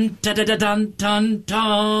 dun da da da dun dun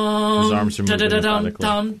dun. His arms are moving dun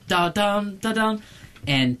dun dun dun dun,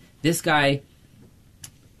 and this guy,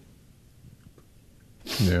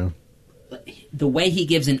 yeah, the way he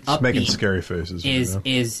gives an upbeat making scary faces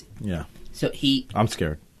is Yeah. so I'm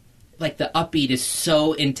scared. like the upbeat is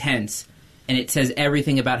so intense, and it says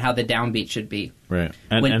everything about how the downbeat should be. Right.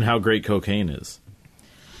 And how great cocaine is.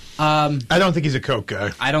 I don't think he's a coke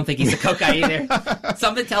guy. I don't think he's a coke guy either.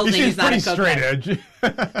 Something tells me he's not a coke straight guy.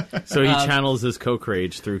 edge. So he channels his coke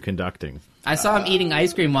rage through conducting. I saw him eating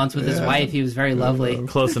ice cream once with his wife. He was very lovely.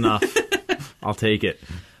 Close enough. I'll take it.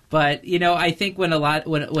 But I think when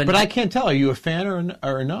But I can't tell. Are you a fan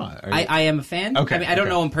or not? I am a fan. Okay, I mean, I don't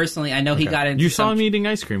know him personally. I know he got into. You saw him eating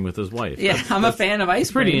ice cream with his wife. Yeah, I'm a fan of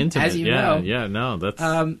ice cream. Pretty intimate. as you know. Yeah, no, that's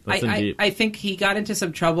indeed. I think he got into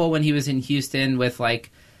some trouble when he was in Houston with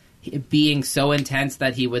like being so intense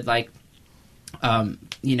that he would like,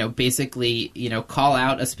 basically, call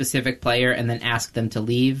out a specific player and then ask them to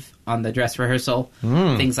leave on the dress rehearsal,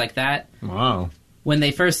 things like that. Wow. When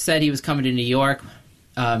they first said he was coming to New York,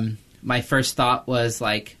 my first thought was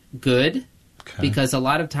like, good, because a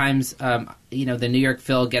lot of times, the New York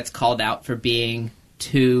Phil gets called out for being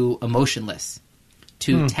too emotionless,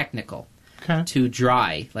 too technical, too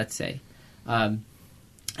dry, let's say.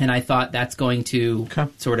 And I thought that's going to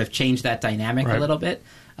sort of change that dynamic a little bit.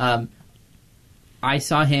 I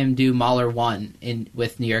saw him do Mahler 1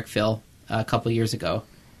 with New York Phil a couple years ago.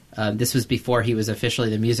 This was before he was officially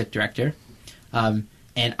the music director.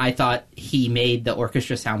 And I thought he made the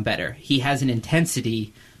orchestra sound better. He has an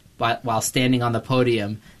intensity while standing on the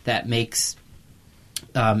podium that makes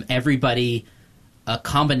everybody a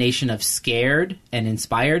combination of scared and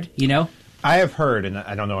inspired, I have heard, and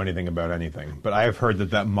I don't know anything about anything, but I have heard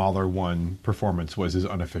that Mahler 1 performance was his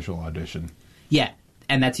unofficial audition. Yeah,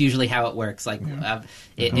 and that's usually how it works. Like,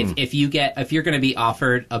 if you're going to be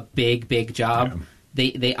offered a big job,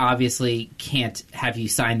 they obviously can't have you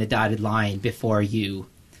sign the dotted line before you,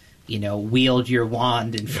 wield your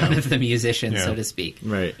wand in front of the musician, so to speak.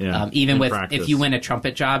 Right. Yeah. Even in with practice. if you win a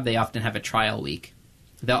trumpet job, they often have a trial week.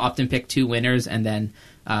 They'll often pick 2 winners, and then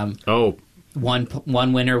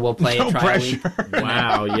one winner will play a trial week.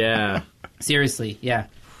 Wow, yeah. Seriously, yeah.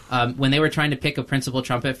 When they were trying to pick a principal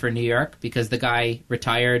trumpet for New York, because the guy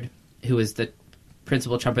retired who was the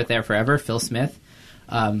principal trumpet there forever, Phil Smith,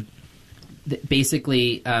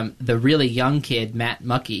 basically the really young kid, Matt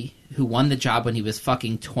Mucky, who won the job when he was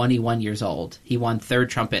fucking 21 years old. He won 3rd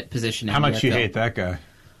trumpet position at How New much York you Phil. hate that guy?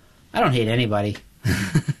 I don't hate anybody.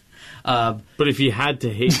 But if you had to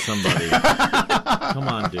hate somebody, come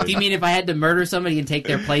on, dude. Do you mean if I had to murder somebody and take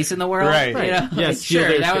their place in the world? Right. Yes,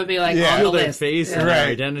 sure, that would be like on the steal their list. face and their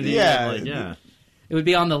identity. And It would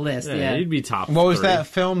be on the list, yeah. You'd be top. What was 3. that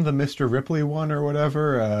film, the Mr. Ripley one or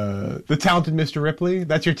whatever? The Talented Mr. Ripley?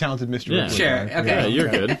 That's your Talented Mr. Ripley. Sure, guy. okay. Yeah, you're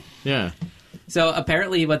good. Yeah. So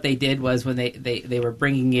apparently what they did was when they were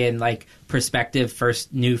bringing in like prospective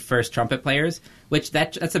first trumpet players, which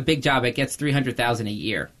that's a big job. It gets $300,000 a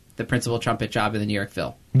year, the principal trumpet job in the New York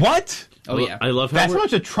Phil. What? Oh yeah. I love how That's how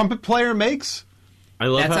much a trumpet player makes?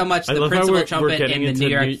 That's how much the principal trumpet in the New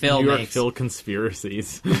York Phil makes. Phil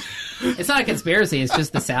conspiracies. It's not a conspiracy, it's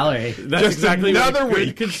just the salary. That's Just exactly another what a good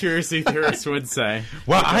week. conspiracy theorist would say.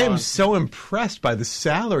 Well, I am so impressed by the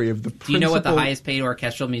salary of the principal. Do you know what the highest paid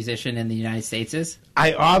orchestral musician in the United States is?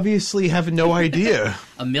 I obviously have no idea.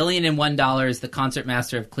 $1,001,000, the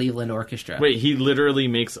concertmaster of Cleveland Orchestra. Wait, he literally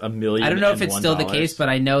makes $1 million. I don't know if it's still the case, but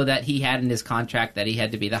I know that he had in his contract that he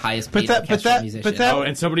had to be the highest paid But orchestral musician. Oh,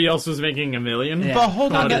 and somebody else was making $1 million. Yeah. But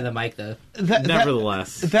hold Not on, into the mic though.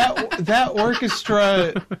 Nevertheless, that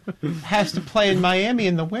orchestra has to play in Miami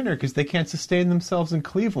in the winter because they can't sustain themselves in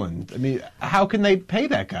Cleveland. I mean, how can they pay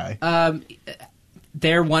that guy?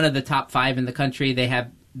 They're one of the top 5 in the country. They have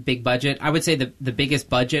big budget. I would say the biggest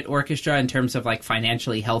budget orchestra in terms of like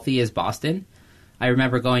financially healthy is Boston. I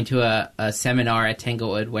remember going to a seminar at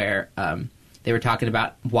Tanglewood where they were talking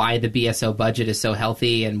about why the BSO budget is so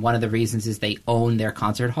healthy, and one of the reasons is they own their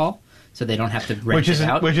concert hall, so they don't have to rent it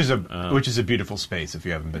out. Which is a beautiful space if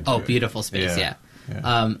you haven't been to it. Oh, beautiful space, yeah.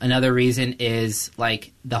 Yeah. Another reason is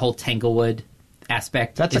like the whole Tanglewood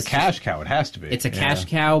aspect. That's a cash cow. It has to be. It's a cash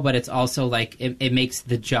cow, but it's also like it makes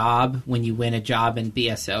the job, when you win a job in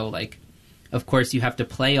BSO, like, of course you have to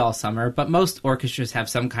play all summer, but most orchestras have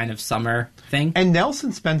some kind of summer thing. And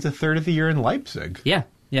Nelson spends a third of the year in Leipzig. Yeah.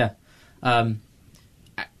 I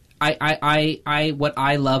what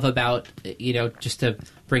I love about, just to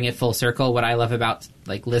bring it full circle, what I love about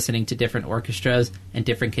like listening to different orchestras and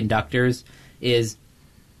different conductors is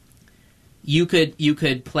you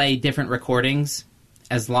could play different recordings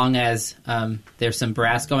as long as there's some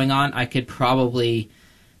brass going on. I could probably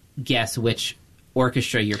guess which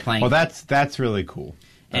orchestra you're playing. Well, that's really cool.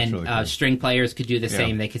 That's really cool. String players could do the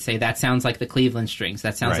same. They could say, that sounds like the Cleveland strings.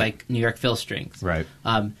 That sounds like New York Phil strings. Right.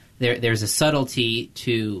 there's a subtlety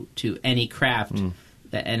to any craft,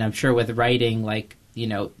 and I'm sure with writing, like, you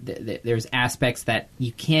know, there's aspects that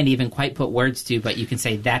you can't even quite put words to, but you can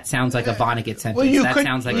say that sounds like a Vonnegut sentence. Well,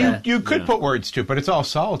 you could put words to it, but it's all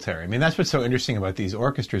solitary. I mean, that's what's so interesting about these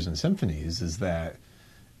orchestras and symphonies is that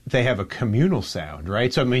they have a communal sound,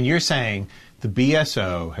 right? So, I mean, you're saying the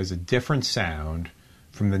BSO has a different sound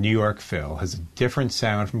from the New York Phil, has a different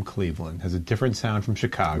sound from Cleveland, has a different sound from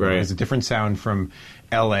Chicago, has a different sound from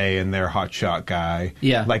L.A. and their hotshot guy.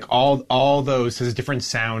 Yeah. Like, all those has a different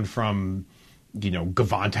sound from, you know,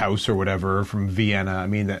 Gewandhaus or whatever, from Vienna. I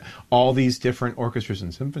mean, that all these different orchestras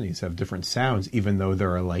and symphonies have different sounds, even though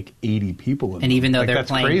there are like 80 people in them. And even though like, they're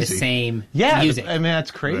playing the same music. I mean,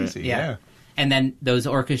 that's crazy. Yeah. And then those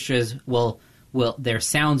orchestras their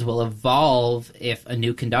sounds will evolve if a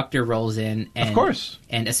new conductor rolls in. And, of course.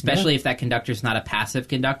 And especially if that conductor's not a passive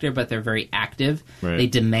conductor, but they're very active. Right. They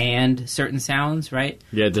demand certain sounds, right?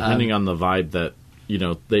 Yeah, depending on the vibe that, you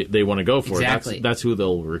know, they want to go for. Exactly. That's who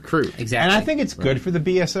they'll recruit. Exactly. And I think it's good for the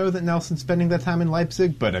BSO that Nelson's spending that time in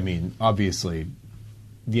Leipzig, but I mean, obviously,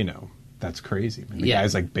 you know, that's crazy. I mean, the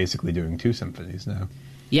guy's like basically doing 2 symphonies now.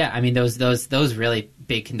 Yeah, I mean those really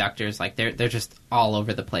big conductors, like they're just all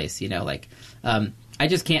over the place, you know. Like I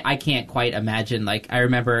can't quite imagine. Like I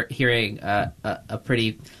remember hearing a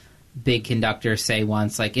pretty big conductor say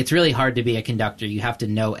once, like, it's really hard to be a conductor. You have to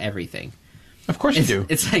know everything. Of course you do.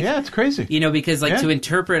 It's like, yeah, it's crazy. You know, because like to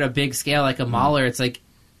interpret a big scale like a Mahler, it's like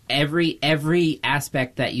every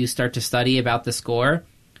aspect that you start to study about the score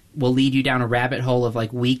will lead you down a rabbit hole of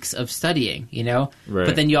like weeks of studying, you know? Right.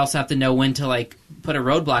 But then you also have to know when to like put a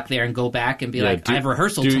roadblock there and go back and be I have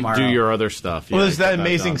rehearsal tomorrow. Do your other stuff. Well, there's that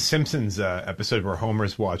amazing Simpsons episode where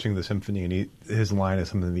Homer's watching the symphony and his line is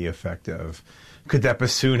something to the effect of, "Could that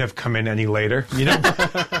bassoon have come in any later?" You know?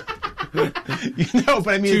 You know,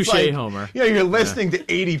 but I mean, Touché, it's like, Homer. You know, you're listening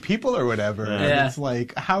to 80 people or whatever, Yeah. and it's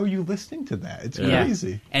like, how are you listening to that? It's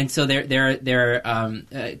crazy. And so there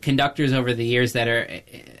are conductors over the years that are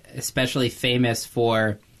especially famous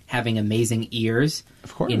for having amazing ears.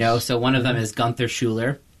 Of course. You know, so one of them is Gunther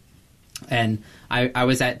Schuller. And I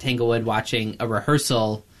was at Tanglewood watching a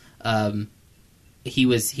rehearsal. He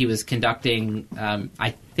was conducting,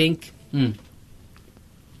 I think...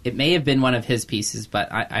 It may have been one of his pieces,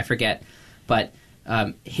 but I forget. But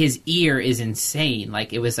his ear is insane.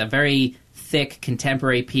 Like, it was a very thick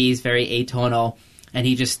contemporary piece, very atonal, and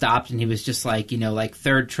he just stopped and he was just like, you know, like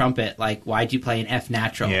third trumpet, like, why'd you play an F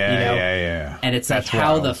natural? Yeah, you know? yeah. And it's That's like,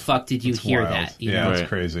 how wild. the fuck did you hear wild. that? You Yeah, know? that's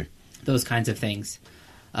crazy. Those kinds of things.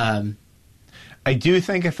 I do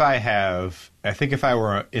think if I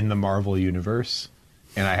were in the Marvel universe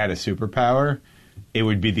and I had a superpower, it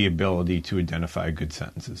would be the ability to identify good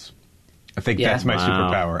sentences. I think that's my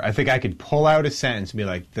superpower. I think I could pull out a sentence and be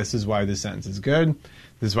like, this is why this sentence is good,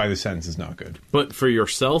 this is why this sentence is not good. But for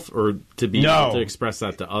yourself or to be able to express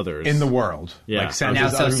that to others? In the world. Yeah. Like Now,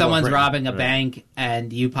 so if someone's robbing a Right. bank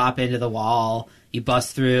and you pop into the wall, you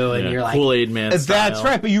bust through, and you're like... Kool-Aid Man style. That's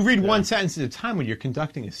right, but you read one sentence at a time. When you're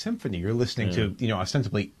conducting a symphony, you're listening to, you know,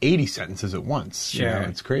 ostensibly 80 sentences at once. Sure. You know,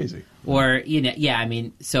 it's crazy. Or, you know, yeah, I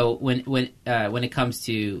mean, so when it comes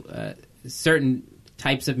to certain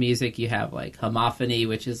types of music, you have like homophony,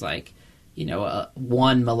 which is like, you know,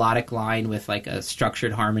 one melodic line with like a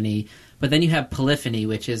structured harmony. But then you have polyphony,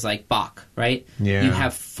 which is like Bach, right? Yeah. You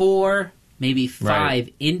have 4, maybe 5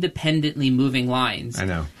 independently moving lines. I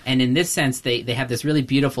know. And in this sense, they have this really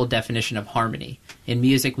beautiful definition of harmony. In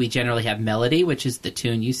music, we generally have melody, which is the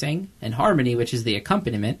tune you sing, and harmony, which is the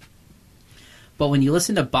accompaniment. But when you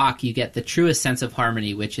listen to Bach, you get the truest sense of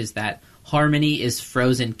harmony, which is that harmony is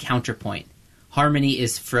frozen counterpoint. Harmony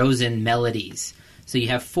is frozen melodies. So you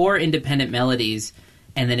have 4 independent melodies,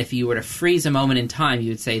 and then if you were to freeze a moment in time, you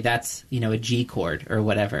would say that's, you know, a G chord or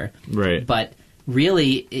whatever. Right. But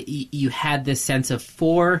really, you had this sense of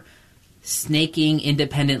 4 snaking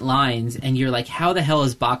independent lines, and you're like, how the hell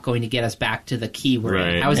is Bach going to get us back to the key we're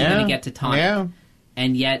in? Right. How is he going to get to tonic? Yeah.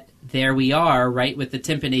 And yet, there we are, right, with the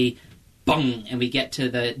timpani, bung, and we get to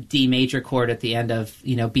the D major chord at the end of,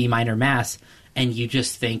 you know, B minor Mass, and you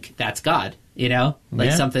just think that's God, you know?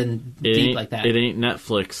 Like something deep like that. It ain't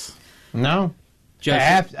Netflix. No.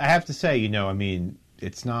 Joseph. I have to say, you know, I mean,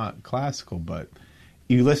 it's not classical, but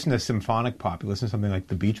you listen to symphonic pop, you listen to something like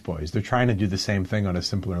the Beach Boys, they're trying to do the same thing on a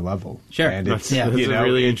simpler level. Sure. And That's it's, a you know,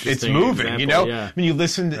 really it's interesting moving, example, you know? yeah. I mean, you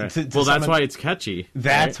listen to Well, someone, that's why it's catchy.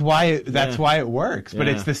 That's right? why it works. But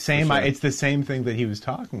Yeah, it's the same for sure. it's the same thing that he was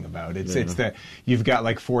talking about. It's that you've got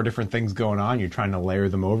like 4 different things going on, you're trying to layer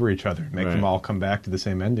them over each other, make them all come back to the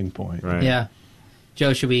same ending point. Right. Yeah.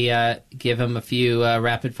 Joe, should we give him a few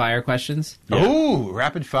rapid fire questions? Yeah. Oh,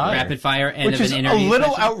 rapid fire. Rapid fire end Which of is an interview a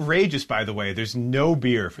little question? outrageous, by the way. There's no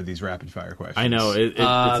beer for these rapid fire questions. I know.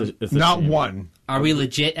 It's not shame. one. Are we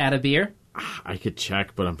legit out of beer? I could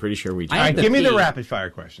check, but I'm pretty sure we. I All right, the give me the fee. rapid fire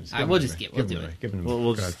questions. We'll just we'll do it. Give them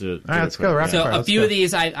We'll just do it. All right, let's go. Rapid So fire. a Let's few go. of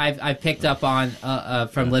these I've picked up on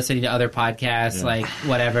from listening to other podcasts, like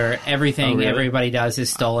whatever. Everything really? everybody does is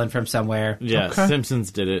stolen from somewhere. Yeah, Okay.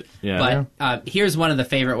 Simpsons did it. Yeah. But here's one of the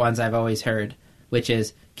favorite ones I've always heard, which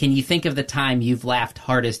is, can you think of the time you've laughed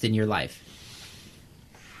hardest in your life?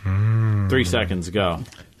 3 seconds, go.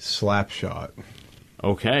 Slapshot.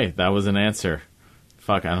 Okay, that was an answer.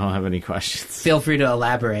 Fuck, I don't have any questions. Feel free to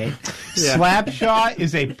elaborate. Slapshot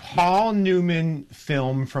is a Paul Newman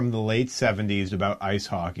film from the late 70s about ice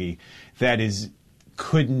hockey that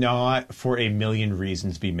could not, for a million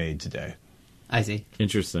reasons, be made today. I see.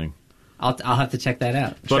 Interesting. I'll have to check that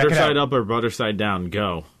out. Butter it side out. up or butter side down,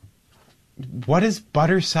 go. What is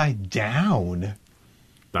butter side down?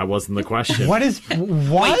 That wasn't the question. What is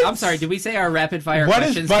what? Wait, I'm sorry. Did we say our rapid fire What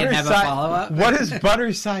is questions butter can have a side? follow up? What is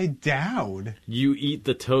butter side down? You eat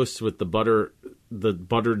the toast with the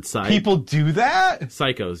buttered side. People do that?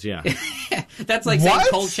 Psychos, yeah. That's like saying What?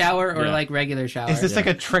 cold shower or Yeah. like regular shower. Is this like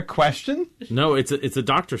a trick question? No, it's a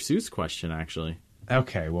Dr. Seuss question, actually.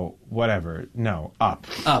 Okay, well, whatever. No, up.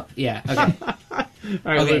 up? Yeah. Okay. All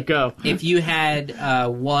right, Okay. Luke, go. If you had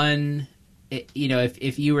one,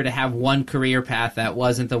 if you were to have one career path that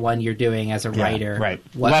wasn't the one you're doing as a writer, right.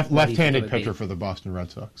 what do you think Left-handed it would be? pitcher for the Boston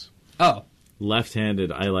Red Sox. Oh, Left-handed,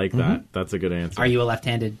 I like that. That's a good answer. are you a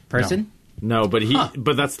left-handed person? No, but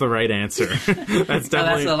but that's the right answer. That's No, that's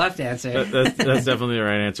definitely the left answer. that's definitely the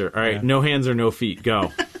right answer. All right, no hands or no feet,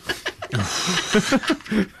 go.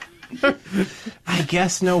 I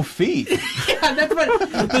guess no feet. Yeah, that's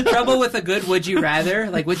what the trouble with a good would you rather.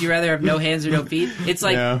 Like, would you rather have no hands or no feet? It's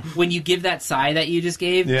like Yeah. when you give that sigh that you just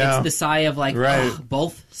gave, Yeah. it's the sigh of like, Right. "Ugh,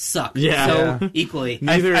 both suck Yeah. so Yeah. equally.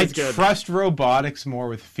 Neither I is good. trust robotics more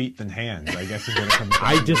with feet than hands, I guess is what it comes down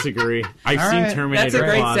I to. disagree. I've All seen right. Terminator. That's a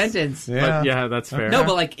great Claws, sentence. Yeah. But yeah, that's fair. No,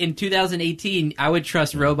 but like in 2018, I would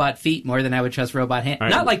trust robot feet more than I would trust robot hand. All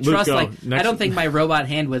right, Not like Luke, trust, go. like Next- I don't think my robot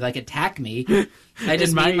hand would like attack me. I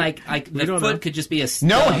just It mean might. like We the don't foot know. could just be a stub.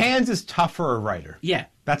 No hands is tough for a writer. Yeah,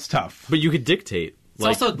 That's tough. But you could dictate. Like,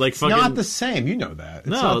 also- like It's fucking, not the same. You know that. It's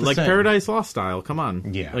no, not the like same. Paradise Lost style. Come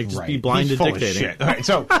on. Yeah, like just right. be blind He's to full of dictating. shit. All right,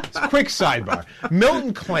 so quick sidebar.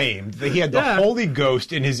 Milton claimed that he had the Yeah. Holy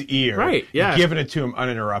Ghost in his ear, Right, yeah. giving it to him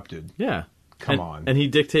uninterrupted. Yeah. Come And- on. And he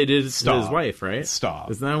dictated to his Stop. wife, right?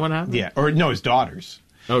 Stop. Isn't that what happened? Yeah, or no, his daughters.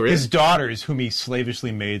 Oh, really? His daughters, whom he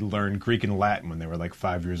slavishly made learn Greek and Latin when they were like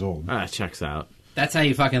 5 years old. Ah, checks out. that's how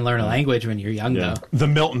you fucking learn a language when you're young, Yeah. though. The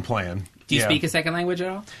Milton Plan. Do you Yeah. speak a second language at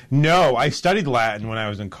all? No, I studied Latin when I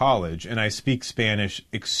was in college, and I speak Spanish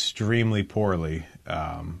extremely poorly,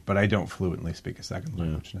 but I don't fluently speak a second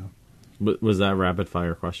language, no. Was that a rapid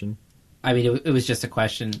fire question? I mean, it was just a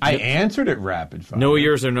question. I answered it rapid fire. No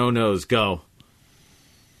ears or no nose. Go.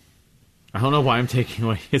 I don't know why I'm taking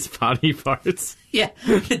away his body parts. Yeah,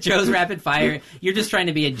 Joe's rapid fire. You're just trying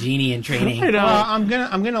to be a genie in training. I know.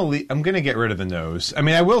 I'm gonna get rid of the nose. I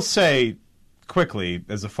mean, I will say quickly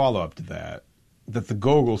as a follow up to that the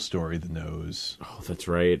Gogol story, the nose. Oh, that's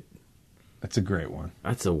right. That's a great one.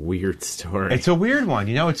 That's a weird story. It's a weird one.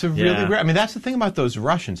 You know, it's a really Yeah. weird. I mean, that's the thing about those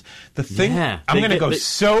Russians. The thing. Yeah, I'm they going to get- go they-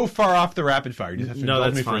 so far off the rapid fire. You just have to No,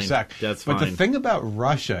 indulge that's me for a fine. sec. That's But the fine. thing about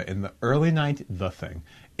Russia in the early 90s,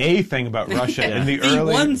 a thing about Russia in the The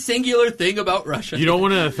early one singular thing about Russia. You don't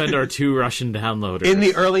want to offend our 2 Russian downloaders. in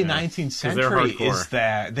the early 19th 'Cause they're century hardcore. is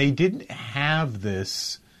that they didn't have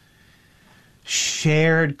this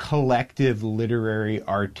shared collective literary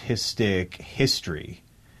artistic history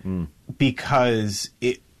because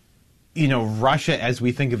Russia as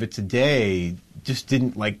we think of it today just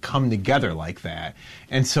didn't like come together like that,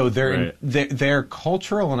 and so their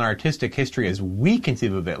cultural and artistic history as we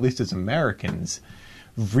conceive of it, at least as Americans,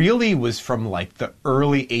 really was from like the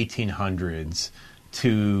early 1800s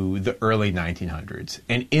to the early 1900s.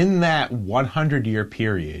 And in that 100-year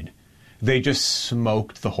period, they just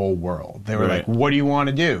smoked the whole world. They were Right. like, what do you want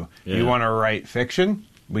to do? Yeah. You want to write fiction?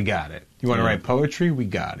 We got it. You want to Yeah. write poetry? We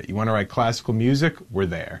got it. You want to write classical music? We're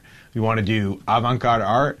there. You want to do avant-garde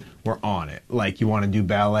art? We're on it. Like, you want to do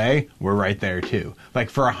ballet? We're right there, too. Like,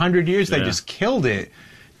 for 100 years, they Yeah. just killed it,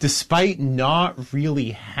 despite not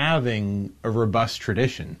really having a robust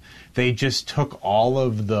tradition. They just took all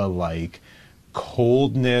of the, like,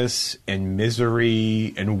 coldness and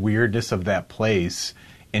misery and weirdness of that place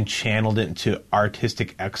and channeled it into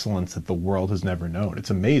artistic excellence that the world has never known. It's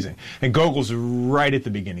amazing. And Gogol's right at the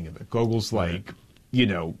beginning of it. Gogol's like,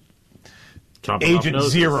 Agent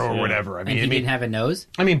Zero or whatever. I mean, and he didn't have a nose?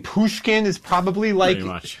 I mean, Pushkin is probably like...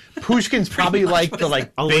 Pushkin's probably like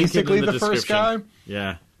basically the first guy.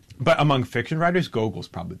 Yeah. But among fiction writers, Gogol's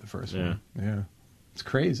probably the first one. Yeah. It's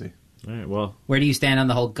crazy. All right, well... Where do you stand on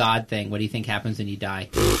the whole God thing? What do you think happens when you die?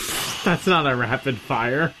 That's not a rapid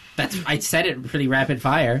fire. I said it pretty rapid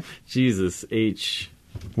fire. Jesus, H.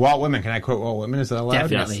 Walt Whitman. Can I quote Walt Whitman? Is that allowed?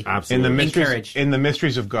 Definitely. Yes, absolutely. In the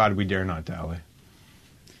mysteries of God, we dare not dally.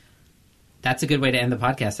 That's a good way to end the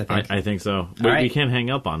podcast, I think. I think so. Right. We can't hang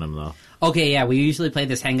up on him, though. Okay, yeah, we usually play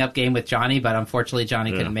this hang up game with Johnny, but unfortunately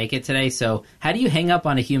Johnny couldn't make it today. So how do you hang up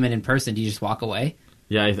on a human in person? Do you just walk away?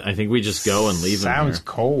 Yeah, I think we just go and leave him Sounds here.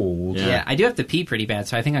 cold. Yeah, I do have to pee pretty bad,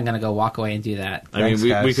 so I think I'm going to go walk away and do that. Thanks,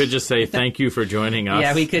 we could just say thank you for joining us.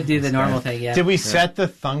 Yeah, we could do the normal thing, yeah. Did we set the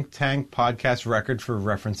Thunk Tank podcast record for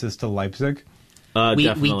references to Leipzig? We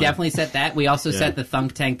definitely set that. We also set the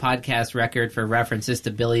Thunk Tank podcast record for references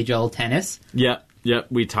to Billy Joel tennis. Yep,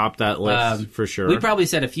 we topped that list for sure. We probably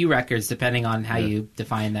set a few records depending on how you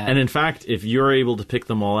define that. And in fact, if you're able to pick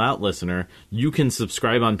them all out, listener, you can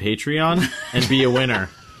subscribe on Patreon and be a winner.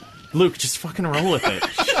 Luke, just fucking roll with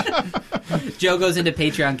it. Joe goes into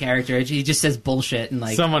Patreon character. He just says bullshit. And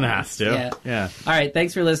someone has to. Yeah. All right,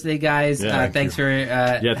 thanks for listening, guys. Thanks for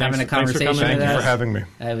having a conversation with us. Thank you for having me.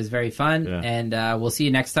 It was very fun. Yeah. And we'll see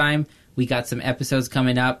you next time. We got some episodes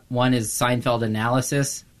coming up. One is Seinfeld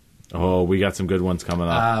Analysis. Oh, we got some good ones coming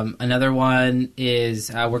up. Another one is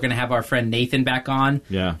we're going to have our friend Nathan back on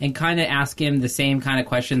and kind of ask him the same kind of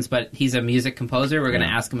questions, but he's a music composer. We're going to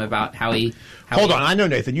ask him about how he... Hold on, I know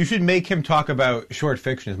Nathan. You should make him talk about short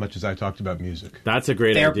fiction as much as I talked about music. That's a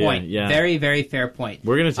great idea. Fair point. Yeah. Very, very fair point.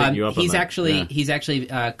 We're going to take you up on that. He's actually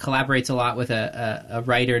collaborates a lot with a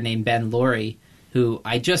writer named Ben Laurie, who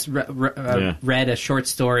I just read a short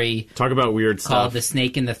story. Talk about weird stuff. Called The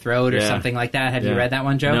Snake in the Throat or something like that. Have you read that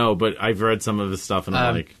one, Joe? No, but I've read some of his stuff and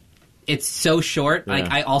I'm like... It's so short.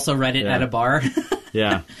 I also read it at a bar.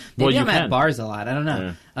 Yeah. Maybe I'm at bars a lot. I don't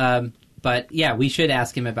know. Yeah. But yeah, we should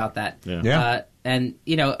ask him about that. Yeah. And,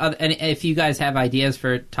 and if you guys have ideas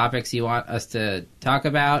for topics you want us to talk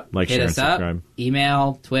about, hit us up.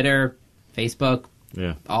 Email, Twitter, Facebook,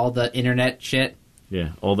 all the internet shit.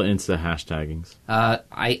 Yeah, all the Insta hashtaggings.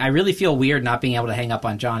 I really feel weird not being able to hang up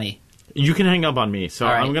on Johnny. You can hang up on me. So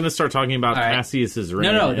I'm going to start talking about Cassius's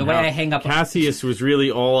reign. No, the way I hang up Cassius was really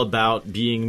all about being